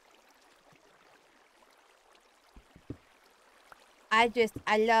 I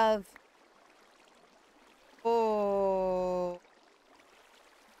love... Oh.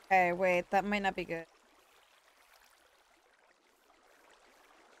 Okay, wait, that might not be good.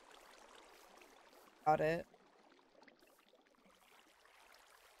 Got it.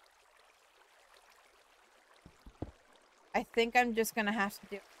 I think I'm just gonna have to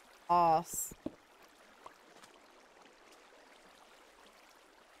do boss.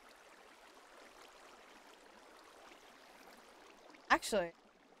 Actually, I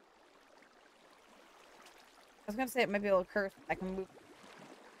was gonna say it might be a little cursed. I can move,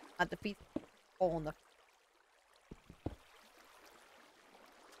 not defeat the hole in the.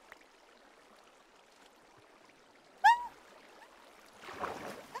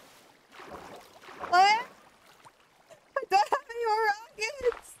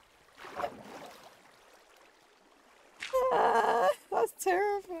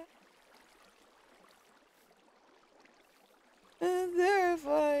 terrifying. That's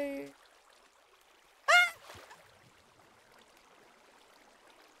terrifying.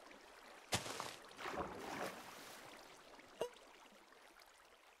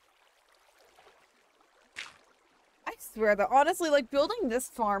 I swear that honestly, like, building this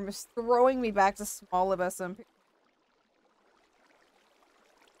farm is throwing me back to small of SMP.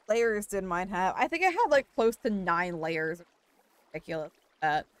 Layers did mine have? I think I had like close to 9 layers. Ridiculous.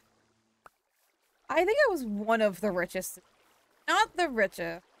 That. I think I was one of the richest. Not the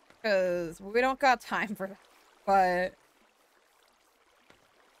richest, because we don't got time for that. But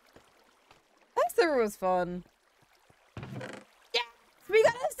that server was fun. Yeah, we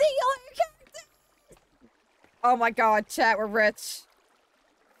got a singular character. Oh my god, chat, we're rich.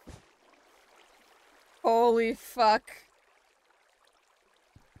 Holy fuck.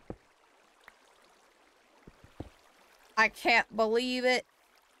 I can't believe it.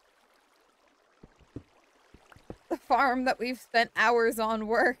 The farm that we've spent hours on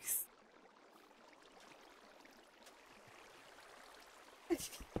works.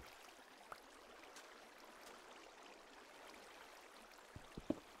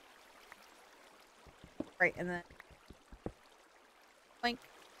 Right, and then like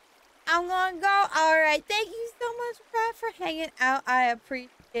I'm gonna go. Alright, thank you so much, Brad, for hanging out. I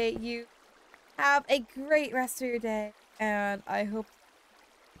appreciate you. Have a great rest of your day. And I hope...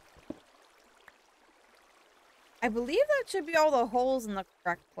 I believe that should be all the holes in the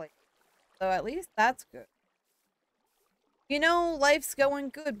correct place. So at least that's good. You know, life's going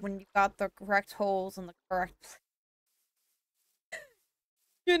good when you got the correct holes in the correct place.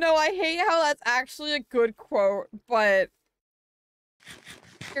 You know, I hate how that's actually a good quote, but...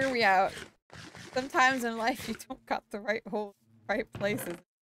 hear me out. Sometimes in life you don't got the right holes in the right places.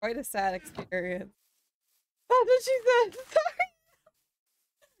 Quite a sad experience. That's what she said. Sorry.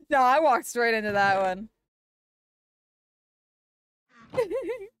 No, I walked straight into that one.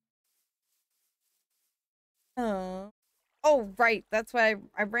 Oh. Oh, right. That's why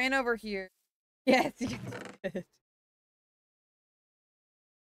I ran over here. Yes, yes, good.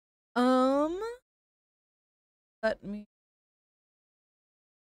 Let me...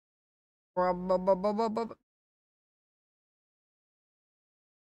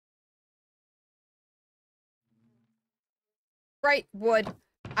 Right, wood.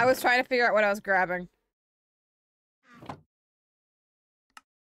 I was trying to figure out what I was grabbing.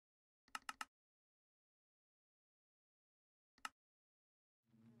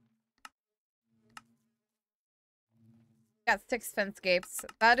 Got 6 fence gates.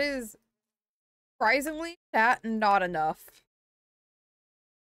 That is surprisingly not enough.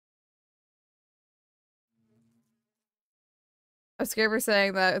 I'm scared for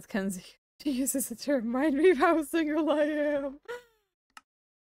saying that with Kenzie. She uses it to remind me of how single I am.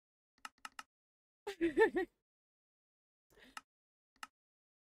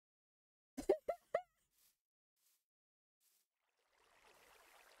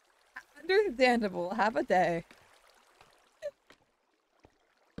 Understandable. Have a day.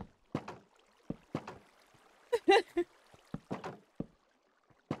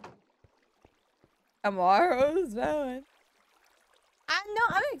 Tomorrow's fun.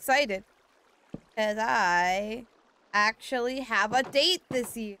 I'm excited. Because I actually have a date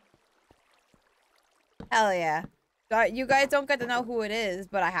this year. Hell yeah. You guys don't get to know who it is,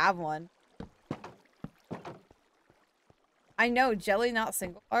 but I have one. I know, Jelly not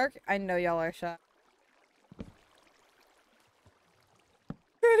single arc. I know y'all are shocked.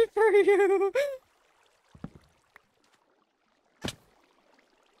 Good for you.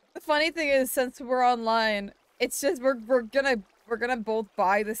 The funny thing is, since we're online, it's just we're gonna both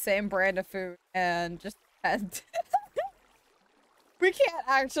buy the same brand of food and just end. We can't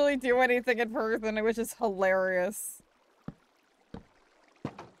actually do anything in person, which is hilarious.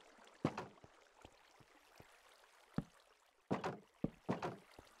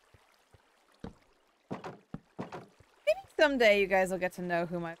 Maybe someday you guys will get to know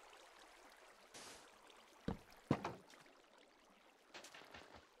who my...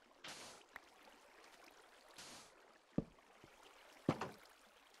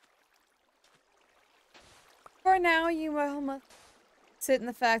 For now, you must sit in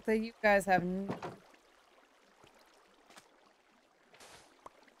the fact that you guys have...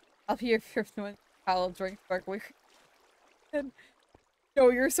 I'll be your fifth one. I'll drink sparkly. No,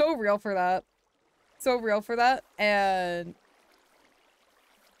 you're so real for that. So real for that, and...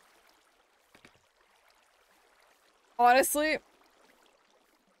 honestly...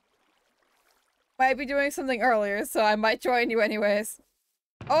 might be doing something earlier, so I might join you anyways.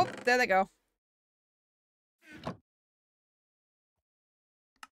 Oh, there they go.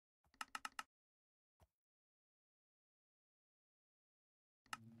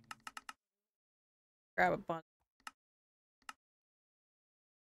 grab a bunch.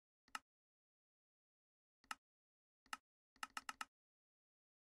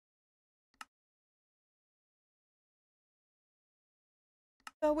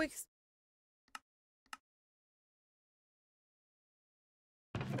 So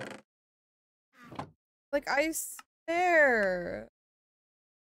like I swear.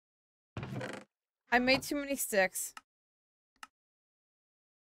 I made too many sticks.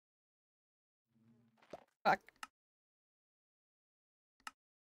 Fuck.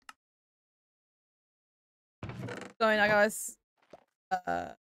 So I guess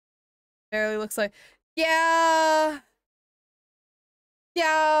barely looks like yeah.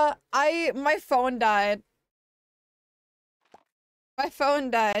 Yeah, my phone died. My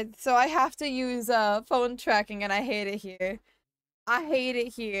phone died, so I have to use phone tracking and I hate it here. I hate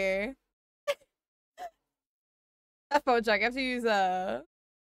it here. That phone track. I have to use thank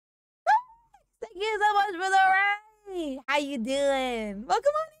you so much for the raid. How you doing?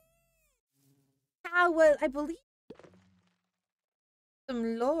 Welcome on in. How was I believe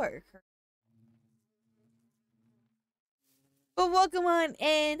some lore. But welcome on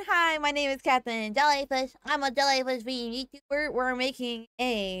in. Hi, my name is Captain Jellyfish. I'm a jellyfish being YouTuber. We're making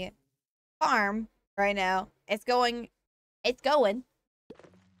a farm right now. It's going. And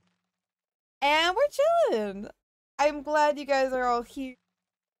we're chilling. I'm glad you guys are all here.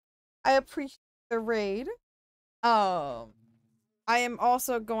 I appreciate the raid. I am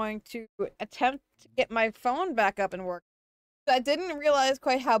also going to attempt to get my phone back up and work. I didn't realize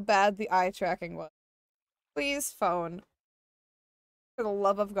quite how bad the eye tracking was. Please, phone. For the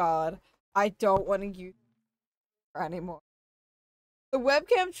love of God, I don't want to use it anymore. The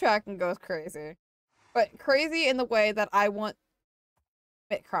webcam tracking goes crazy. But crazy in the way that I want to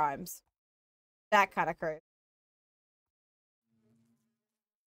commit crimes. That kind of crazy.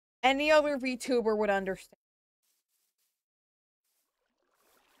 Any other VTuber would understand.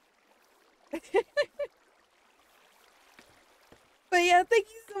 But yeah, thank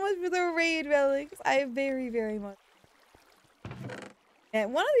you so much for the raid, Relics. I very, very much.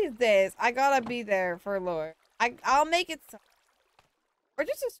 And one of these days, I gotta be there for lore. I'll make it so. Or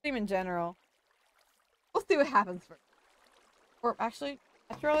just a stream in general. We'll see what happens first. Or actually,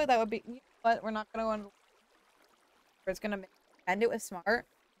 naturally, that would be. You know what? We're not gonna go into. It's gonna end it with smart.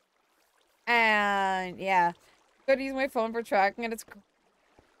 And yeah, I'm gonna use my phone for tracking, and it's.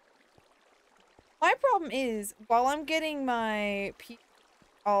 My problem is while I'm getting my PC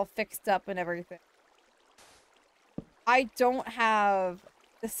all fixed up and everything, I don't have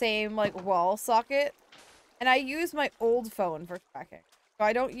the same like wall socket, and I use my old phone for tracking. So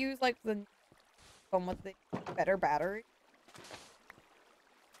I don't use like the phone with the better battery.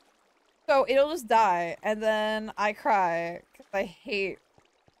 So it'll just die, and then I cry because I hate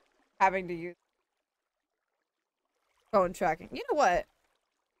having to use phone tracking. You know what?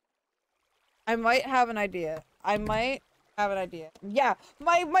 I might have an idea. I might have an idea. Yeah,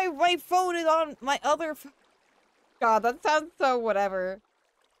 my phone is on my other phone. God, that sounds so whatever.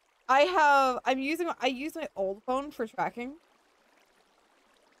 I use my old phone for tracking.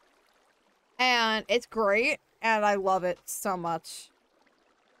 And it's great, and I love it so much.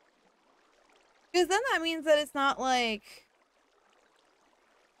 Because then that means that it's not like...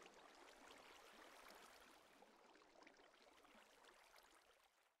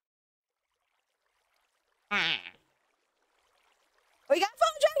 We got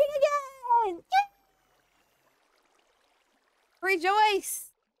phone tracking again! Yeah!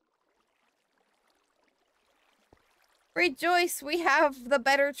 Rejoice! Rejoice, we have the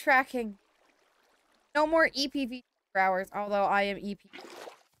better tracking. No more EPV hours, although I am EP.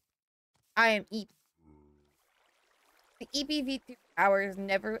 I am EP. The EPV2 hours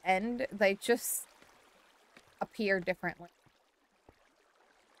never end, they just appear differently.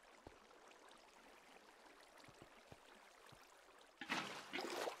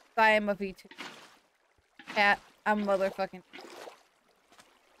 I am a V2. Cat, I'm motherfucking.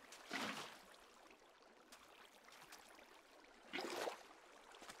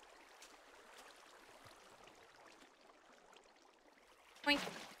 Point.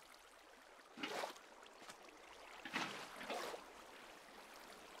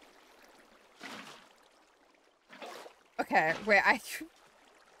 Okay, wait,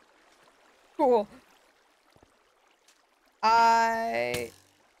 cool.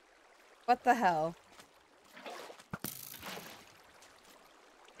 What the hell?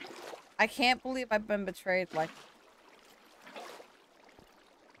 I can't believe I've been betrayed like...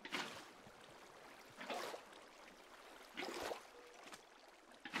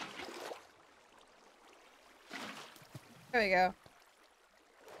 There we go.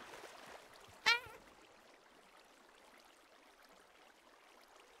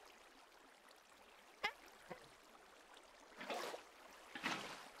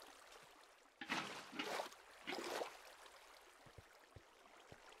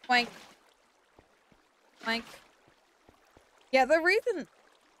 Mike. Mike. Yeah, the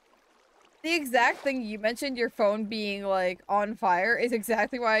exact thing you mentioned, your phone being, like, on fire, is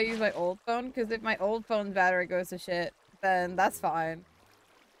exactly why I use my old phone, because if my old phone's battery goes to shit, then that's fine.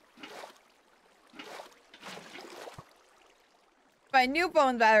 If my new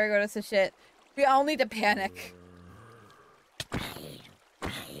phone's battery goes to shit, we all need to panic.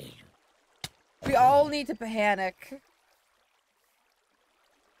 We all need to panic.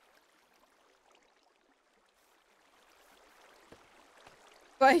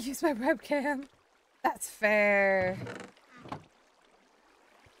 But I use my webcam. That's fair.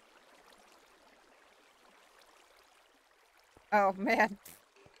 Oh, man.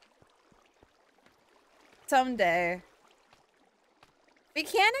 Someday. We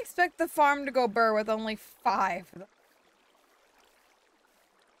can't expect the farm to go burr with only 5.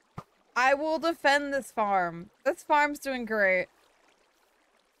 I will defend this farm. This farm's doing great.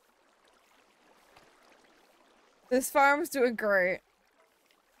 This farm's doing great.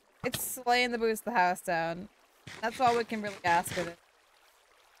 It's slaying the boost the house down. That's all we can really ask of it.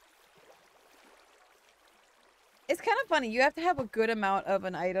 It's kind of funny. You have to have a good amount of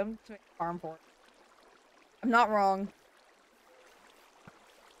an item to make a farm for. I'm not wrong.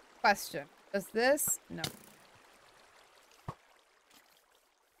 Question. Does this? No.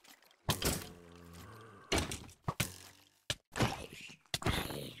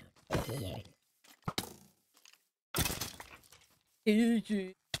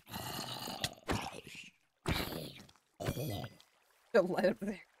 Don't light up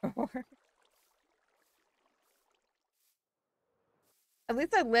the door. At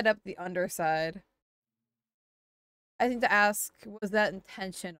least I lit up the underside. I think to ask, was that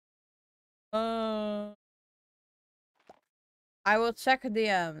intentional? I will check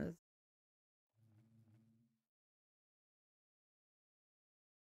DMs.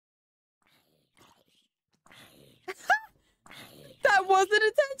 That wasn't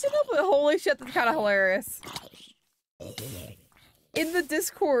intentional, but holy shit, that's kind of hilarious. In the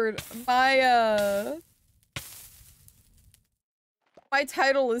Discord, my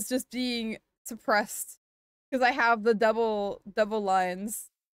title is just being suppressed because I have the double lines.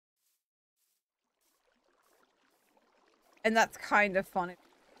 And that's kind of funny.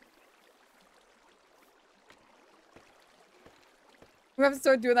 We have to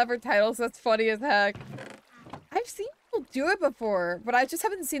start doing that for titles, that's funny as heck. I've seen people do it before, but I just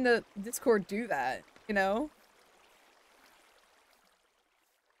haven't seen the Discord do that, you know?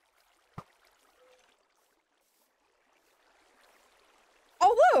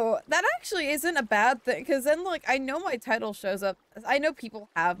 Although, that actually isn't a bad thing, because then, like, I know my title shows up. I know people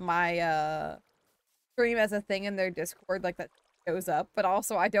have my, stream as a thing in their Discord, like, that shows up, but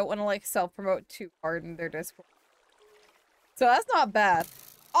also I don't want to, like, self-promote too hard in their Discord. So that's not bad.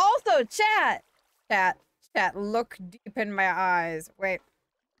 Also, chat, look deep in my eyes. Wait.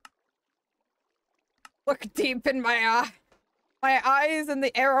 Look deep in my eye. My eyes and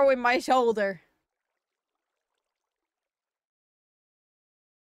the arrow in my shoulder.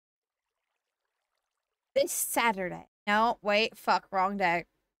 This Saturday. No, wait, fuck, wrong day.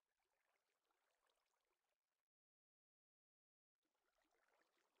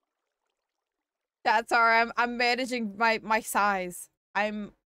 That's alright, I'm managing my size. I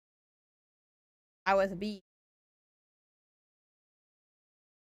was a bee.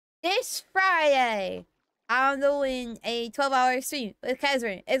 This Friday, I'm doing a 12-hour stream with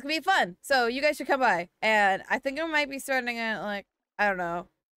Kaiser. It's gonna be fun, so you guys should come by. And I think it might be starting at, like, I don't know,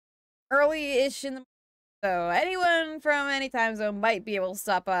 early-ish in the... So anyone from any time zone might be able to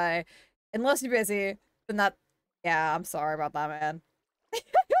stop by. Unless you're busy, then that... Yeah, I'm sorry about that, man.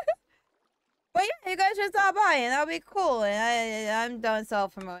 But yeah, you guys should stop by, and that'll be cool. And I'm done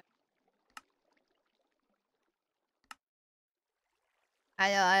self-promoting.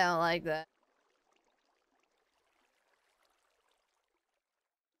 I don't like that.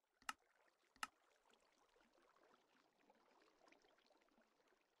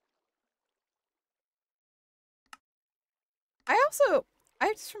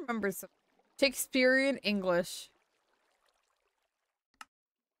 I just remember some Shakespearean English.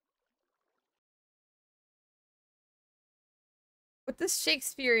 With this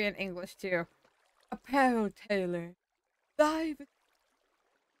Shakespearean English too. Apparel tailor. Live.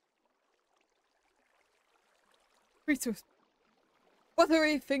 Resource.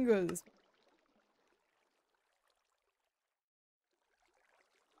 Buttery fingers.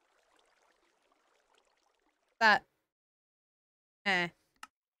 That.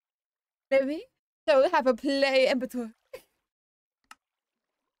 Maybe? So we'll have a play empathy.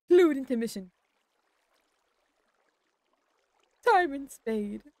 Fluid intermission. Time and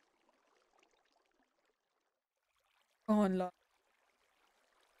spade. online.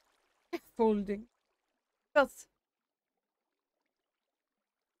 Folding. That's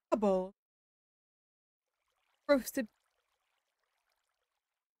a bowl. Roasted.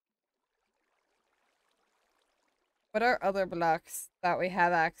 What are other blocks that we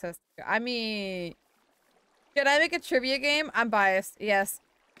have access to? I mean, should I make a trivia game? I'm biased. Yes.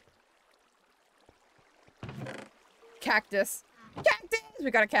 Cactus. Cactus!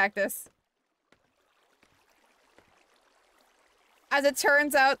 We got a cactus. As it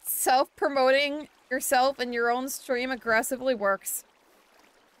turns out, self-promoting yourself in your own stream aggressively works.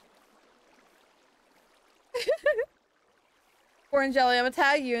 Orange Jelly, I'm gonna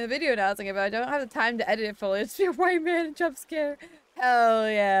tag you in the video announcing it, but I don't have the time to edit it fully. It's be a white man and jump scare. Hell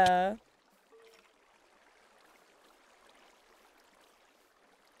yeah.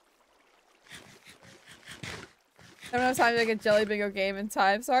 I don't have time to make a Jelly Bingo game in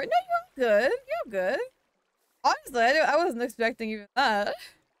time. Sorry. No, you're good. You're good. Honestly, I wasn't expecting even that.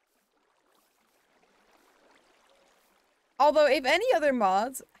 Although, if any other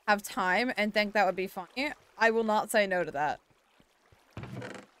mods have time and think that would be funny, I will not say no to that.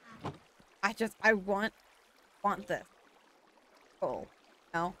 I want this. Oh,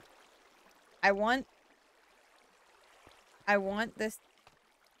 no. I want this.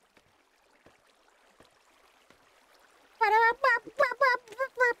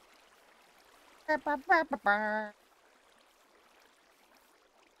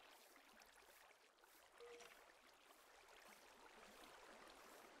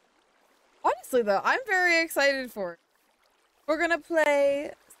 Honestly, though, I'm very excited for it. We're gonna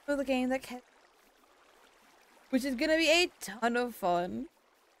play some of the game that can, which is gonna be a ton of fun.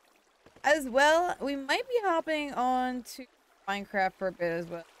 As well, we might be hopping on to Minecraft for a bit as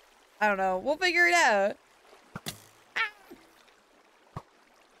well. I don't know. We'll figure it out.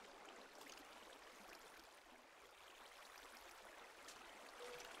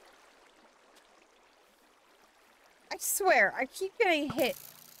 I swear, I keep getting hit.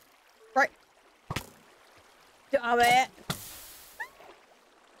 Right. Damn it.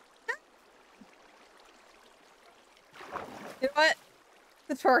 You know what?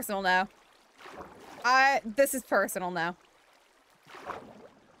 It's personal now. This is personal now.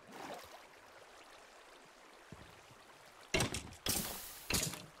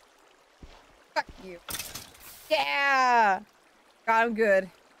 Fuck you. Yeah! God, I'm good.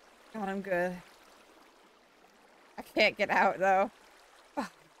 God, I'm good. I can't get out, though.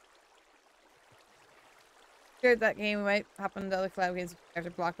 Scared that game we might hop into other collab games after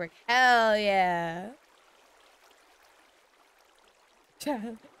block break. Hell yeah!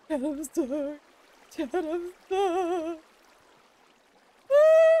 Chad, I'm stuck. Chad, I'm stuck.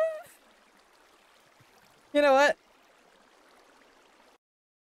 You know what?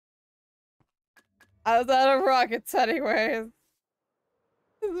 I was out of rockets anyways.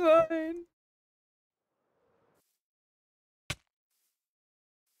 It's fine.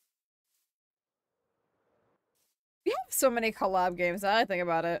 We have so many collab games now I think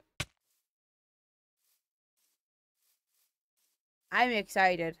about it. I'm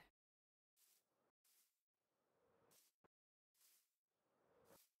excited.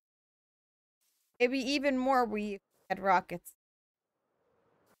 Maybe even more we had rockets.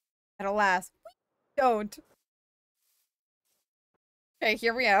 And alas, we don't. Okay,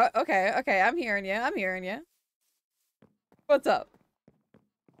 hear me out. Okay, okay, I'm hearing you. I'm hearing you. What's up?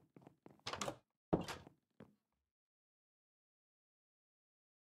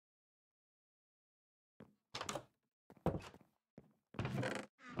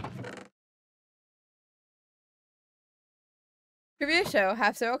 Trivia show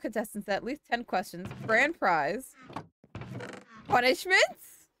have several contestants, at least 10 questions. Grand prize.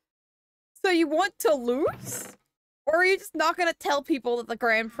 Punishments? So you want to lose? Or are you just not gonna tell people that the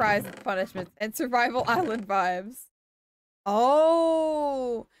grand prize is punishments and survival island vibes?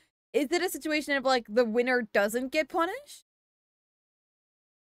 Oh, is it a situation of like the winner doesn't get punished?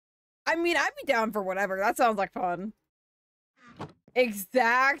 I mean, I'd be down for whatever. That sounds like fun.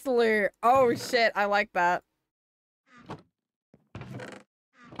 Exactly. Oh shit, I like that.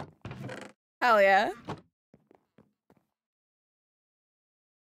 Hell yeah.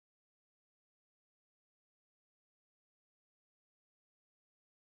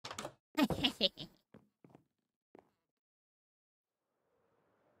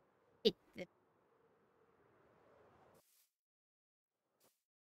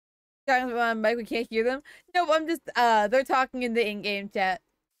 Talking about Mike, we can't hear them. No, I'm just they're talking in the in-game chat.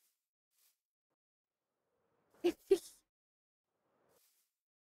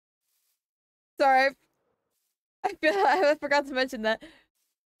 Sorry, I forgot to mention that.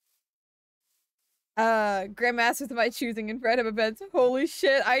 Grandmasters of my choosing in random events. Holy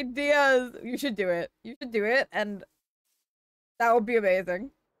shit, ideas! You should do it. You should do it, and that would be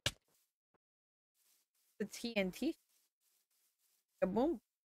amazing. The TNT. Boom.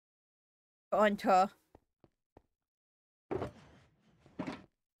 Onto.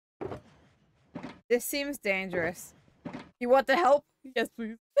 This seems dangerous. You want the help? Yes,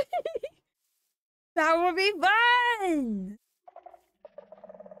 please. That would be fun!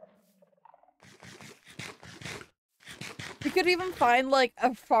 We could even find, like,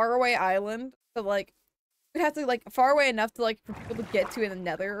 a faraway island to, like, we'd have to, like, far away enough to, like, for people to get to in the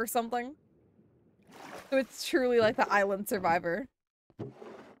nether or something. So it's truly, like, the island survivor. So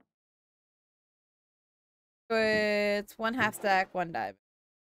it's 1/2 stack, 1 diamond.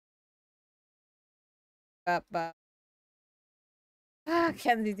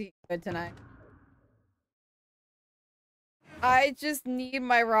 Kenzie's eating good tonight. I just need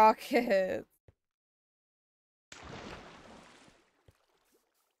my rockets.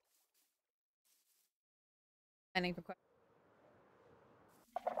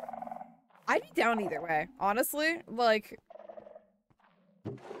 I'd be down either way, honestly. Like,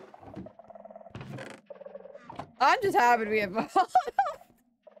 I'm just happy to be involved.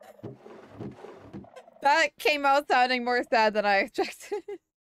 That came out sounding more sad than I expected.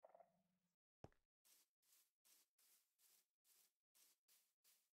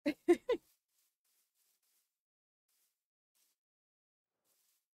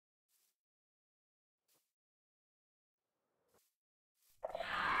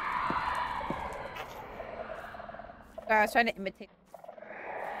 Sorry, I was trying to imitate.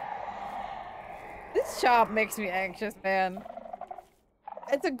 This shop makes me anxious, man.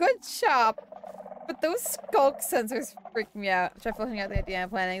 It's a good shop, but those skulk sensors freak me out. Try floating out the idea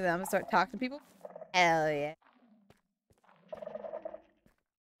and planning them, start talking to people. Hell yeah.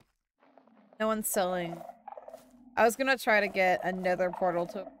 No one's selling. I was gonna try to get another portal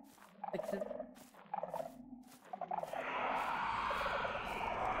to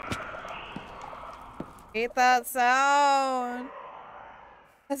hate that sound.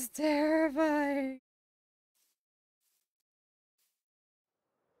 That's terrifying.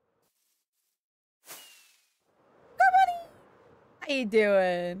 How you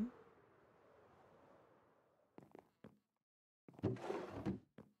doing?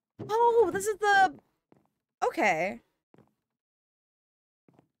 Oh, this is the... Okay.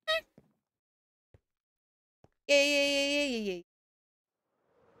 Yeah.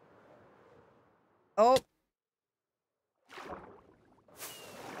 Oh.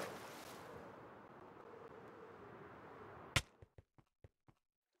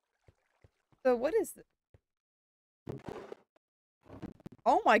 So what is this?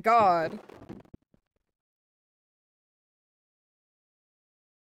 Oh my god.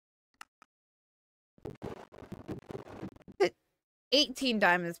 18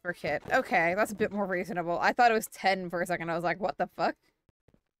 diamonds per kit. Okay, that's a bit more reasonable. I thought it was 10 for a second. I was like, what the fuck?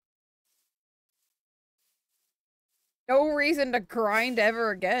 No reason to grind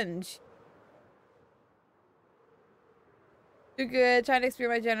ever again. Too good. Trying to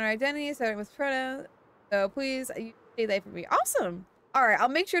experiment my gender identity, starting with pronouns. So please, use she, they for me. Awesome. Alright, I'll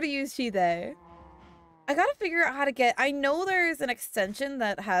make sure to use she, they. I gotta figure out how to get... I know there's an extension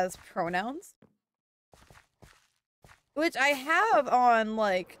that has pronouns. Which I have on,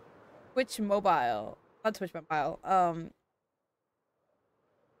 like, Twitch Mobile. Not Twitch Mobile.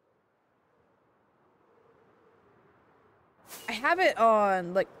 I have it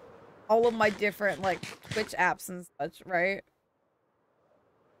on, like, all of my different, like, Twitch apps and such, right?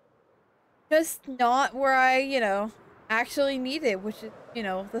 Just not where I, you know, actually need it, which is, you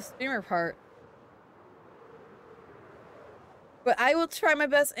know, the streamer part. But I will try my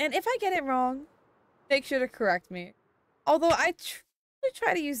best, and if I get it wrong, make sure to correct me. Although I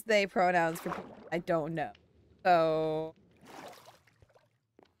try to use they pronouns for people I don't know. So...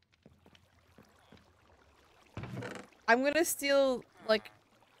 I'm gonna steal, like,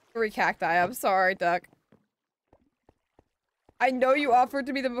 3 cacti. I'm sorry, Duck. I know you offered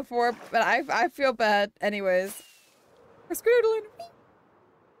to me them before, but I feel bad anyways. For scoodling.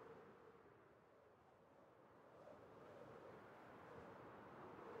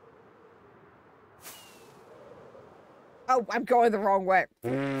 Oh, I'm going the wrong way.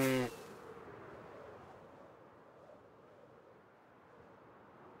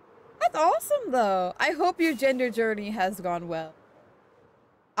 That's awesome, though. I hope your gender journey has gone well.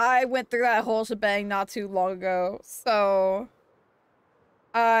 I went through that whole shebang not too long ago, so...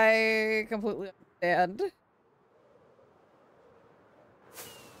 I completely understand.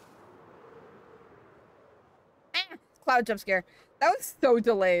 Ah, cloud jump scare. That was so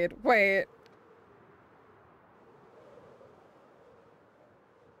delayed. Wait.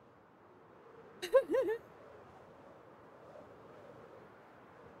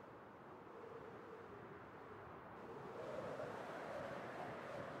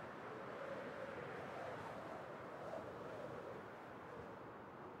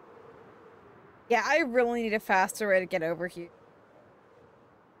 Yeah, I really need a faster way to get over here.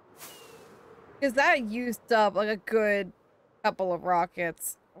 Because that used up like a good couple of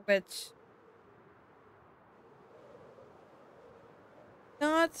rockets, which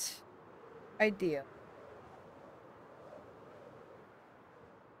not ideal.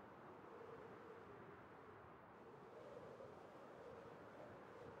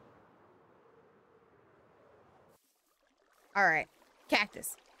 All right,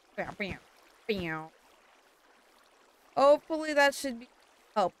 cactus. Bam, bam, bam. Hopefully that should be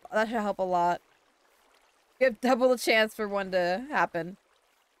help. That should help a lot. You have double the chance for one to happen.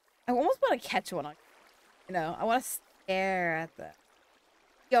 I almost want to catch one. You know, I want to stare at the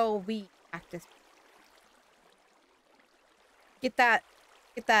POV cactus. Get that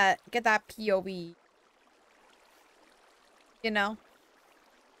POV. You know.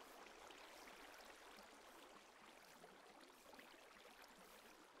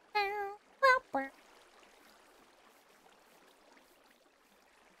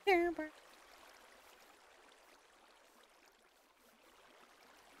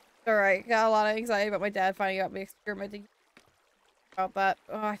 Alright, got a lot of anxiety about my dad finding out me experimenting about that.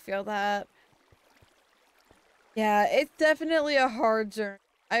 Oh, I feel that. Yeah, it's definitely a hard journey.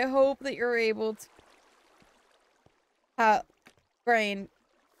 I hope that you're able to have brain.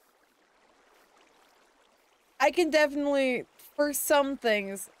 I can definitely, for some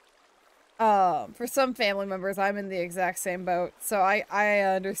things, for some family members, I'm in the exact same boat, so I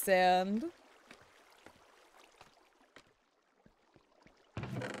understand.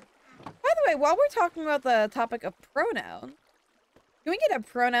 By the way, while we're talking about the topic of pronouns, can we get a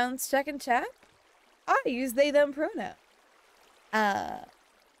pronouns check in chat? I use they, them pronoun.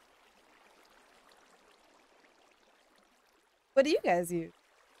 What do you guys use?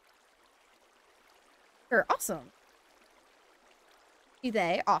 Sure, awesome.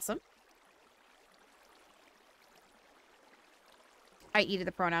 They, awesome. I eated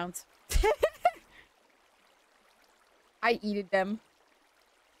the pronouns. I eated them.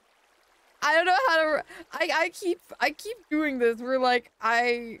 I don't know how to. I keep doing this. We're like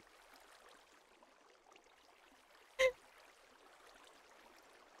I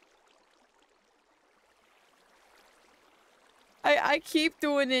keep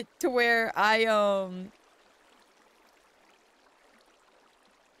doing it to where Jesus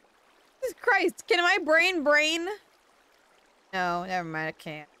Christ, can my brain? No, never mind, I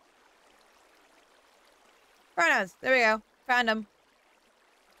can't. Pronouns, there we go. Found them.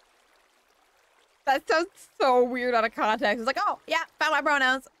 That sounds so weird out of context. It's like, oh, yeah, found my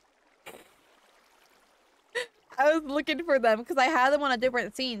pronouns. I was looking for them because I had them on a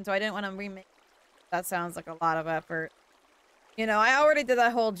different scene, so I didn't want to remake. That sounds like a lot of effort. You know, I already did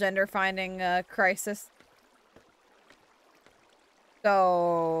that whole gender finding crisis.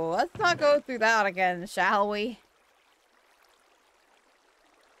 So, let's not go through that again, shall we?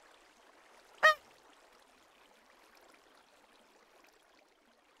 Ah!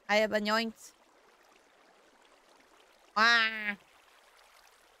 I have been yoinked. Ah.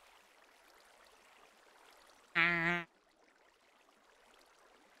 Ah.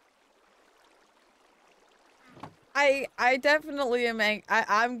 I definitely am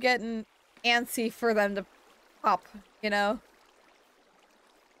I'm getting antsy for them to pop, you know?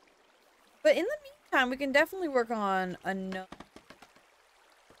 But in the meantime, we can definitely work on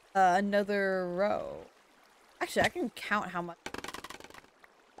another row. Actually, I can count how much.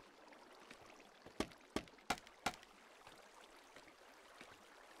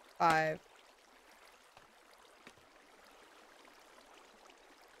 Five.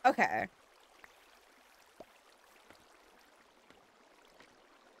 Okay.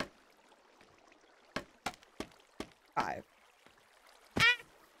 Five. Ah!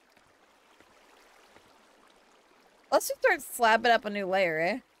 Let's just start slapping up a new layer,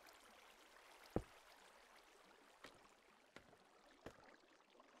 eh?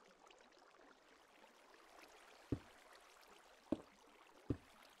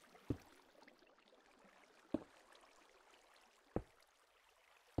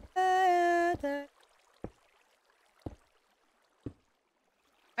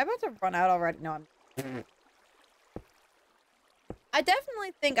 I'm about to run out already. No, I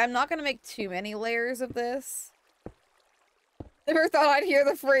definitely think I'm not gonna make too many layers of this. Never thought I'd hear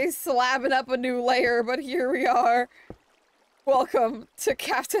the phrase slabbing up a new layer, but here we are. Welcome to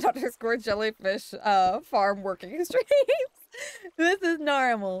Captain_Jellyfish farm working streams. This is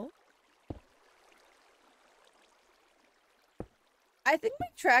normal. I think my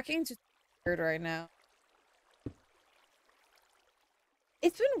tracking's just weird right now.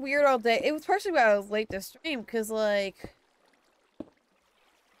 It's been weird all day. It was partially why I was late to stream, because, like,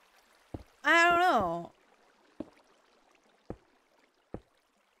 I don't know. know.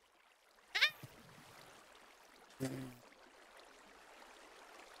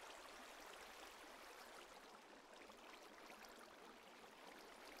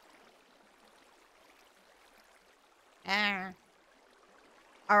 Ah.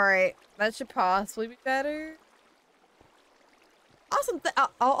 Alright, that should possibly be better. Awesome.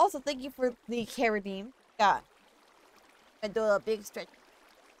 I'll also thank you for the carradine. Yeah. And do a big stretch.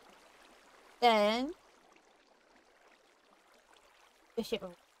 Then the shit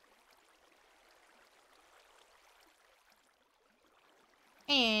will.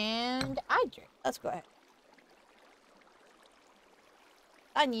 And I drink. Let's go ahead.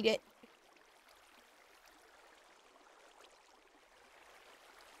 I need it.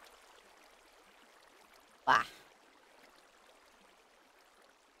 Ah.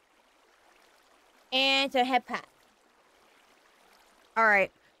 And a head pat.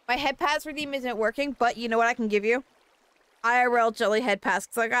 Alright. My head pass redeem isn't working, but you know what I can give you? IRL jelly head pass,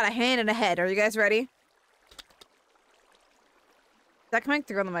 because I got a hand and a head. Are you guys ready? Is that coming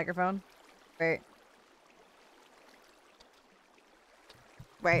through on the microphone? Wait.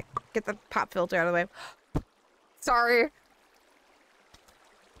 Wait. Get the pop filter out of the way. Sorry.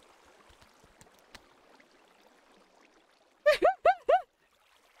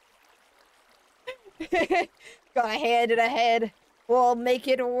 Got a hand and a head. We'll make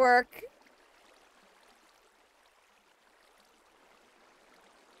it work.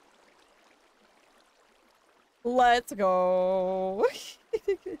 Let's go.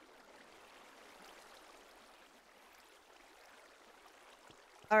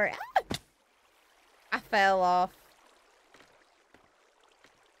 Alright. I fell off.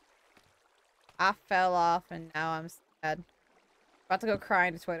 I fell off and now I'm sad. About to go cry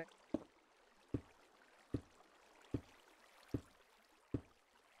into Twitter.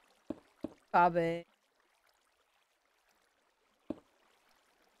 Bobby.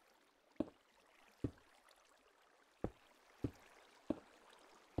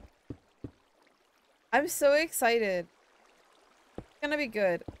 I'm so excited. It's gonna be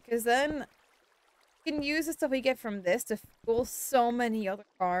good. Because then we can use the stuff we get from this to fuel so many other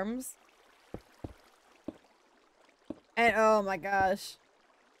farms. And oh my gosh.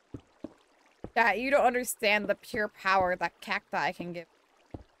 Yeah, you don't understand the pure power that cacti can give.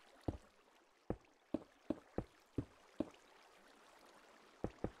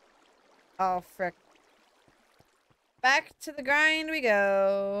 Oh, frick. Back to the grind we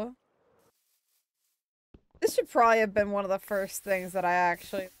go. This should probably have been one of the first things that I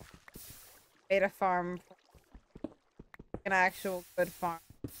actually made a farm for. An actual good farm.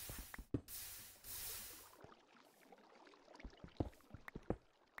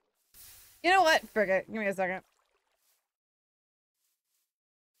 You know what? Frick it. Give me a second.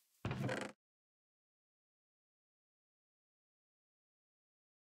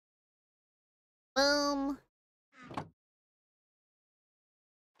 Boom.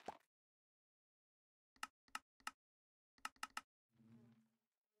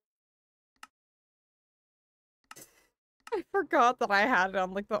 I forgot that I had it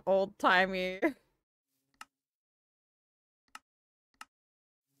on like the old timey.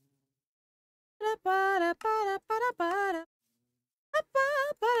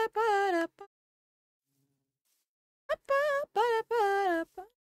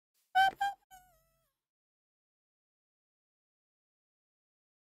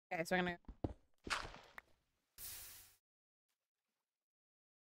 Okay, so I'm gonna.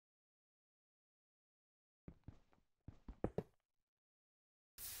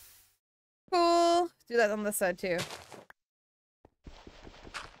 Cool. Do that on this side too.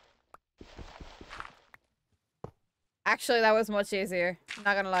 Actually, that was much easier. I'm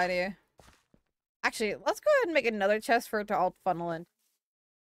not gonna lie to you. Actually, let's go ahead and make another chest for it to all funnel in.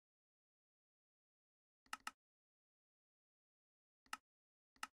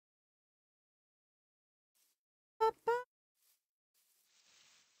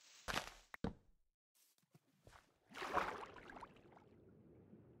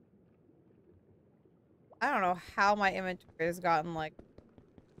 I don't know how my inventory has gotten like.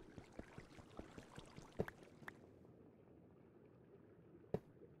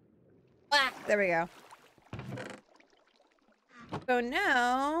 Ah, there we go. So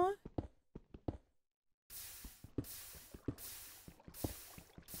now.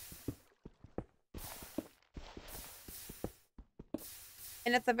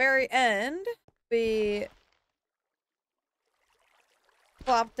 And at the very end, we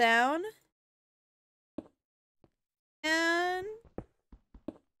flop down. And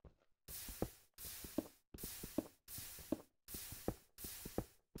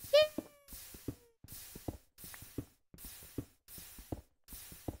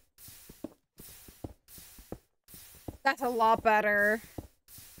That's a lot better.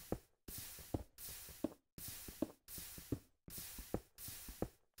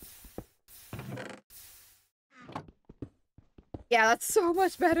 Yeah, that's so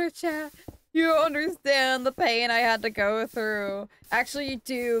much better, chat. You don't understand the pain I had to go through. Actually, you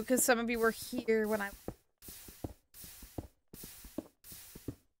do, because some of you were here when I...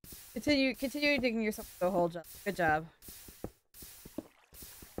 Continue digging yourself the whole job. Good job.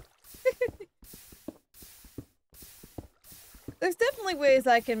 There's definitely ways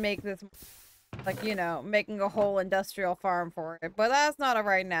I can make this, like, you know, making a whole industrial farm for it, but that's not a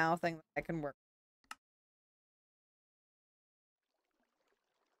right now thing that I can work.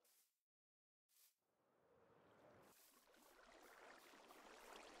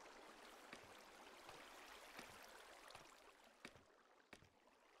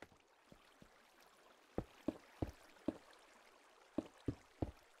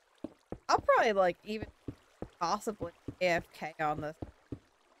 I'll probably, like, even possibly AFK on this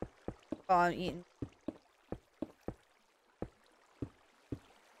while I'm eating.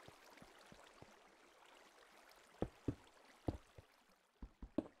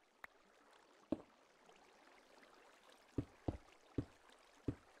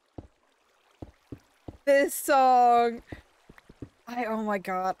 This song, oh my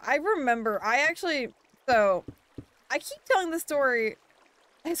god, I remember, so, I keep telling the story,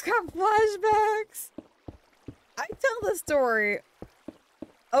 it's got flashbacks. I tell the story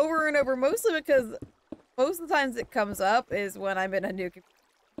over and over, mostly because most of the times it comes up is when I'm in a new computer,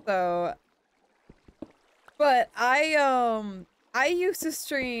 so, but I used to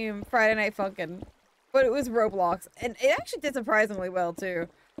stream Friday Night Funkin', but it was Roblox, and it actually did surprisingly well, too.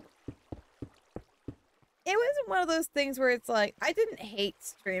 It wasn't one of those things where it's like, I didn't hate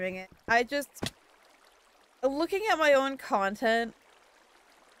streaming it. I just, looking at my own content,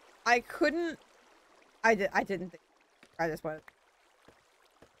 I couldn't, I didn't think, I just wanted.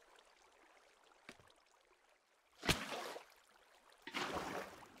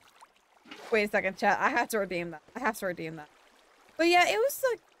 Wait a second, chat, I have to redeem that. I have to redeem that. But yeah, it was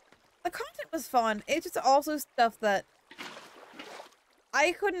like, the content was fun. It's just also stuff that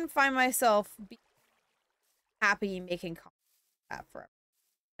I couldn't find myself be happy making content forever.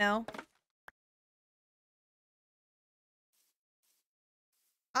 You know?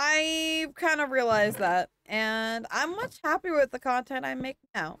 I kind of realized that, and I'm much happier with the content I make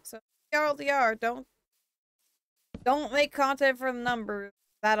now. So TLDR, don't make content for the numbers.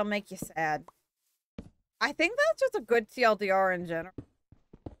 That'll make you sad. I think that's just a good TLDR in general.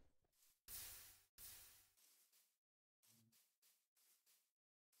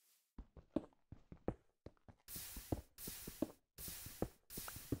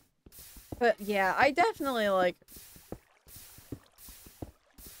 But yeah, I definitely like.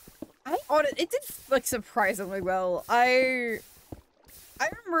 It did like surprisingly well. I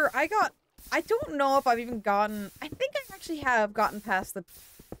remember I don't know if I've even gotten. I think I actually have gotten past the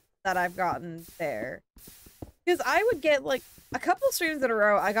that I've gotten there. Because I would get like a couple streams in a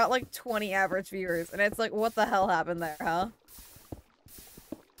row, I got like 20 average viewers, and it's like, what the hell happened there, huh?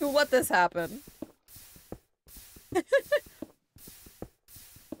 What this happened?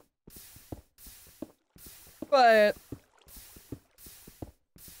 But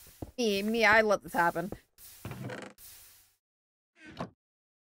I let this happen.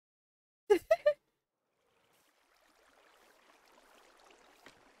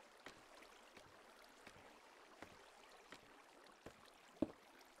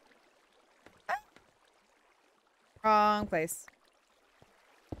 Wrong place.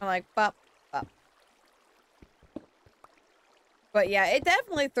 I'm like, bop, bop. But yeah, it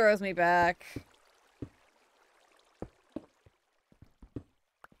definitely throws me back.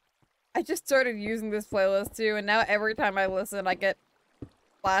 I just started using this playlist too, and now every time I listen, I get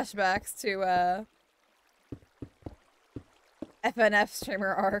flashbacks to, FNF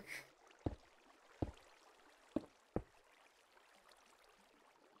streamer arc.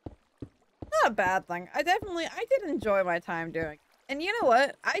 Not a bad thing. I did enjoy my time doing it. And you know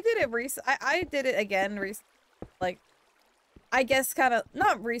what? I did it I did it again like, I guess kind of,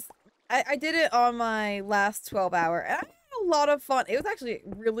 not recent. I did it on my last 12-hour, and I had a lot of fun. It was actually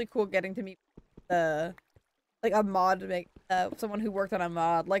really cool getting to meet, like a mod, make, someone who worked on a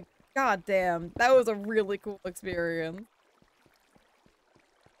mod. Like, god damn, that was a really cool experience.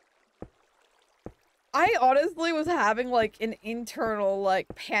 I honestly was having like an internal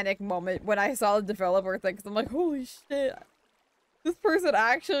like panic moment when I saw the developer thing, because I'm like, holy shit, this person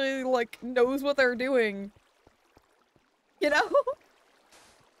actually like knows what they're doing, you know?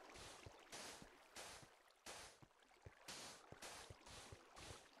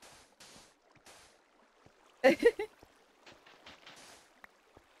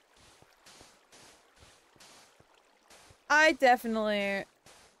 I definitely...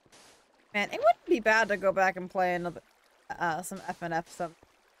 Man, it wouldn't be bad to go back and play another... some FNF stuff.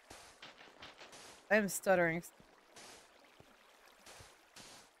 I'm stuttering.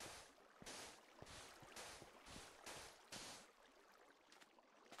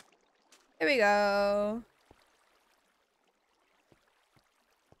 Here we go.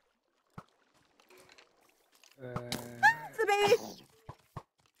 That's a baby.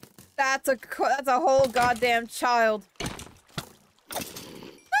 That's a whole goddamn child.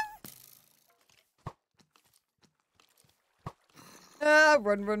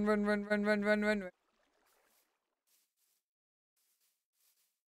 Run, run, run, run, run, run, run, run, run.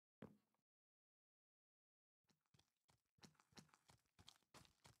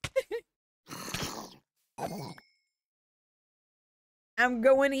 I'm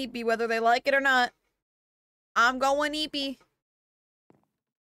going eepy whether they like it or not. I'm going eepy.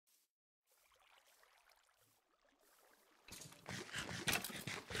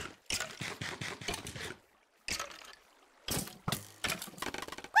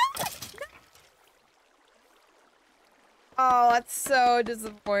 Oh, that's so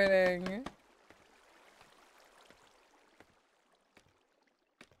disappointing.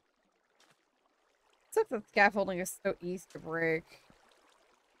 Except the scaffolding is so easy to break.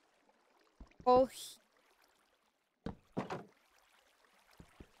 Oh,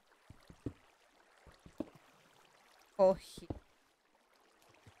 oh,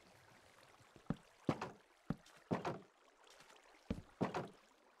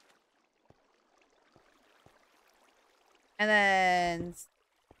 and then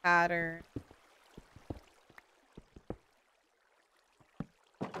pattern.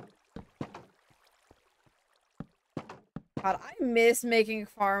 God, I miss making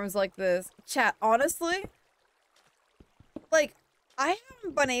farms like this. Chat, honestly, like, I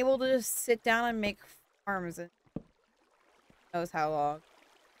haven't been able to just sit down and make farms in knows how long.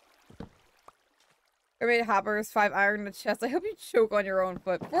 I made hoppers, 5 iron in the chest. I hope you choke on your own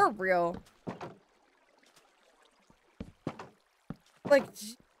foot. For real. Like,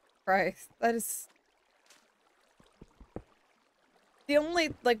 Jesus Christ, that is... The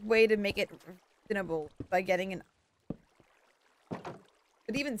only, like, way to make it reasonable by getting an...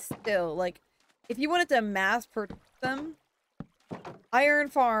 But even still, like, if you wanted to mass produce them, iron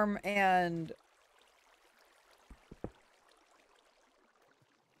farm and...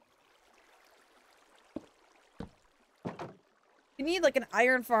 You need, like, an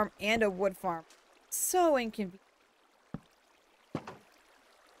iron farm and a wood farm. So inconvenient.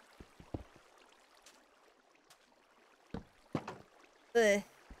 Ugh.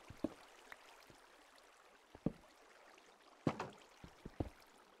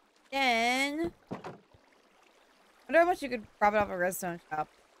 Then... I wonder how much you could profit off a redstone shop.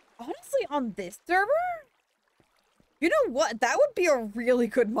 Honestly, on this server? You know what? That would be a really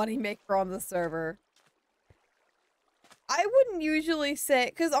good money maker on the server. I wouldn't usually say...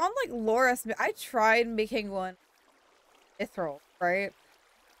 Because on, like, Laura Smith, I tried making one Ithril, right?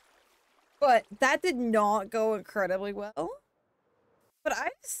 But that did not go incredibly well. But I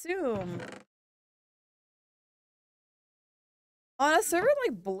assume... On a server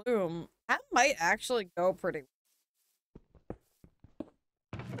like Bloom, that might actually go pretty well.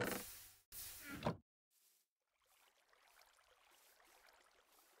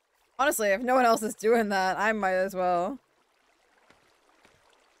 Honestly, if no one else is doing that, I might as well.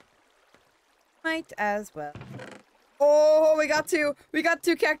 Might as well. Oh, we got two! We got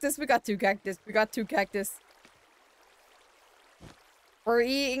two cactus! We got two cactus! We got two cactus! We're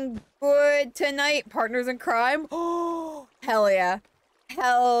eating good tonight, partners in crime. Oh, hell yeah.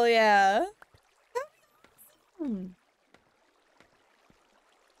 Hell yeah.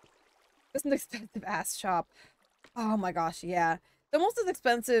 It's an expensive ass shop. Oh my gosh, yeah. It's almost as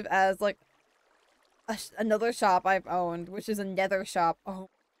expensive as, like, another shop I've owned, which is a nether shop. Oh.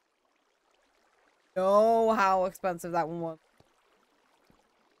 Know how expensive that one was.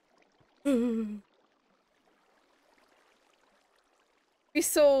 We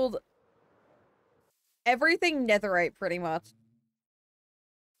sold everything netherite, pretty much.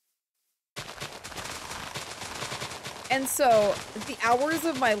 And so, the hours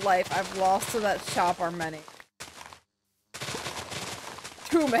of my life I've lost to that shop are many.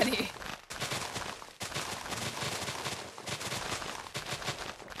 Too many.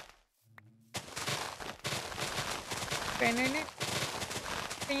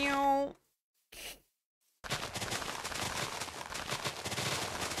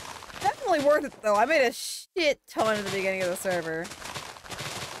 Definitely worth it though. I made a shit ton at the beginning of the server.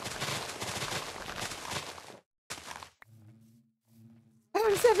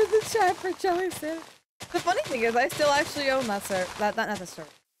 I'm 7 in the chat for jelly sip. The funny thing is, I still actually own that server. Not the server.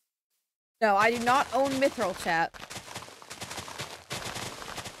 No, I do not own Mithril, chat.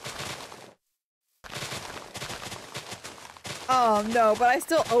 No, but I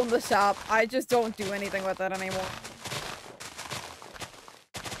still own the shop. I just don't do anything with it anymore.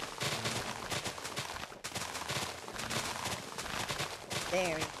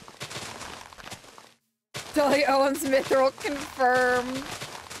 There we go. Dolly owns Mithril, confirmed.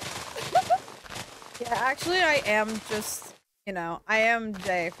 Yeah, actually, I am just, you know, I am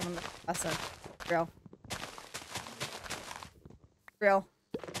Jay from the lesson. Real. Real.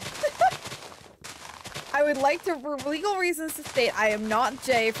 I would like to, for legal reasons, to state I am not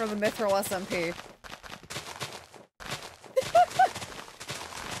Jay from the Mithril SMP.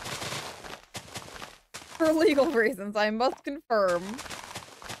 For legal reasons, I must confirm.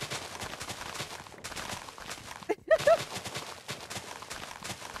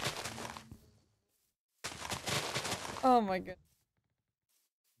 Oh my god.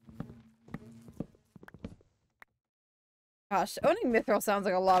 Gosh, owning Mithril sounds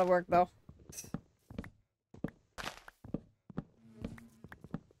like a lot of work, though.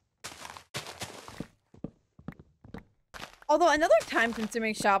 Although another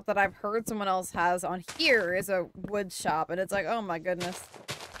time-consuming shop that I've heard someone else has on here is a wood shop, and it's like, oh my goodness.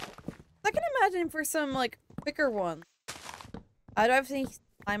 I can imagine for some, like, quicker ones. I don't think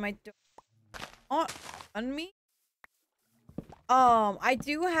I might do on me. I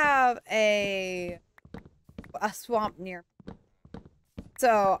do have a swamp near me.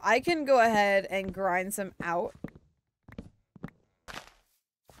 So I can go ahead and grind some out.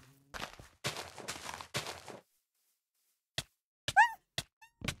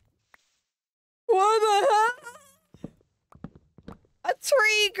 What the hell? A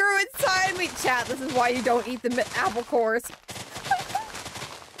tree grew inside me! Chat, this is why you don't eat the apple cores.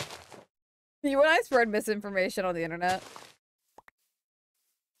 You and I spread misinformation on the internet.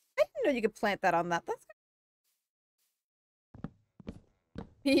 I didn't know you could plant that on that. That's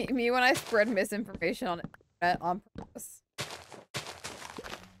me when I spread misinformation on internet on purpose.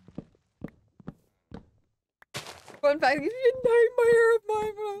 Fun fact, you a nightmare of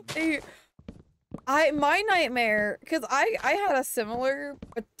mine. My nightmare, because I had a similar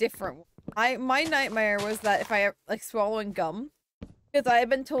but different one. My nightmare was that if I like swallowing gum, because I have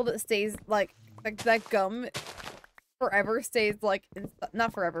been told it stays like that gum forever stays like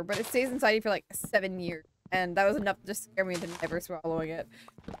not forever, but it stays inside you for like 7 years, and that was enough to just scare me into never swallowing it.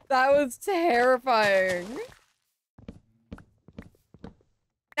 That was terrifying.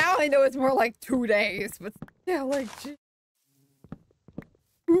 Now I know it's more like 2 days, but yeah, like.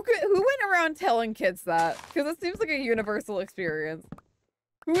 Who went around telling kids that? Because it seems like a universal experience.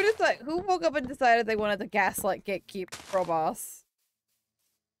 Who woke up and decided they wanted to gaslight gatekeep girl boss?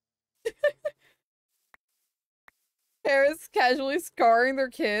 Parents casually scarring their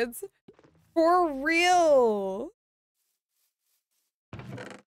kids? For real!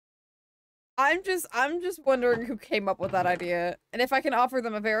 I'm just wondering who came up with that idea, and if I can offer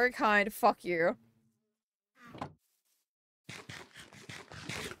them a very kind fuck you.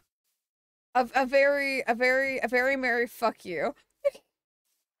 A very merry fuck you.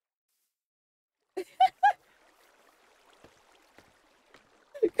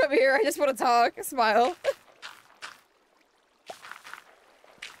 Come here, I just want to talk. Smile.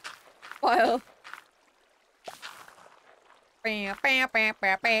 Smile. Okay,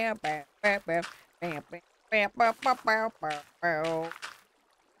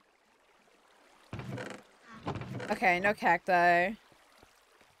 no cacti.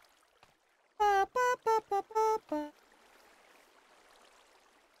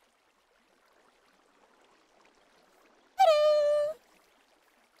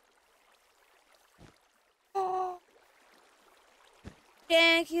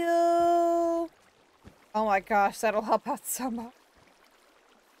 Thank you. Oh my gosh, that'll help out so much.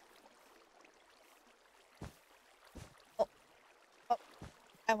 Oh,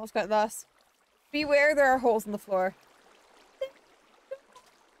 I almost got lost. Beware, there are holes in the floor.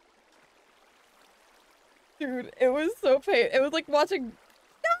 Dude, it was so pain. It was like watching.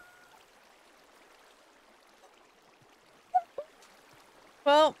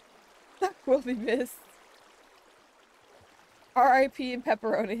 Well, that will be missed. R.I.P. and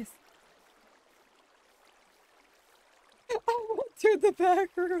pepperonis. I went to the back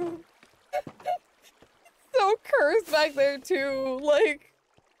room. So cursed back there too. Like,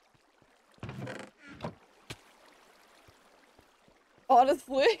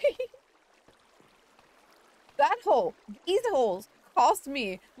 honestly. That hole, these holes, cost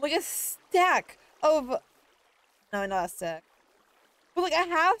me like a stack of, no, not a stack, but like a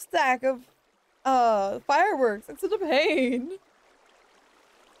half stack of Fireworks. It's such a pain.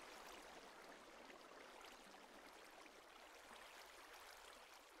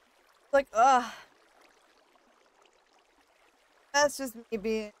 Like, that's just me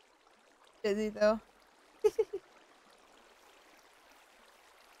being busy though.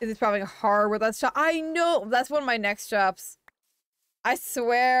 It's probably hard with that shop. I know that's one of my next shops. I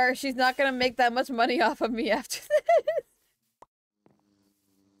swear she's not gonna make that much money off of me after this.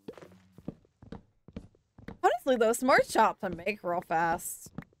 Honestly though, smart shop to make real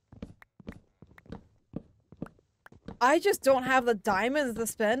fast. I just don't have the diamonds to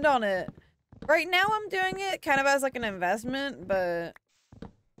spend on it. Right now I'm doing it kind of as like an investment, but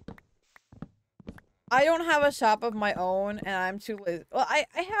I don't have a shop of my own and I'm too lazy. Well, I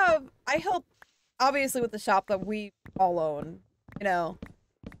help obviously with the shop that we all own, you know.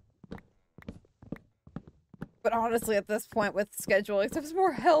 But honestly at this point with scheduling, it's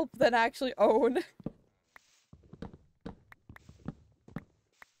more help than actually own.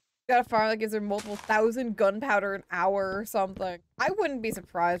 Got a farm that gives her multiple thousand gunpowder an hour or something. I wouldn't be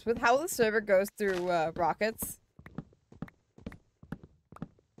surprised with how the server goes through rockets.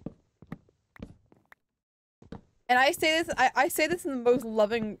 And I say this, I say this in the most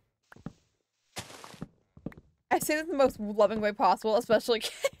loving. I say this in the most loving way possible, especially.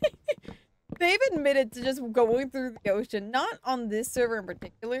 They've admitted to just going through the ocean, not on this server in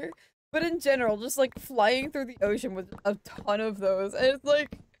particular, but in general, just like flying through the ocean with a ton of those, and it's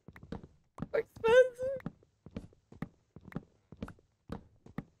like. Expensive.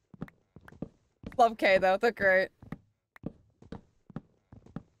 Love K though, they're great.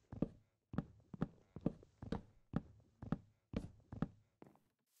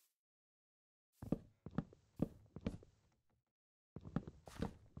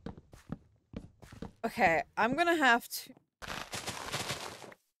 Okay, I'm gonna have to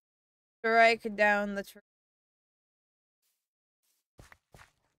strike down the tree.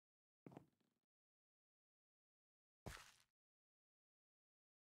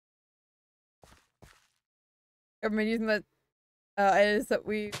 Government using the items that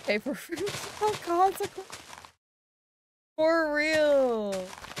we pay for food. Oh god, so cool. For real.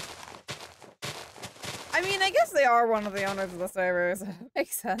 I mean, I guess they are one of the owners of the servers.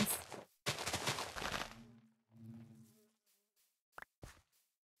 Makes sense.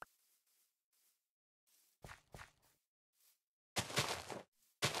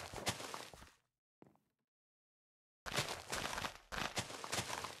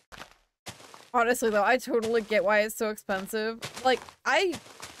 Honestly though, I totally get why it's so expensive. Like, I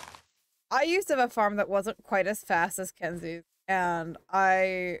used to have a farm that wasn't quite as fast as Kenzie's, and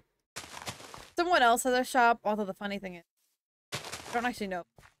someone else has a shop, although the funny thing is, I don't actually know.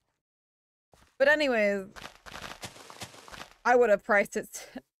 But anyways, I would have priced it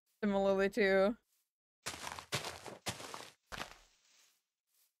similarly too.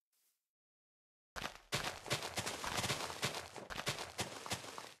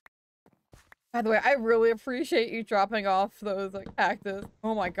 By the way, I really appreciate you dropping off those like cactus.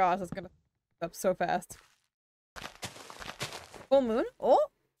 Oh my gosh, that's gonna up so fast. Full moon? Oh,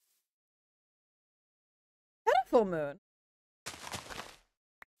 is that a full moon?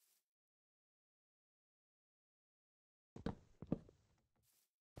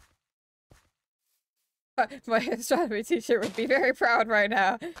 My astronomy teacher would be very proud right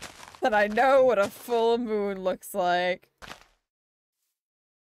now that I know what a full moon looks like.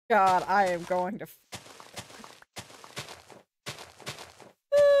 God, I am going to.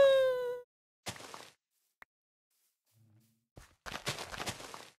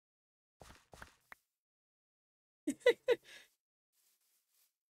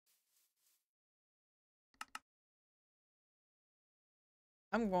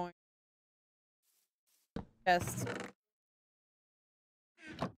 I'm going. Yes.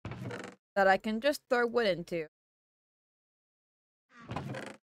 That I can just throw wood into.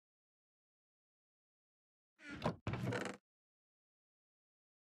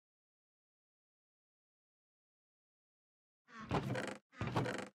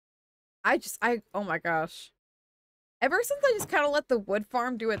 Oh my gosh. Ever since I just kind of let the wood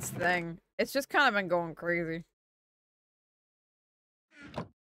farm do its thing, it's just kind of been going crazy.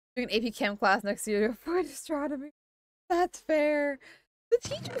 Doing an AP Chem class next year to avoid astronomy. That's fair. The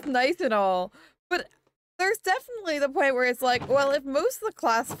teacher's nice and all, but there's definitely the point where it's like, well, if most of the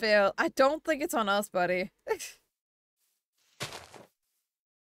class fail, I don't think it's on us, buddy.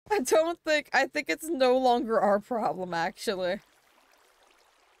 I think it's no longer our problem, actually.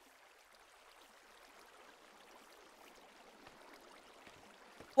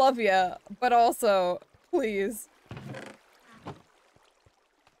 Love ya, but also, please.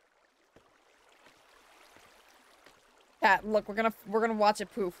 Chat, look, we're gonna watch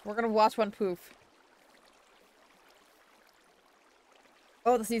it poof. We're gonna watch one poof.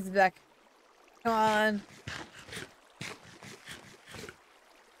 Oh, the season's back. Come on.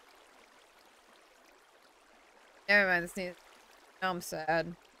 Never mind, the sneeze. Now I'm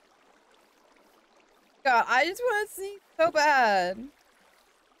sad. God, I just want to sneeze so bad.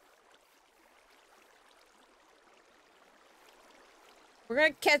 We're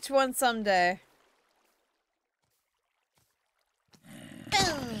gonna catch one someday.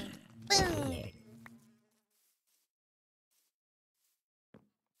 Boom. Boom.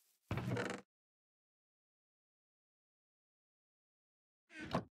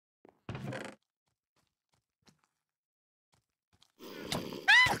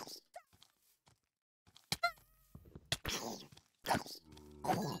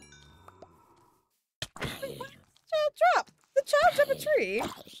 Child drop. The child drop a tree.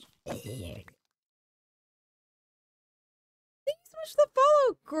 Thank you so much for the follow,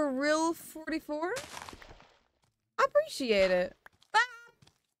 Grill44. I appreciate it. Ah!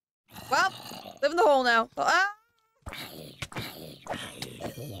 Well, live in the hole now. Ah!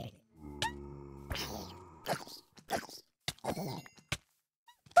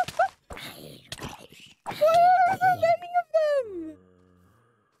 Why are there many of them?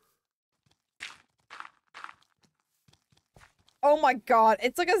 Oh my god,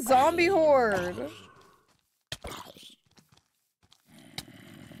 it's like a zombie horde.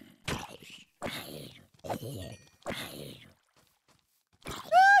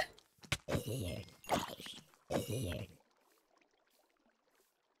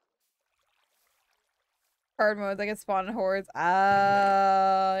 Hard modes, I get spawned in hordes.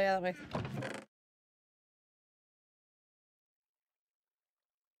 Yeah,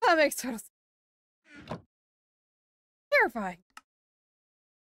 that makes total sense. Terrifying.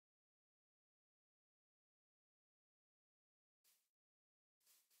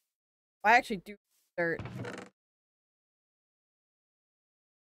 I actually do dirt.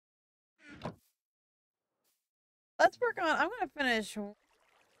 Let's work on. I'm gonna finish.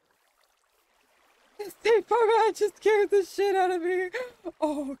 Stay far just scared the shit out of me.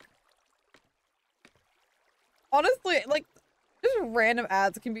 Oh. Honestly, like, just random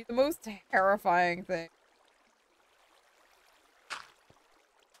ads can be the most terrifying thing.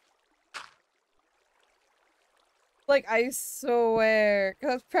 Like, I swear.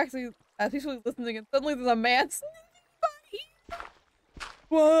 Because I was practically peacefully listening and suddenly there's a man sneaking by.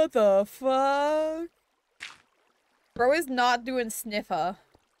 What the fuck? Bro is not doing sniffer.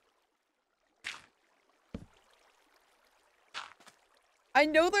 I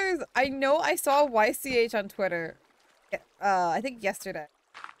know I saw YCH on Twitter. I think yesterday.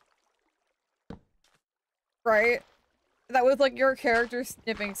 Right? That was like your character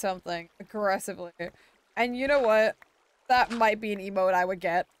sniffing something aggressively. And you know what? That might be an emote I would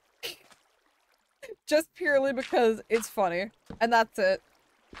get. Just purely because it's funny. And that's it.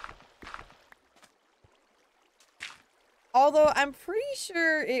 Although I'm pretty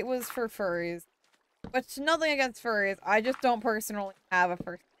sure it was for furries. Which, nothing against furries. I just don't personally have a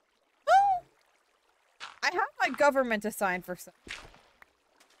first. Oh! I have my government assigned for some.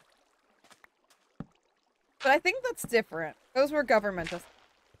 But I think that's different. Those were government assigned.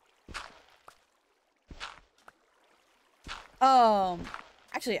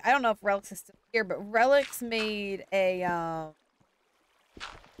 Actually, I don't know if Relics is still here, but Relics made a,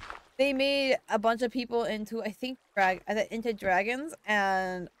 they made a bunch of people into, I think, into dragons,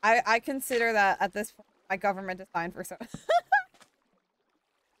 and I consider that, at this point, my government assigned for some.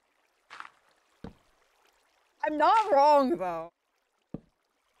 I'm not wrong, though.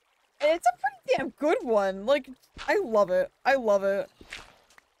 And it's a pretty damn good one. Like, I love it. I love it.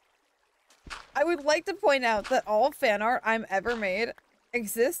 I would like to point out that all fan art I'm ever made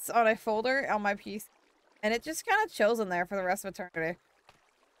exists on a folder on my PC. And it just kind of chills in there for the rest of eternity.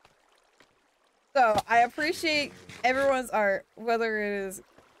 So, I appreciate everyone's art, whether it is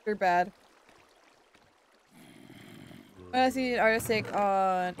good or bad. When I see an artist take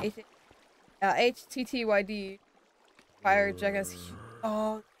on HTTYD, Fire Jackass.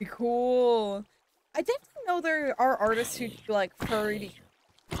 Oh, that'd be cool. I didn't know there are artists who do like furry.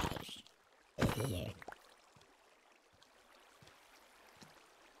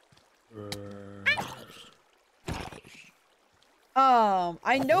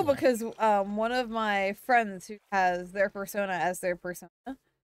 I know because one of my friends who has their persona as their persona,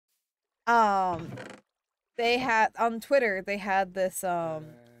 they had on Twitter they had this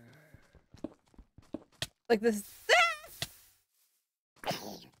like this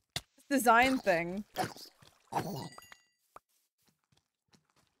design thing.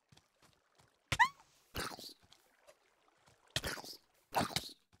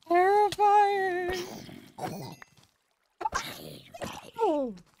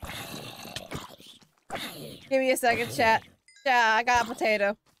 Oh. Give me a second, chat. Yeah, I got a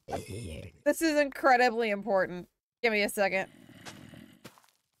potato. This is incredibly important. Give me a second.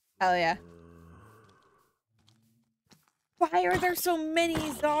 Hell yeah. Why are there so many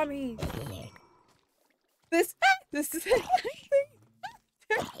zombies? This is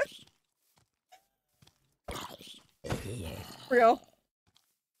real.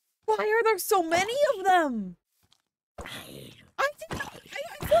 Why are there so many of them? I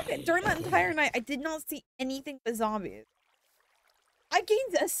feel like during that entire night, I did not see anything but zombies. I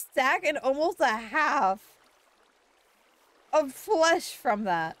gained a stack and almost a half of flesh from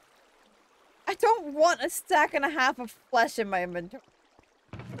that. I don't want a stack and a half of flesh in my inventory.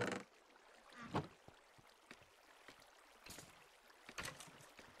 I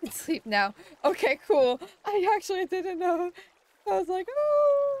can sleep now. Okay, cool. I actually didn't know. I was like,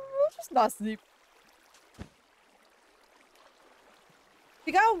 oh, I'll just not sleep.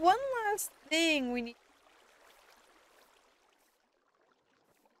 We got one last thing we need.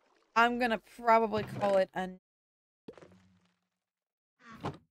 I'm gonna probably call it a...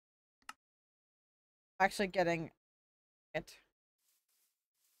 Actually getting it.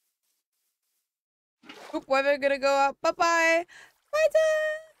 Oop, we're gonna go up. Bye-bye. Bye,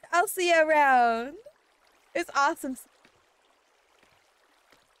 Doug. I'll see you around. It's awesome.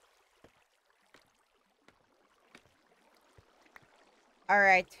 All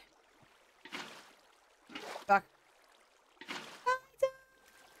right. Fuck. Bye, Doug.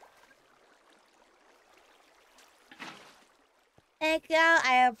 Thank you.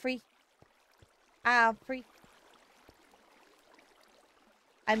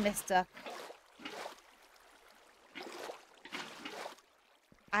 I miss Duck.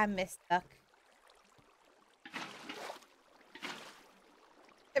 I miss Duck.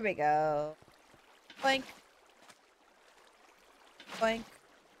 There we go. Boink. Boink.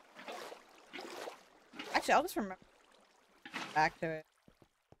 Actually, I'll just remember back to it.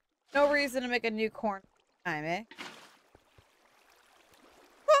 No reason to make a new corn time, eh?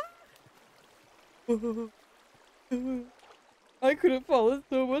 I could have fallen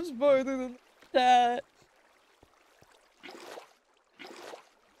so much farther than that.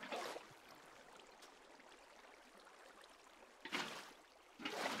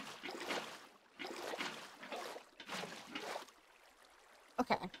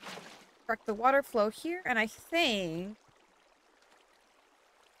 Okay. Correct the water flow here, and I think...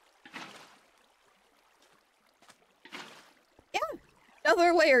 Yeah!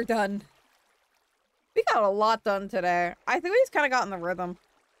 Another layer done. We got a lot done today. I think we just kind of got in the rhythm.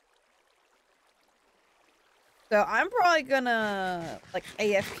 So I'm probably gonna, like,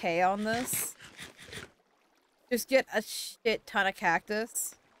 AFK on this. Just get a shit ton of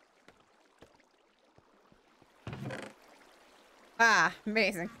cactus. Ah,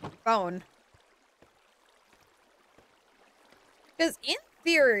 amazing. Bone. Because in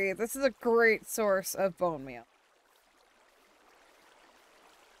theory, this is a great source of bone meal.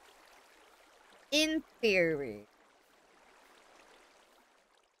 In theory.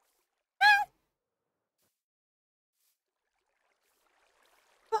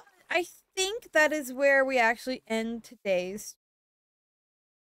 But I think that is where we actually end today's.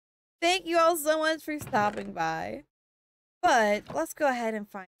 Thank you all so much for stopping by. But let's go ahead and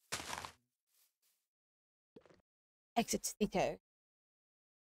find exit Tito.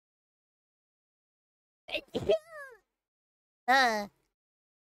 Thank you. Ah.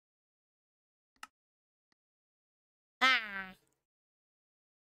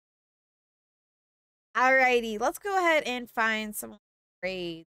 Alrighty, let's go ahead and find some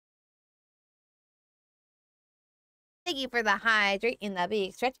raids. Thank you for the hydrate in the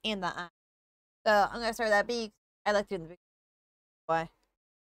beak, stretch in the eye. So I'm gonna start that beak. I like doing the beak. Why?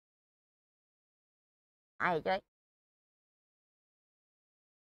 Hydrate.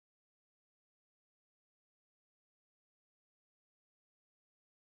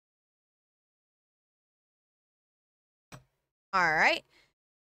 Alright.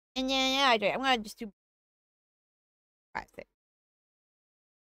 And then hydrate. I'm gonna just do 5, 6.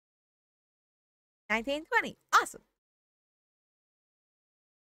 19, 20. Awesome.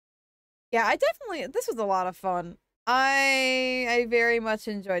 Yeah, I definitely, this was a lot of fun. I very much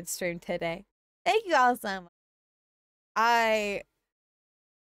enjoyed stream today. Thank you all so much.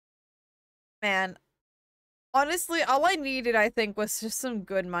 Man, honestly, all I needed, I think, was just some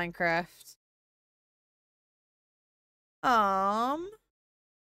good Minecraft.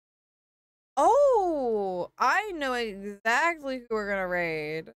 Oh, I know exactly who we're gonna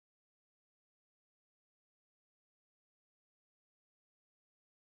raid.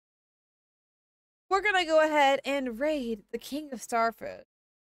 we're gonna go ahead and raid the King of Starfish.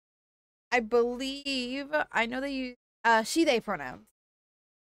 I believe I know they use she they pronouns.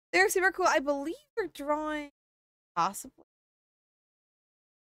 They're super cool. I believe they're drawing possibly.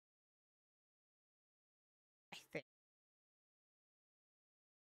 I think.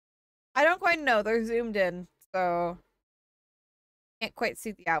 I don't quite know. They're zoomed in, so can't quite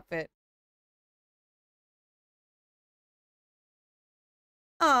see the outfit.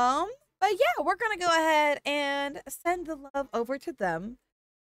 But yeah, we're gonna go ahead and send the love over to them.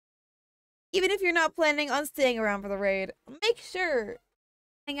 Even if you're not planning on staying around for the raid, make sure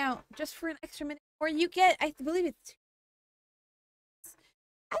hang out just for an extra minute, or you get, I believe it's 2,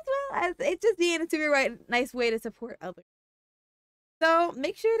 as well as it's just being a super nice way to support others. So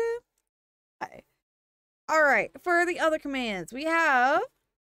make sure to. Bye. All right, for the other commands, we have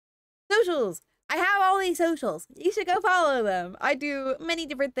socials. I have all these socials. You should go follow them. I do many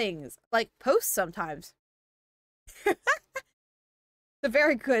different things, like post sometimes. It's a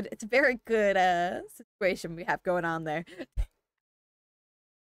very good situation we have going on there.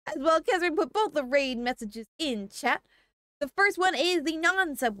 As well, because we put both the raid messages in chat. The first one is the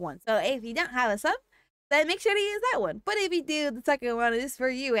non-sub one. So if you don't have a sub, then make sure to use that one. But if you do, the second one is for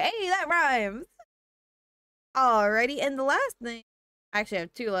you. Hey, that rhymes. Alrighty, and the last thing, I actually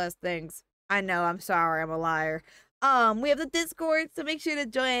have 2 last things. I know, I'm sorry, I'm a liar. We have the Discord, so make sure to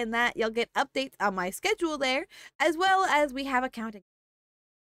join that. You'll get updates on my schedule there, as well as we have accounting.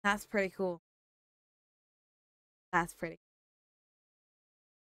 That's pretty cool. That's pretty.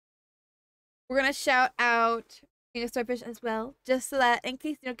 We're gonna shout out King of Starfish as well, just so that in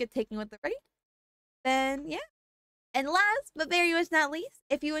case you don't get taken with the raid, then yeah. And last but very much not least,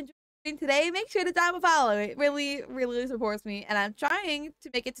 if you enjoyed today, make sure to drop a follow. It really, really supports me, and I'm trying to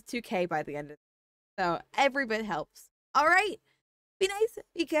make it to 2K by the end of it. So every bit helps. All right, be nice,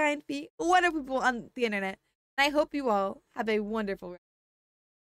 be kind, be wonderful people on the internet. And I hope you all have a wonderful